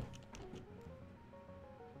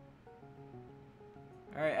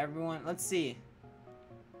 Alright everyone, let's see.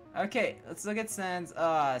 Okay, let's look at Sans.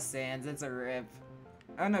 Ah, Sans, that's a rip.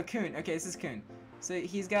 Oh no, Kun. Okay, this is Kun. So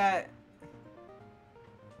he's got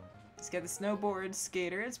the snowboard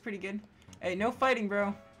skater. It's pretty good. Hey, no fighting,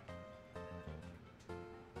 bro.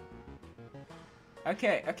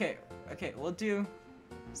 Okay, we'll do.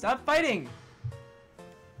 Stop fighting.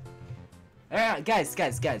 Alright, guys.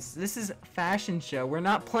 This is a fashion show. We're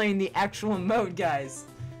not playing the actual mode, guys.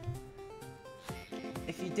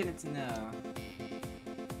 If you didn't know.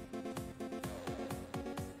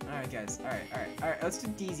 Alright, guys. Alright. Let's do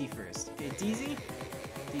DZ first. Okay, DZ.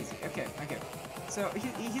 Okay. So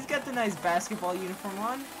he's got the nice basketball uniform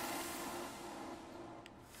on.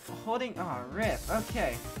 Holding. Oh, rip.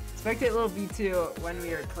 Okay. Spectate little B2 when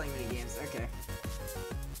we are playing mini games. Okay.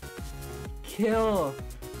 Kill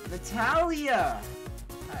Natalia.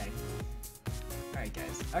 Hi. Alright,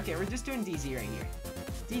 guys. Okay, we're just doing DZ right here.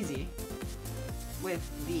 DZ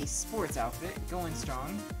with the sports outfit, going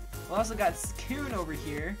strong. We also got Kun over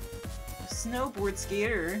here. Snowboard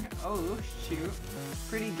skater. Oh, shoot.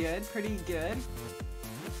 Pretty good.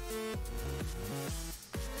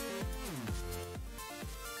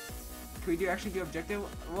 Can we actually do objective?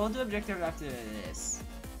 We'll do objective after this.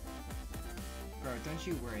 Bro, don't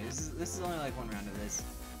you worry. This is only like one round of this.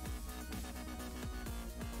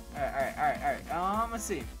 Alright. Let's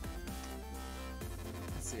see.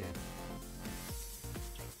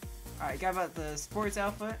 Alright, got about the sports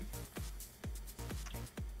outfit.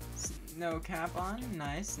 No cap on.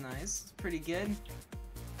 Nice. Pretty good.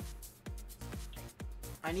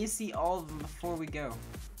 I need to see all of them before we go.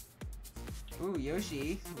 Ooh,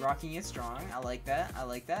 Yoshi, rocking it strong. I like that.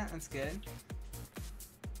 That's good.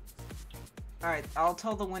 Alright, I'll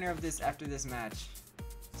tell the winner of this after this match.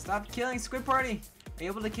 Stop killing Squid Party! Are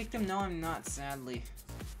you able to kick them? No, I'm not, sadly.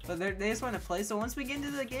 But they just want to play, so once we get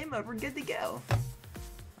into the game mode, we're good to go.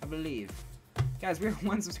 I believe. Guys, we're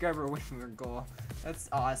 1 subscriber away from our goal. That's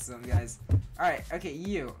awesome, guys. Alright, okay,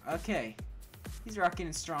 you. Okay. He's rocking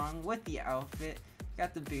it strong with the outfit.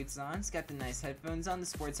 Got the boots on. He's got the nice headphones on, the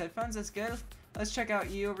sports headphones. That's good. Let's check out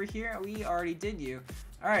you over here. We already did you.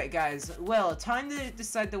 Alright, guys. Well, time to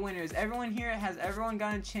decide the winners. Everyone here, has everyone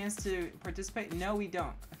gotten a chance to participate? No, we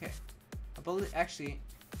don't. Okay. Actually,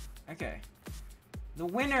 okay. The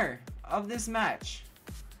winner of this match.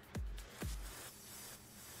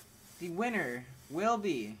 The winner will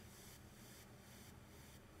be.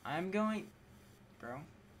 I'm gonna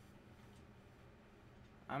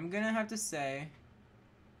have to say.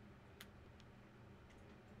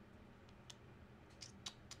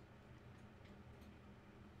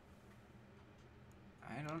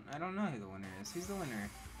 I don't know who the winner is. Who's the winner?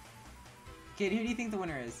 Kid, who do you think the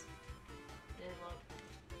winner is?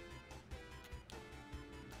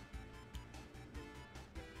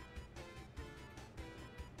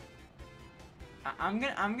 I'm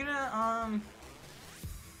gonna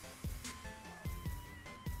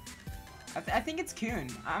I think it's Kun.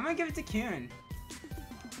 I'm gonna give it to Kun.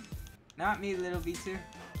 Not me, little V2.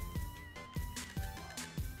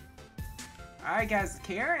 Alright guys,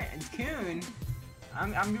 Karen and Kun.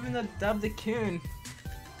 I'm giving the dub to Kun.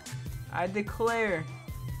 I declare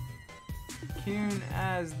Kun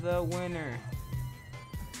as the winner.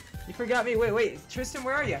 You forgot me. Wait, Tristan,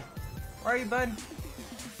 where are you? Where are you, bud?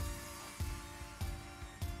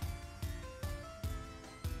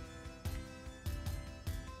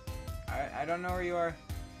 I don't know where you are.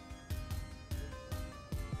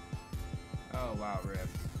 Oh wow, rip.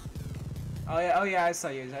 Oh yeah, I saw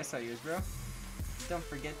yours, bro. Don't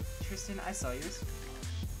forget, Tristan, I saw yours.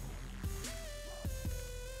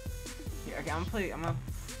 Here, okay,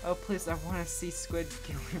 oh please, I wanna see Squid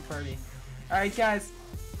kill your party. Alright guys,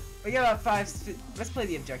 we got about 5, let's play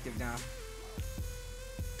the objective now.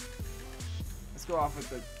 Let's go off with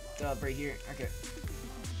the dub right here, okay.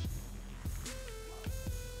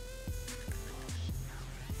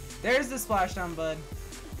 There's the splashdown, bud.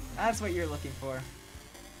 That's what you're looking for.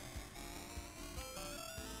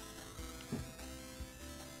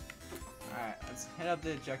 Alright, let's head up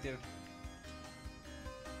the objective.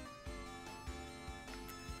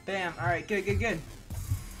 Bam, alright, good.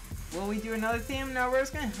 Will we do another theme? No, we're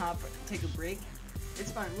just gonna take a break.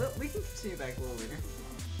 It's fine, we can continue back a little later.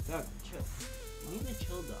 Dog, chill. You need to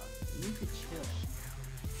chill, dog. You need to chill.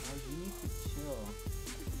 Dog, you need to chill.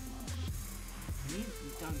 You need to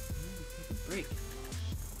take a break.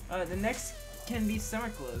 The next can be summer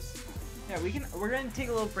clothes. Yeah, we're gonna take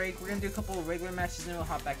a little break. We're gonna do a couple of regular matches and we'll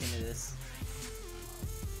hop back into this.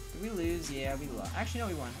 Did we lose? Yeah, we lost. Actually, no,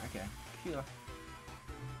 we won. Okay. Phew.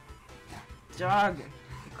 Dog.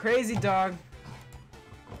 Crazy dog.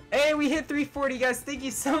 Hey, we hit 340, guys. Thank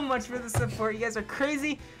you so much for the support. You guys are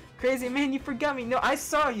crazy. Crazy. Man, you forgot me. No, I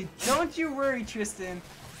saw you. Don't you worry, Tristan.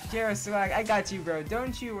 Jero Swag, I got you, bro.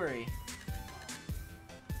 Don't you worry.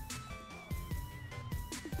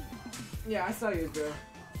 Yeah, I saw you, bro.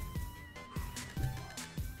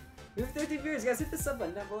 We have 30 viewers, guys. Hit the sub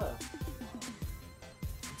button down below.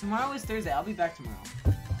 Tomorrow is Thursday. I'll be back tomorrow.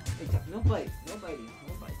 Hey, no biting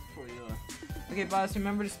for you. Okay, boss.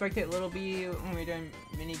 Remember to spectate Little B when we're doing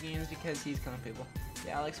mini games because he's comfortable.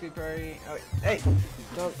 Yeah, Alex, we probably. Oh, hey,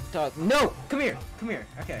 dog. No, come here.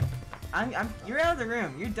 Okay, You're out of the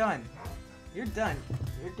room. You're done. You're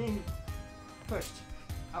being pushed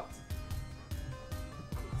out.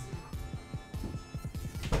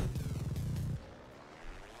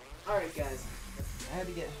 Alright guys, I had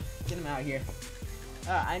to get him out here.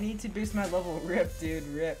 I need to boost my level. Rip, dude,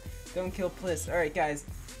 rip. Don't kill Pliss. Alright guys.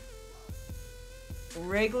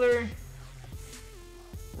 Regular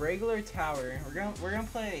tower. We're gonna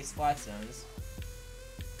play Splat Zones.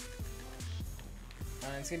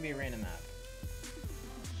 It's gonna be a random map.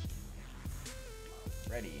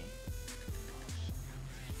 Ready.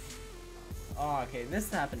 Oh, okay,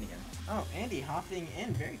 this happened again. Oh, Andy hopping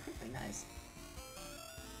in very quickly, nice.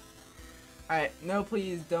 Alright, no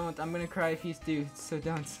please don't. I'm gonna cry if you do, so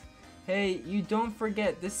don't. Hey, you don't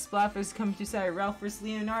forget, this Splatfest is coming to Saturday. Ralph vs.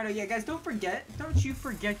 Leonardo. Yeah, guys, don't you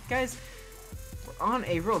forget, guys. We're on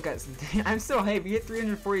a roll, guys. I'm so hyped. We hit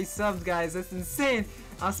 340 subs, guys. That's insane.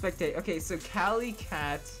 I'll spectate. Okay, so Cali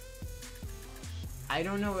Cat. I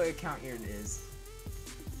don't know what account here it is.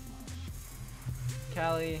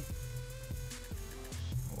 Cali.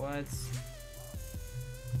 What's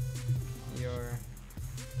your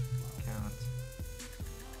account?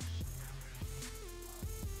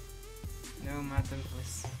 No, Matem,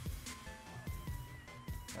 please.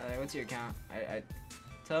 What's your account?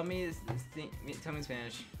 Tell me in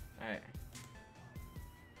Spanish. Alright.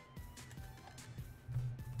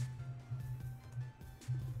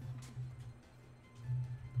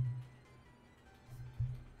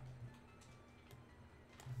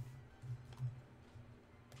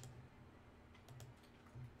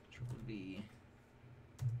 Triple B.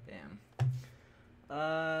 Bam.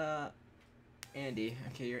 Andy.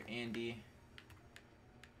 Okay, you're Andy.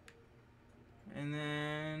 And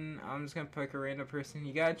then I'm just gonna pick a random person.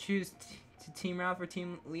 You gotta choose to Team Ralph or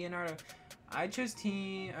Team Leonardo. I chose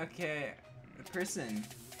Team. Okay, the person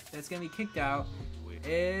that's gonna be kicked out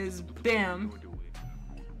is Bam.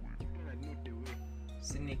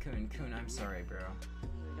 Sydney Kuhn. I'm sorry, bro.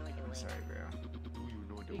 I'm sorry, bro.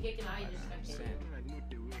 You kick him out, you just spectate.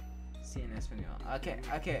 See in Espanol.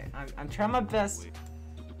 Okay. I'm trying my best. Wait,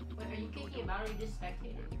 are you kicking him out or are you just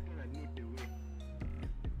spectating?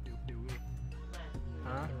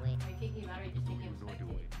 Huh? Are you kicking him out or are you just making him spectate?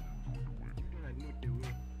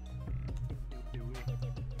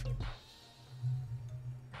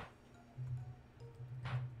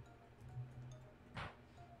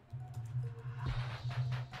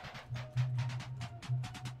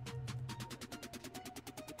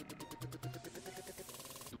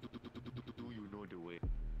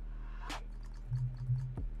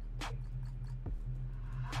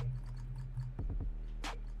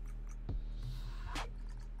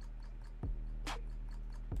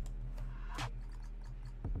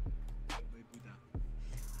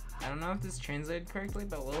 I don't know if this translated correctly,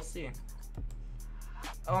 but we'll see.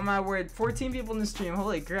 Oh my word, 14 people in the stream,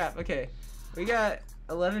 holy crap. Okay, we got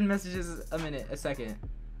 11 messages a minute, a second.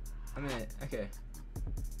 A minute, okay.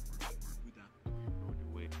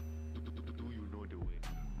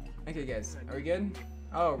 Okay, guys, are we good?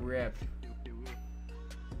 Oh, rip.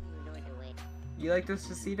 You like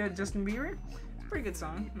Despacito, Justin Bieber? Pretty good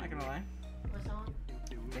song, not gonna lie. What song?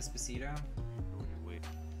 Despacito.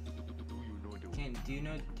 Do you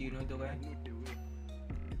know the way?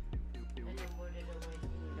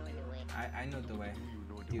 I know the way.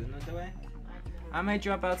 Do you know the way? I might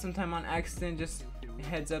drop out sometime on accident, just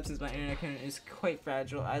heads up since my internet connection is quite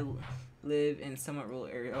fragile. I live in somewhat rural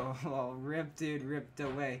area. Oh, rip, dude, rip the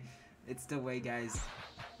way. It's the way, guys.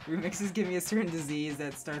 Remixes give me a certain disease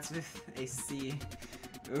that starts with a C.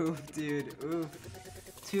 Oof, dude, oof.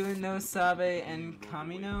 Tu no sabe en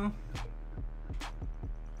camino.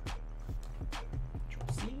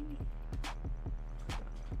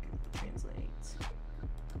 Translate.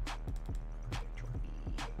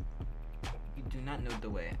 You do not know the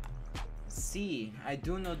way. See, I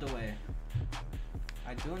do know the way.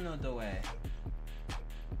 I do know the way.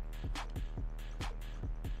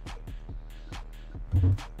 I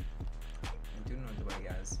do know the way,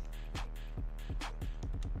 guys.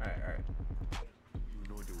 Alright.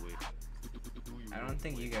 I don't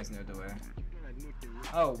think you guys know the way.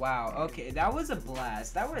 Oh, wow. Okay, that was a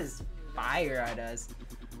blast. That was fire at us.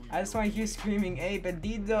 I just want to hear screaming, "Hey,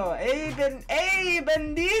 bandito! Hey,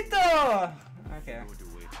 bandito!" Okay.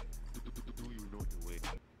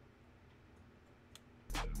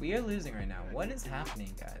 We are losing right now. What is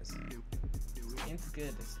happening, guys? It's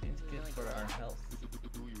good. It's good for our health.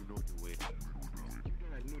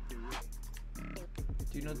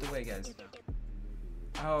 Do you know the way, guys?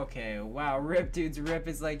 Okay, wow. Rip, dudes. Rip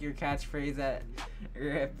is like your catchphrase at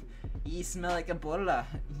Rip. You smell like a bola.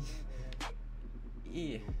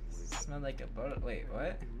 Smell like a bola. Wait,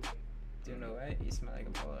 what? Do you know what? You smell like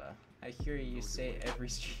a bola. I hear you say it every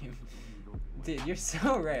stream. Dude, you're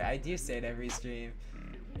so right. I do say it every stream.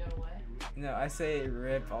 You know what? No, I say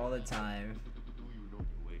rip all the time. For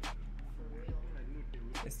real.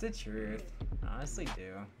 It's the truth. I honestly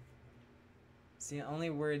do. It's the only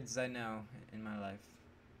words I know in my life.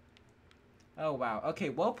 Oh, wow. Okay,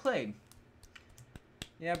 well played.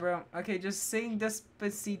 Yeah, bro. Okay, just sing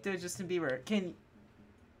Despacito, Justin Bieber. Can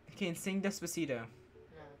sing Despacito.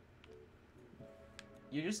 No.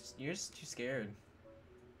 You're just too scared.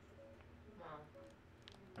 No.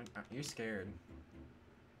 You're scared.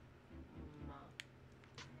 No.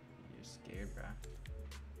 You're scared, bro.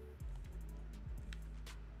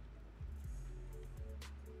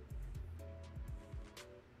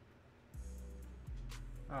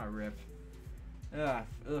 Oh, rip. Ugh.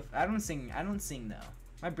 I don't sing though.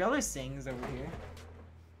 My brother sings over here.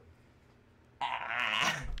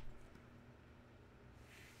 Ah.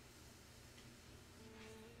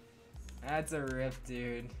 That's a rip,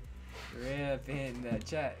 dude. Rip in the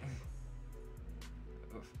chat.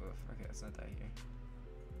 Oof. Okay, let's not die here.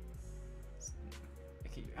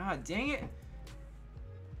 Okay. Ah, dang it.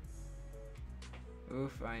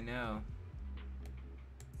 Oof, I know.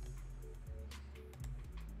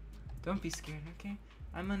 Don't be scared, okay?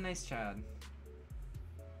 I'm a nice child.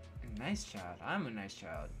 A nice child. I'm a nice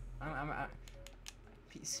child.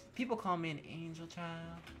 People call me an angel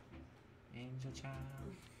child. Angel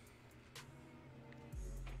child.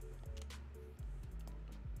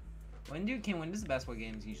 When does the basketball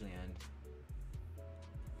games usually end?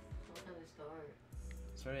 What time they start?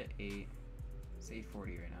 Start at 8. It's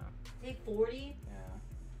 8:40 right now. 8:40? Yeah.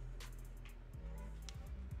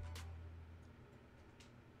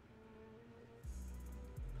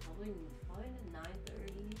 Probably at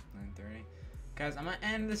 9:30. 9:30. Guys, I'm gonna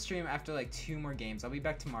end the stream after like 2 more games. I'll be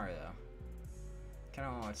back tomorrow though.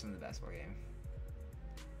 Kinda wanna watch some of the basketball game.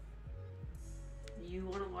 You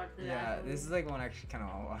wanna watch the Yeah, basketball this is like one I actually kinda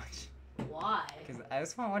wanna watch. game? Why? Because I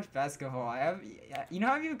just wanna watch basketball. You know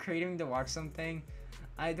how you have a craving to watch something?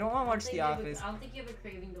 I don't wanna watch The Office. I don't think you have a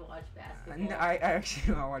craving to watch basketball. No, I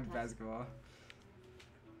actually wanna watch basketball.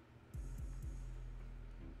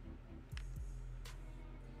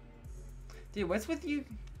 Dude, what's with you?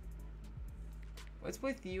 What's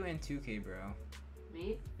with you and 2K, bro?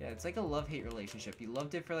 Me? Yeah, it's like a love-hate relationship. You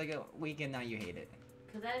loved it for like a week and now you hate it.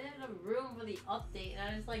 Cause I didn't have room for the update and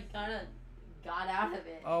I just like got out of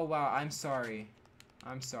it. Oh wow, I'm sorry.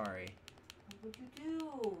 I'm sorry. What'd you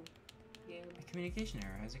do? A communication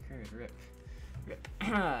error has occurred. Rip.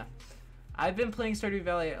 I've been playing Stardew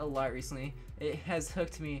Valley a lot recently. It has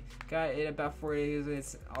hooked me. Got it about 4 days.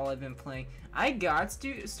 It's all I've been playing. I got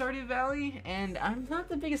Stardew Valley, and I'm not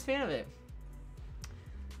the biggest fan of it.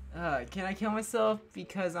 Can I kill myself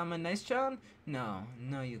because I'm a nice child? No,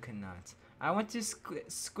 you cannot. I went to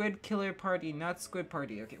Squid Killer Party, not Squid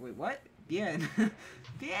Party. Okay, wait, what? Bien.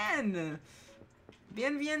 Bien.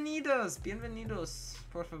 Bienvenidos,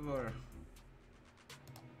 por favor.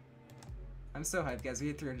 I'm so hyped, guys. We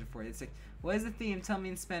hit 340. It's like, what is the theme? Tell me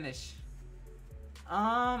in Spanish.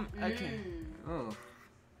 Okay. Oh.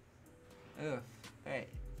 Oh. Alright.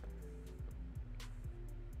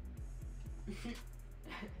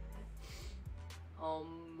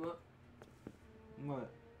 What?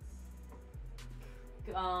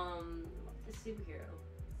 The superhero.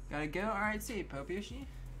 Gotta go? Alright, see you, Pope Yoshi.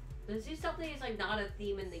 Let's do something that's like not a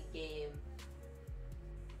theme in the game.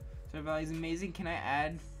 Star Valley is amazing. Can I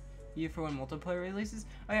add you for when multiplayer releases?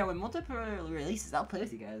 Oh yeah, when multiplayer releases, I'll play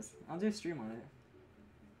with you guys. I'll do a stream on it.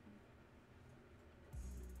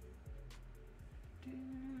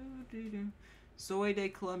 Soy de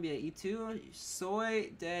Colombia, E2.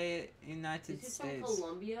 Soy de United Is this States. from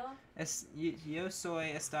Colombia? Yo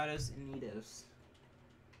soy Estados Unidos.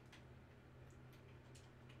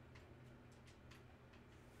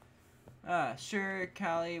 Sure,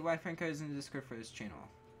 Callie. Wi-Fi code is in the Discord for this channel.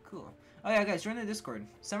 Cool. Oh yeah, guys, join the Discord.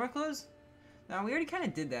 Summer clothes? No, we already kind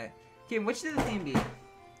of did that. Okay, what should the theme be?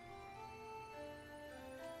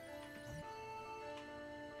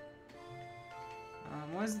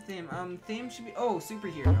 What is the theme? Theme should be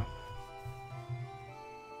superhero.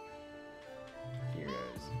 Heroes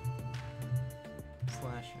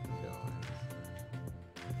slash villains.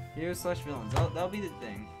 Heroes slash villains. That'll be the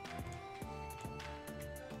thing.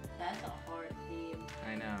 That's a hard theme.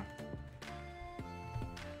 I know.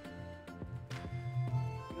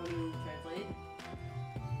 You want me to translate?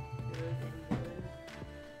 Good and good.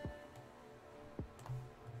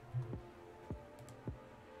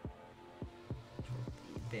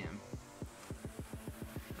 Bam.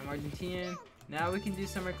 I'm Argentinian. Now we can do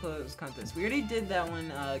summer clothes contest. We already did that one,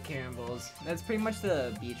 Karen Bowls. That's pretty much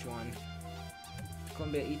the beach one.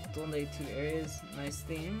 Colombia y donde two areas. Nice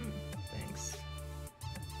theme. Thanks.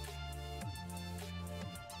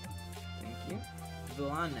 Thank you.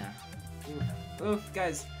 Villana. Oof. Oof,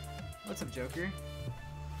 guys. What's up, Joker?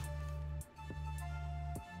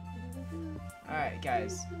 Alright,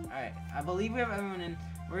 guys. Alright. I believe we have everyone in.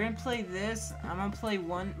 We're gonna play this. I'm gonna play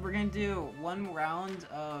one. We're gonna do one round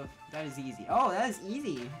of. That is easy. Oh, that is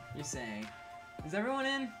easy, you're saying. Is everyone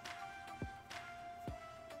in?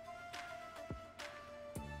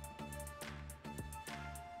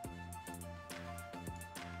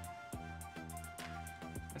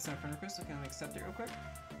 That's not a friend request. Okay, let me accept it real quick.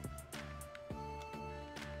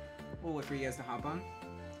 We'll wait for you guys to hop on.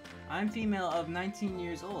 I'm female of 19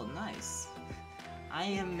 years old. Nice. I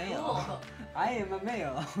am male. Cool. I am a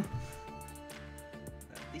male.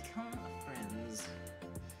 Become friends.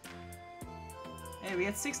 Hey, we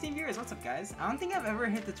had 16 viewers. What's up, guys? I don't think I've ever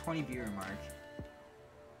hit the 20 viewer mark.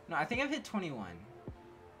 No, I think I've hit 21.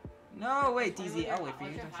 No, wait, DZ. I'll wait for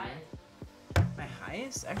you. What's your Don't you worry. highest? My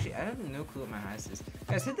highest? Actually, I have no clue what my highest is.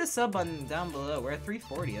 Guys, hit the sub button down below. We're at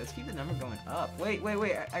 340. Let's keep the number going up. Wait.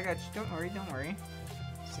 I got you. Don't worry.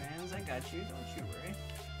 Sans, I got you. Don't you worry.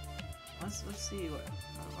 Let's see what.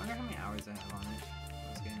 I wonder how many hours I have on it.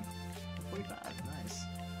 This game. 45. Nice.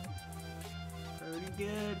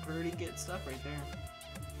 Pretty good stuff right there.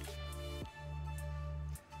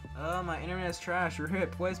 Oh, my internet is trash.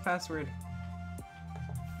 RIP. What is password?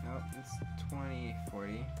 Nope, it's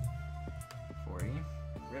 2040. 40.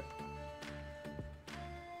 RIP.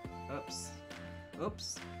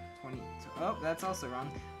 Oops. 20. Oh, that's also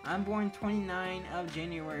wrong. I'm born 29 of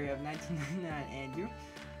January of 1999. And you?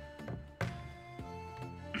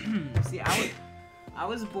 See, I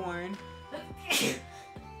was born.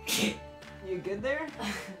 You good there?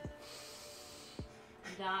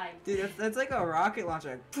 Died. Dude, that's like a rocket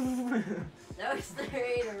launcher. That was 3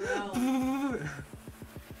 in a row.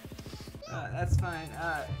 That's fine.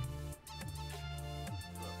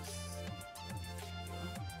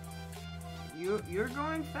 You're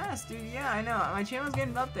going fast, dude. Yeah, I know. My channel's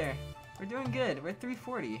getting up there. We're doing good. We're at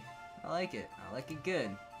 340. I like it. I like it good.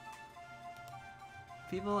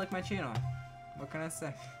 People like my channel. What can I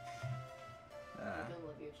say? I don't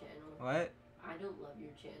love your channel. What? I don't love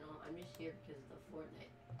your channel. I'm just here because the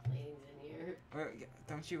Fortnite playing's in here.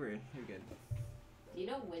 Don't you worry. You're good. Do you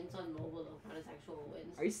know wins on mobile don't count as actual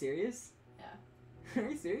wins? Are you serious? Yeah. Are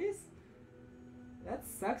you serious? That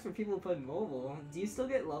sucks for people who play mobile. Do you still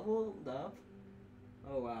get leveled up?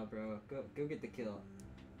 Oh wow, bro. Go get the kill.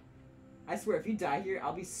 I swear, if you die here,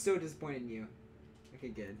 I'll be so disappointed in you. Okay,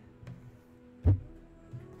 good.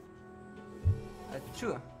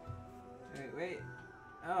 Achoo. Wait.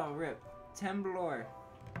 Oh, rip. Temblor.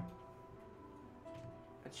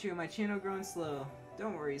 Achoo, my channel growing slow.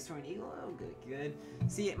 Don't worry, Soaring Eagle. Oh, good.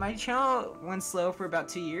 See, my channel went slow for about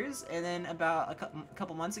 2 years, and then about a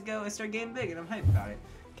couple months ago, it started getting big, and I'm hyped about it.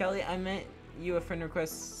 Kelly, I meant you a friend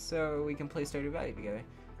request so we can play Stardew Valley together.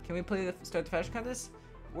 Can we play start the fashion contest?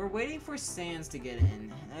 We're waiting for Sans to get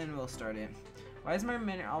in, and we'll start it. Why is my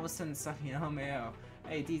minute all of a sudden sucking? Oh, mayo.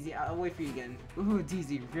 Hey, DZ, I'll wait for you again. Ooh,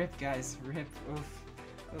 DZ, rip, guys, rip. Oof.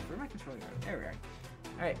 Oof, where am I controlling? There we are.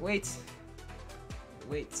 Alright, wait.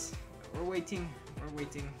 Wait. We're waiting. We're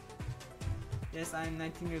waiting. Yes, I'm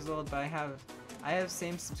 19 years old, but I have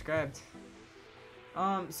same subscribed.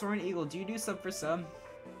 Soren Eagle, do you do sub for sub?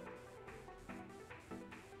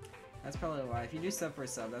 That's probably why. If you do sub for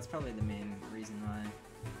sub, that's probably the main reason why.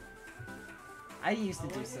 I used to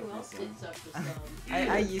do sub for sub.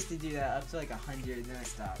 I used to do that up to like 100, and then I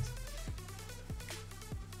stopped.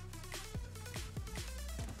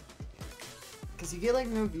 Cause you get like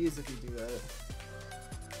no views if you do that.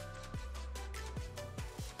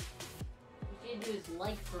 What you do is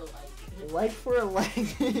like for like. Like for a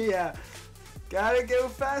like, yeah. Gotta go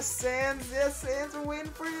fast, Sans. Yes, Sans, we're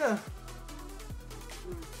waiting for you.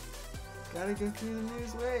 Gotta go through the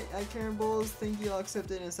news. Wait, at Karen Bowles, thank you. I'll accept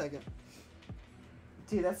it in a second.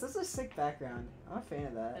 Dude, that's such a sick background. I'm a fan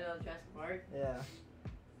of that. I know, Jurassic Park. Yeah.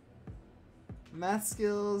 Math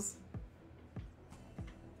skills.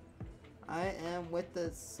 I am with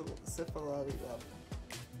the syphility level.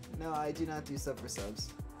 No, I do not do sub for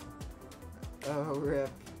subs. Oh, rip.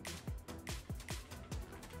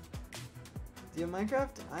 Do you have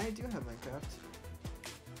Minecraft? I do have Minecraft.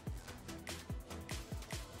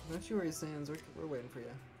 Don't you worry, Sans. We're waiting for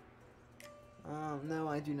you. No,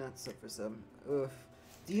 I do not sub for sub. Oof.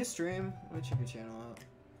 Do you stream? Let me check your channel out.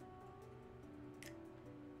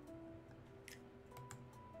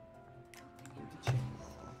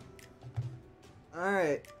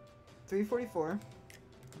 Alright. 344.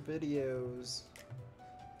 Videos.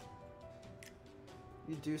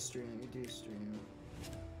 You do stream. You do stream.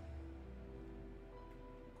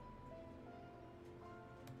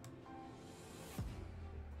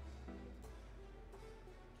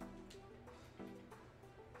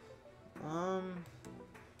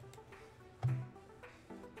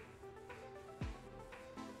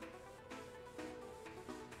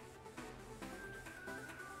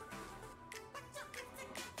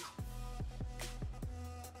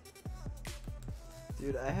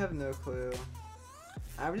 Dude, I have no clue.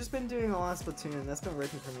 I've just been doing a lot of Splatoon. That's been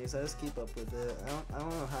working for me, so I just keep up with it. I don't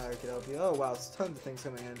know how I could help you. Oh wow, there's tons of things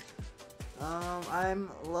coming in. I'm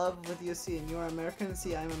love with USC and you are American.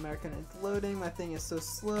 See, I'm American. It's loading. My thing is so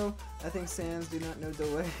slow. I think Sans do not know the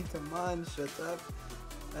way. Come on, shut up.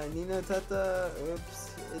 Nino Tata.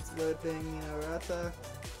 Oops, it's loading. Nino Rata.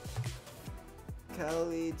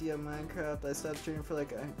 Kali, do you have Minecraft? I stopped streaming for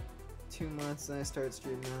like 2 months and I started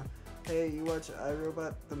streaming now. Hey, you watch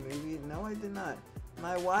iRobot the movie? No, I did not.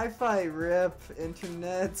 My Wi-Fi rip.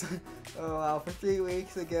 Internet. Oh wow, for 3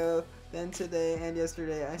 weeks ago. Then today and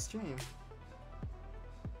yesterday I streamed.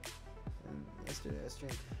 Yesterday I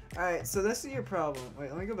streamed. Alright, so this is your problem. Wait,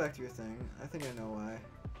 let me go back to your thing. I think I know why.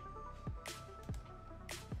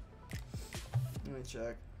 Let me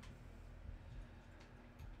check.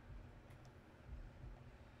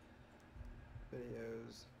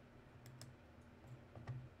 Videos.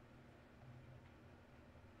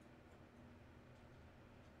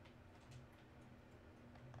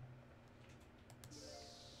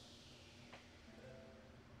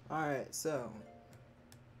 Alright, so.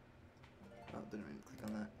 Oh, didn't mean to click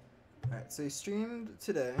on that. Alright, so you streamed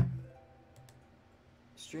today.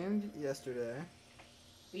 Streamed yesterday.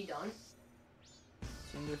 We done?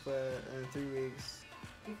 Streamed it for in 3 weeks.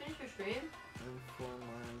 You finished your stream? And 4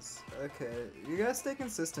 months. Okay, you gotta stay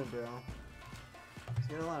consistent, bro. There's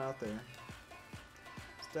get a lot out there.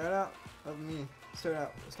 Start out of me.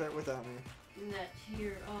 Start without me. In that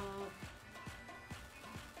tier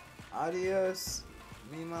Adios.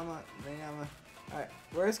 Me mama. Me mama. Alright,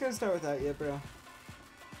 we're just gonna start without you, bro.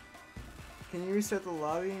 Can you restart the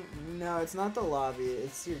lobby? No, it's not the lobby,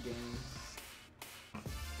 it's your game.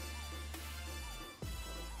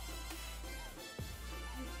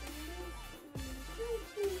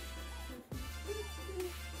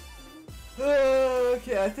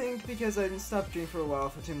 Okay, I think because I didn't stop streaming for a while,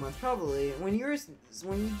 for 2 months, probably. When you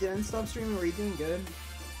didn't stop streaming, were you doing good?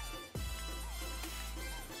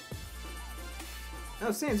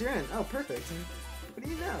 Oh, Sans, you're in. Oh, perfect. What do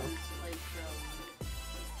you know? like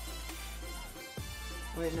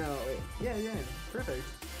Wait, no, wait. Yeah, you're in. Perfect.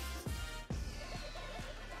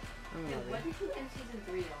 Yeah, what did you end season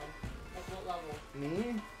 3 on? Like what level?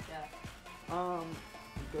 Me? Yeah.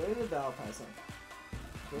 Go to the Battle Pass.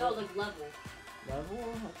 No, like level. Level?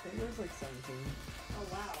 I think it was like 17. Oh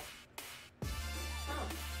wow. Huh.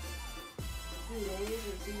 2 days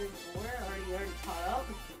of season 4? Already caught up?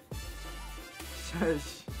 Shush.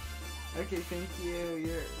 Okay, thank you.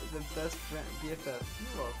 You're the best friend, BFF.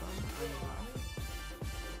 You're welcome.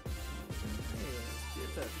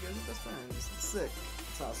 that. You guys are best friends. It's sick.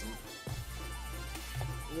 It's awesome.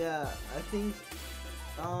 Yeah, I think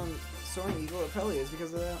Soaring Eagle, it probably is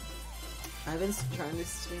because of that. I've been trying to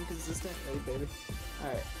stream consistent. Ready, baby?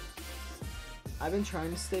 Alright. I've been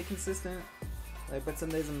trying to stay consistent, like, but some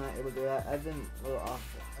days I'm not able to do that. I've been a little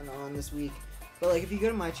off and on this week. But, like, if you go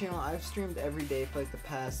to my channel, I've streamed every day for, like, the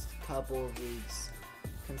past couple of weeks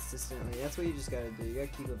consistently. That's what you just gotta do. You gotta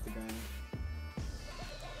keep up the grind.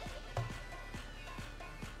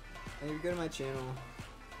 And if you go to my channel,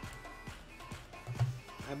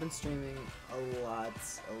 I've been streaming a lot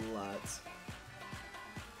of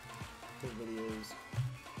videos.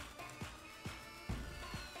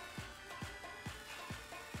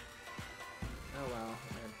 Oh wow,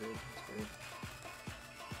 I got food. That's great.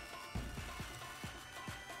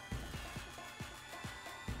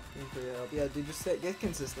 Thank you for your help. Yeah, dude, just get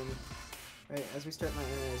consistent. Right, as we start my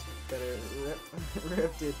internet better.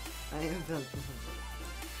 Rip, dude. I am done.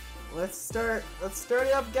 Let's start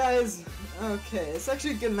it up, guys. Okay, it's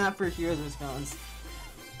actually a good map for heroes versus villains.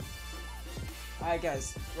 Alright,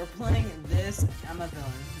 guys, we're playing this. I'm a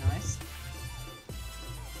villain. Nice.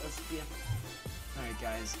 Let's be a... Alright,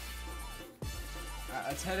 guys.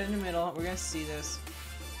 Let's head in the middle. We're gonna see this.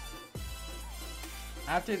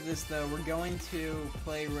 After this, though, we're going to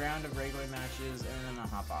play a round of regular matches, and then I'm gonna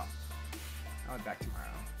hop off. I'll be back tomorrow.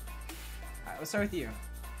 Alright, let's start with you.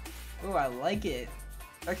 Ooh, I like it.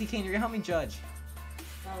 Okay, Kane, you're gonna help me judge.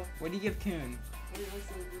 Oh. What do you give Coon? What's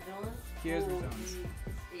the villain? Heroes versus villains.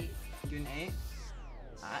 It's 8. Give an 8?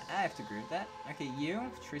 I have to agree with that. Okay, you,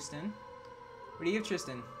 Tristan. What do you give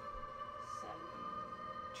Tristan? 7.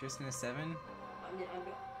 Tristan is 7? I'm not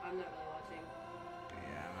really watching.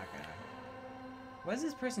 Yeah, I'm not gonna. What is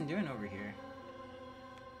this person doing over here?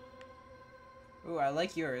 Ooh, I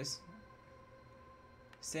like yours.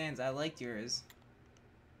 Sans, I liked yours.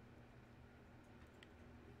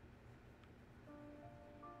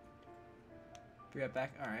 Be right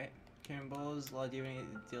back. Alright. Cannonballs, Law, do you have any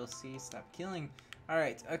DLC? Stop killing.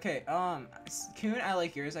 Alright, okay. Coon, I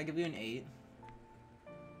like yours. I give you an 8.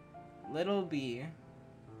 Little B.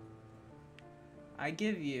 I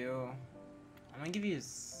give you. I'm gonna give you.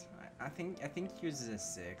 I think yours is a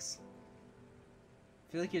 6.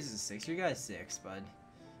 I feel like yours is a 6. Your guy's 6, bud.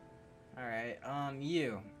 Alright.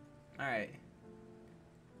 You. Alright.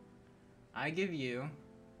 I give you.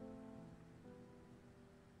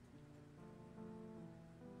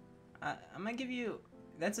 I'm gonna give you.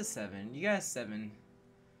 That's a 7. You got a 7.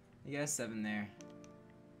 You got a 7 there.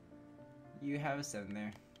 You have a 7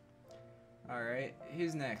 there. Alright.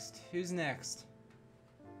 Who's next? Who's next?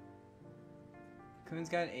 Coon's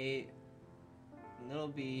got an 8. Little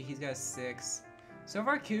B, he's got a 6. So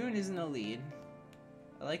far, Coon isn't a lead.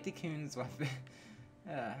 I like the Coon's weapon.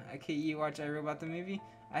 Okay, you watch I Robot the movie?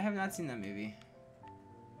 I have not seen that movie.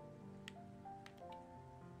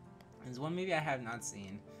 There's one movie I have not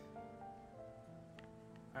seen.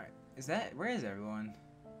 Alright, is that... Where is everyone?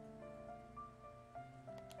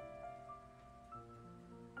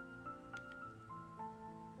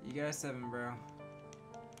 You got a 7, bro.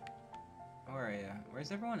 Where are you?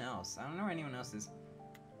 Where's everyone else? I don't know where anyone else is.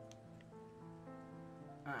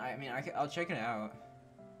 I mean, I'll check it out.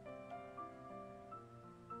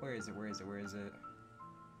 Where is it? Where is it? Where is it?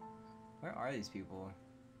 Where are these people?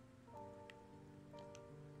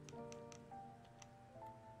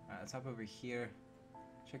 Alright, let's hop over here.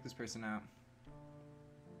 Check this person out.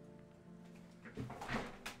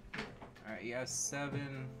 Alright, you have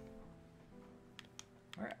 7.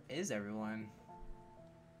 Where is everyone?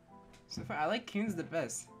 So far, I like Coon's the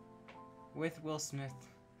best. With Will Smith.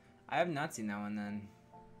 I have not seen that one then.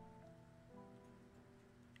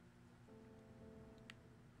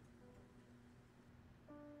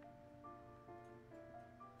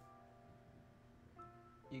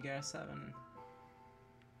 You got a 7.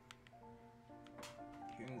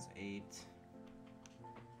 Coon's 8.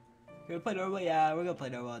 Gonna play normal? Yeah, we're gonna play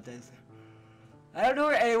normal at this. I don't know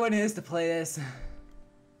where anyone is to play this.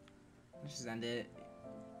 Let's just end it.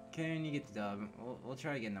 Coon, you get the dub. We'll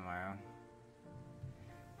try again tomorrow.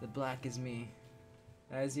 The black is me.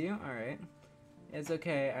 That is you? Alright. It's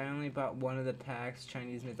okay. I only bought one of the packs.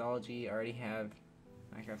 Chinese mythology. I already have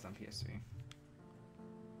Minecraft on PS3.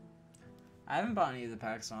 I haven't bought any of the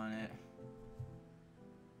packs on it.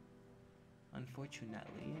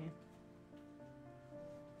 Unfortunately.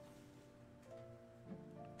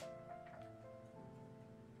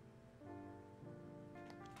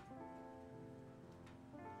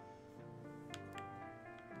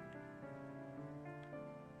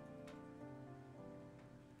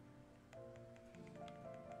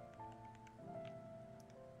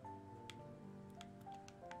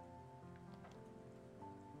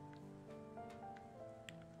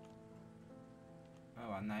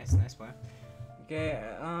 nice, nice play. Okay,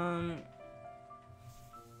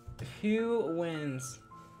 who wins?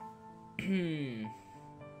 I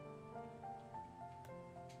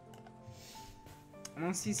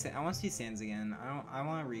want to see Sans again. I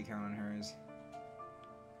want a recount on hers.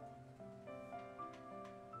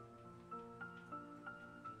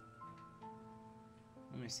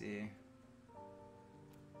 Let me see.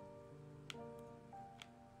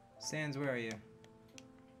 Sans, where are you?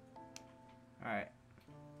 All right.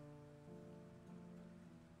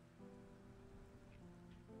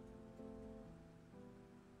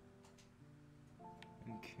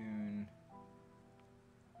 And Coon.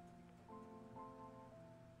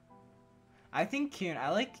 I think Coon.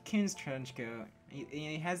 I like Coon's trench coat.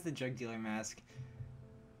 He has the drug dealer mask.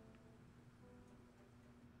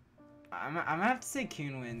 I'm gonna have to say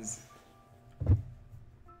Coon wins.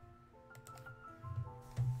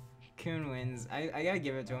 Coon wins. I gotta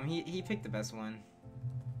give it to him. He picked the best one.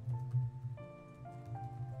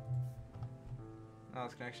 Oh,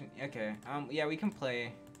 it's connection. Okay. Yeah, we can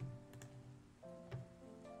play.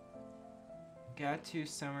 Got to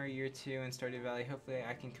summer year 2 in Stardew Valley. Hopefully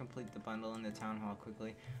I can complete the bundle in the town hall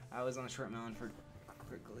quickly. I was on a short melon for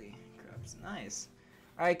quickly. Grubs. Nice.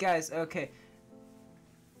 Alright guys, okay.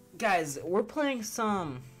 Guys, we're playing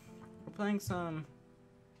some.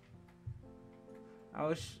 I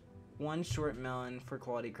was one short melon for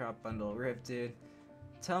quality crop bundle. Rip, dude.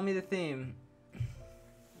 Tell me the theme.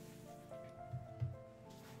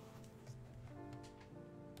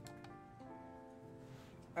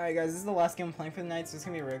 Alright guys, this is the last game I'm playing for the night, so it's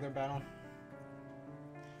gonna be a regular battle.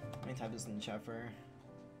 Let me type this in the chat for her.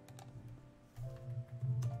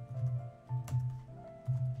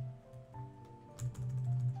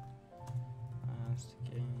 Last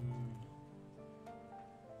game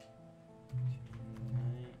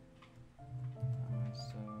tonight.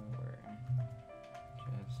 So we're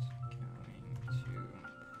just going to play.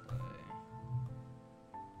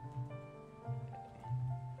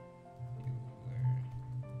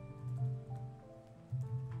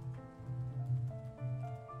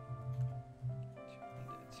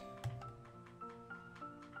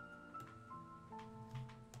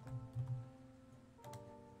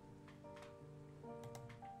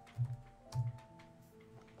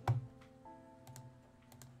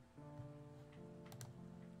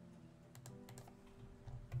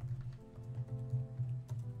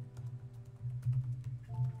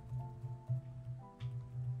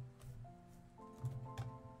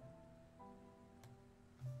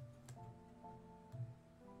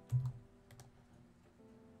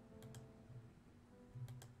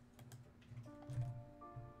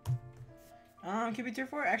 Could be tier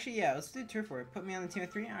 4? Actually, yeah, let's do tier 4. Put me on the team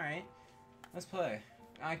of 3? Alright. Let's play.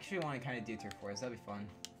 I actually want to kind of do tier 4s. That'd be fun.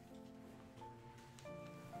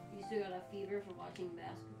 You still got a fever from watching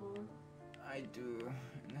basketball? I do.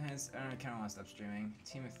 I kind of want to stop streaming.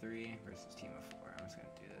 Team of 3 versus team of 4. I'm just going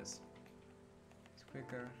to do this. It's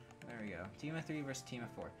quicker. There we go. Team of 3 versus team of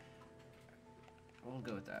 4. We'll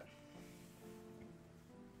go with that.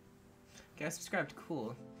 Guys, subscribed.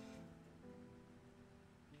 Cool.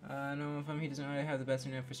 No, if he doesn't really have the best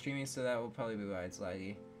internet for streaming, so that will probably be why it's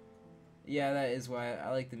laggy. Yeah, that is why I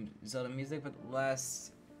like the Zelda music, but the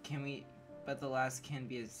last can be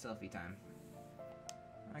a selfie time.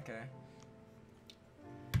 Okay.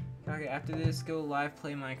 Okay, after this, go live,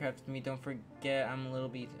 play Minecraft with me. Don't forget, I'm a little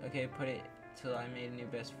beat. Okay, put it till I made a new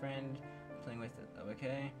best friend. Playing with it,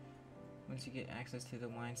 okay. Once you get access to the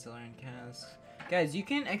wine cellar and casks. Guys, you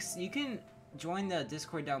can join the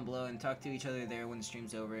Discord down below and talk to each other there when the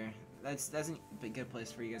stream's over. That's a good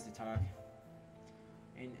place for you guys to talk.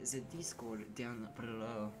 And is a Discord down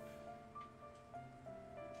below.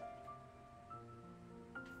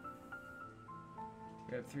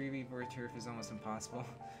 We have 3v4 turf is almost impossible.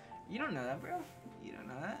 You don't know that, bro. You don't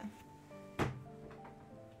know that.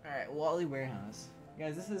 Alright, Wally Warehouse.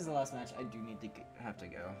 Guys, this is the last match. I do need to have to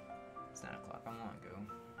go. It's 9 o'clock. I want to go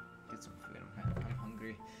get some food. I'm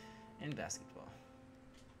hungry. And basketball.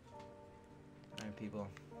 Alright, people.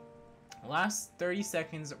 Last 30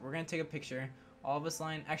 seconds, we're gonna take a picture. All of us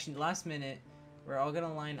actually, last minute, we're all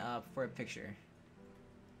gonna line up for a picture.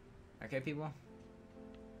 Okay, people?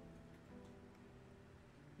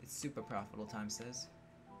 It's super profitable time, says.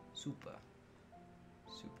 Super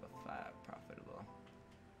profitable.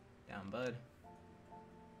 Down, bud.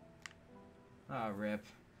 Oh, rip.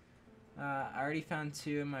 I already found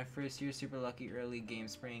 2 in my first year. Super lucky early game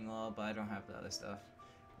spraying lol, but I don't have the other stuff.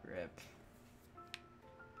 Rip.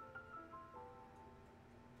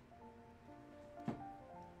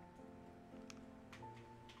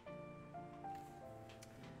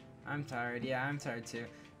 I'm tired. Yeah, I'm tired too.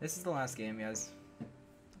 This is the last game, guys.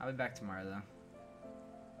 I'll be back tomorrow though.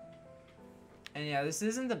 And yeah, this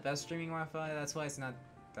isn't the best streaming Wi-Fi. That's why it's not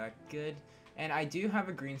that good. And I do have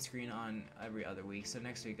a green screen on every other week, so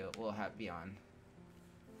next week it will be on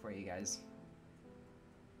for you guys.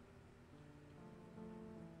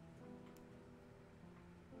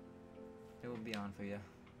 It will be on for you.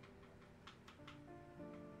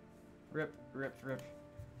 Rip, rip, rip.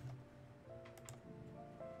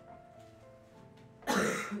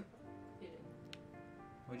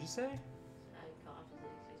 What'd you say? I coughed. I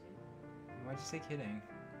said, excuse me. Why'd you say kidding?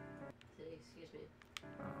 I said, excuse me.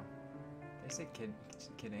 Oh. They said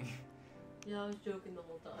kidding. Yeah, I was joking the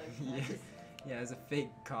whole time. Yeah. Yeah, it's a fake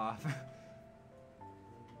cough.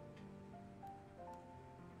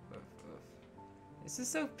 Oof, oof. This is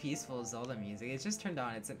so peaceful, Zelda music. It's just turned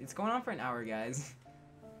on. It's going on for an hour, guys.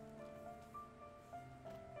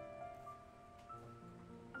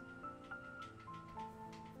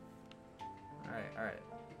 Alright.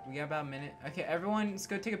 We got about a minute. Okay, everyone, let's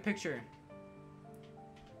go take a picture.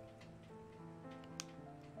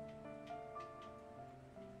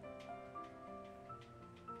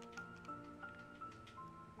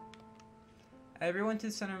 Everyone to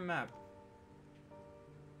the center of the map.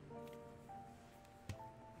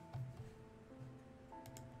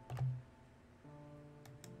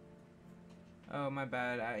 Oh, my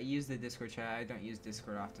bad. I use the Discord chat. I don't use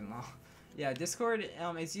Discord often, lol. Yeah, Discord,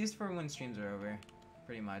 it's used for when streams are over,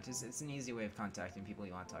 pretty much. It's an easy way of contacting people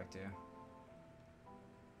you want to talk to.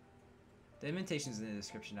 The invitation's in the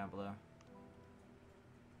description down below.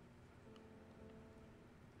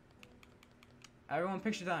 Everyone,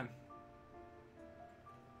 picture time.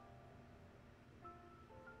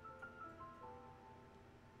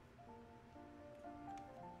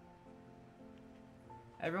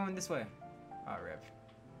 Everyone this way. Oh, rip.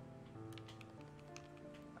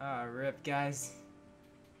 Oh, rip, guys.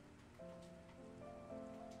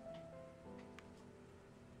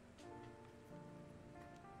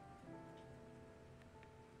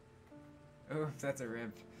 Oof, that's a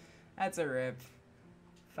rip. That's a rip.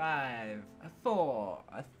 5, a 4,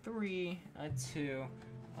 a 3, a 2,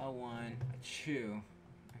 a 1, a 2.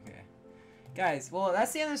 Okay. Guys, well,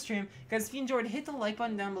 that's the end of the stream. Guys, if you enjoyed, hit the like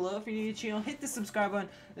button down below. If you're new to the channel, hit the subscribe button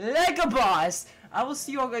like a boss. I will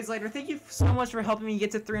see you all guys later. Thank you so much for helping me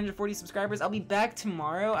get to 340 subscribers. I'll be back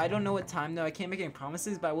tomorrow. I don't know what time, though. I can't make any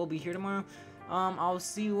promises, but I will be here tomorrow. I'll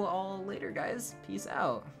see you all later, guys. Peace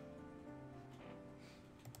out.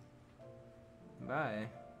 Bye.